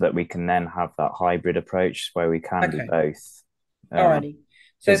 so that we can then have that hybrid approach where we can do both. Alrighty.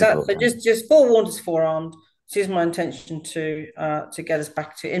 So just forewarned is forearmed. This is my intention to get us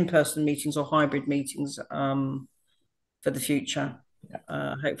back to in-person meetings or hybrid meetings for the future.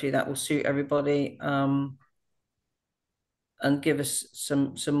 Hopefully that will suit everybody and give us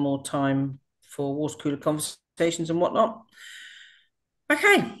some more time for water cooler conversations and whatnot.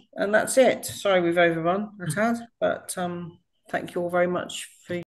 Okay, and that's it. Sorry we've overrun, but thank you all very much for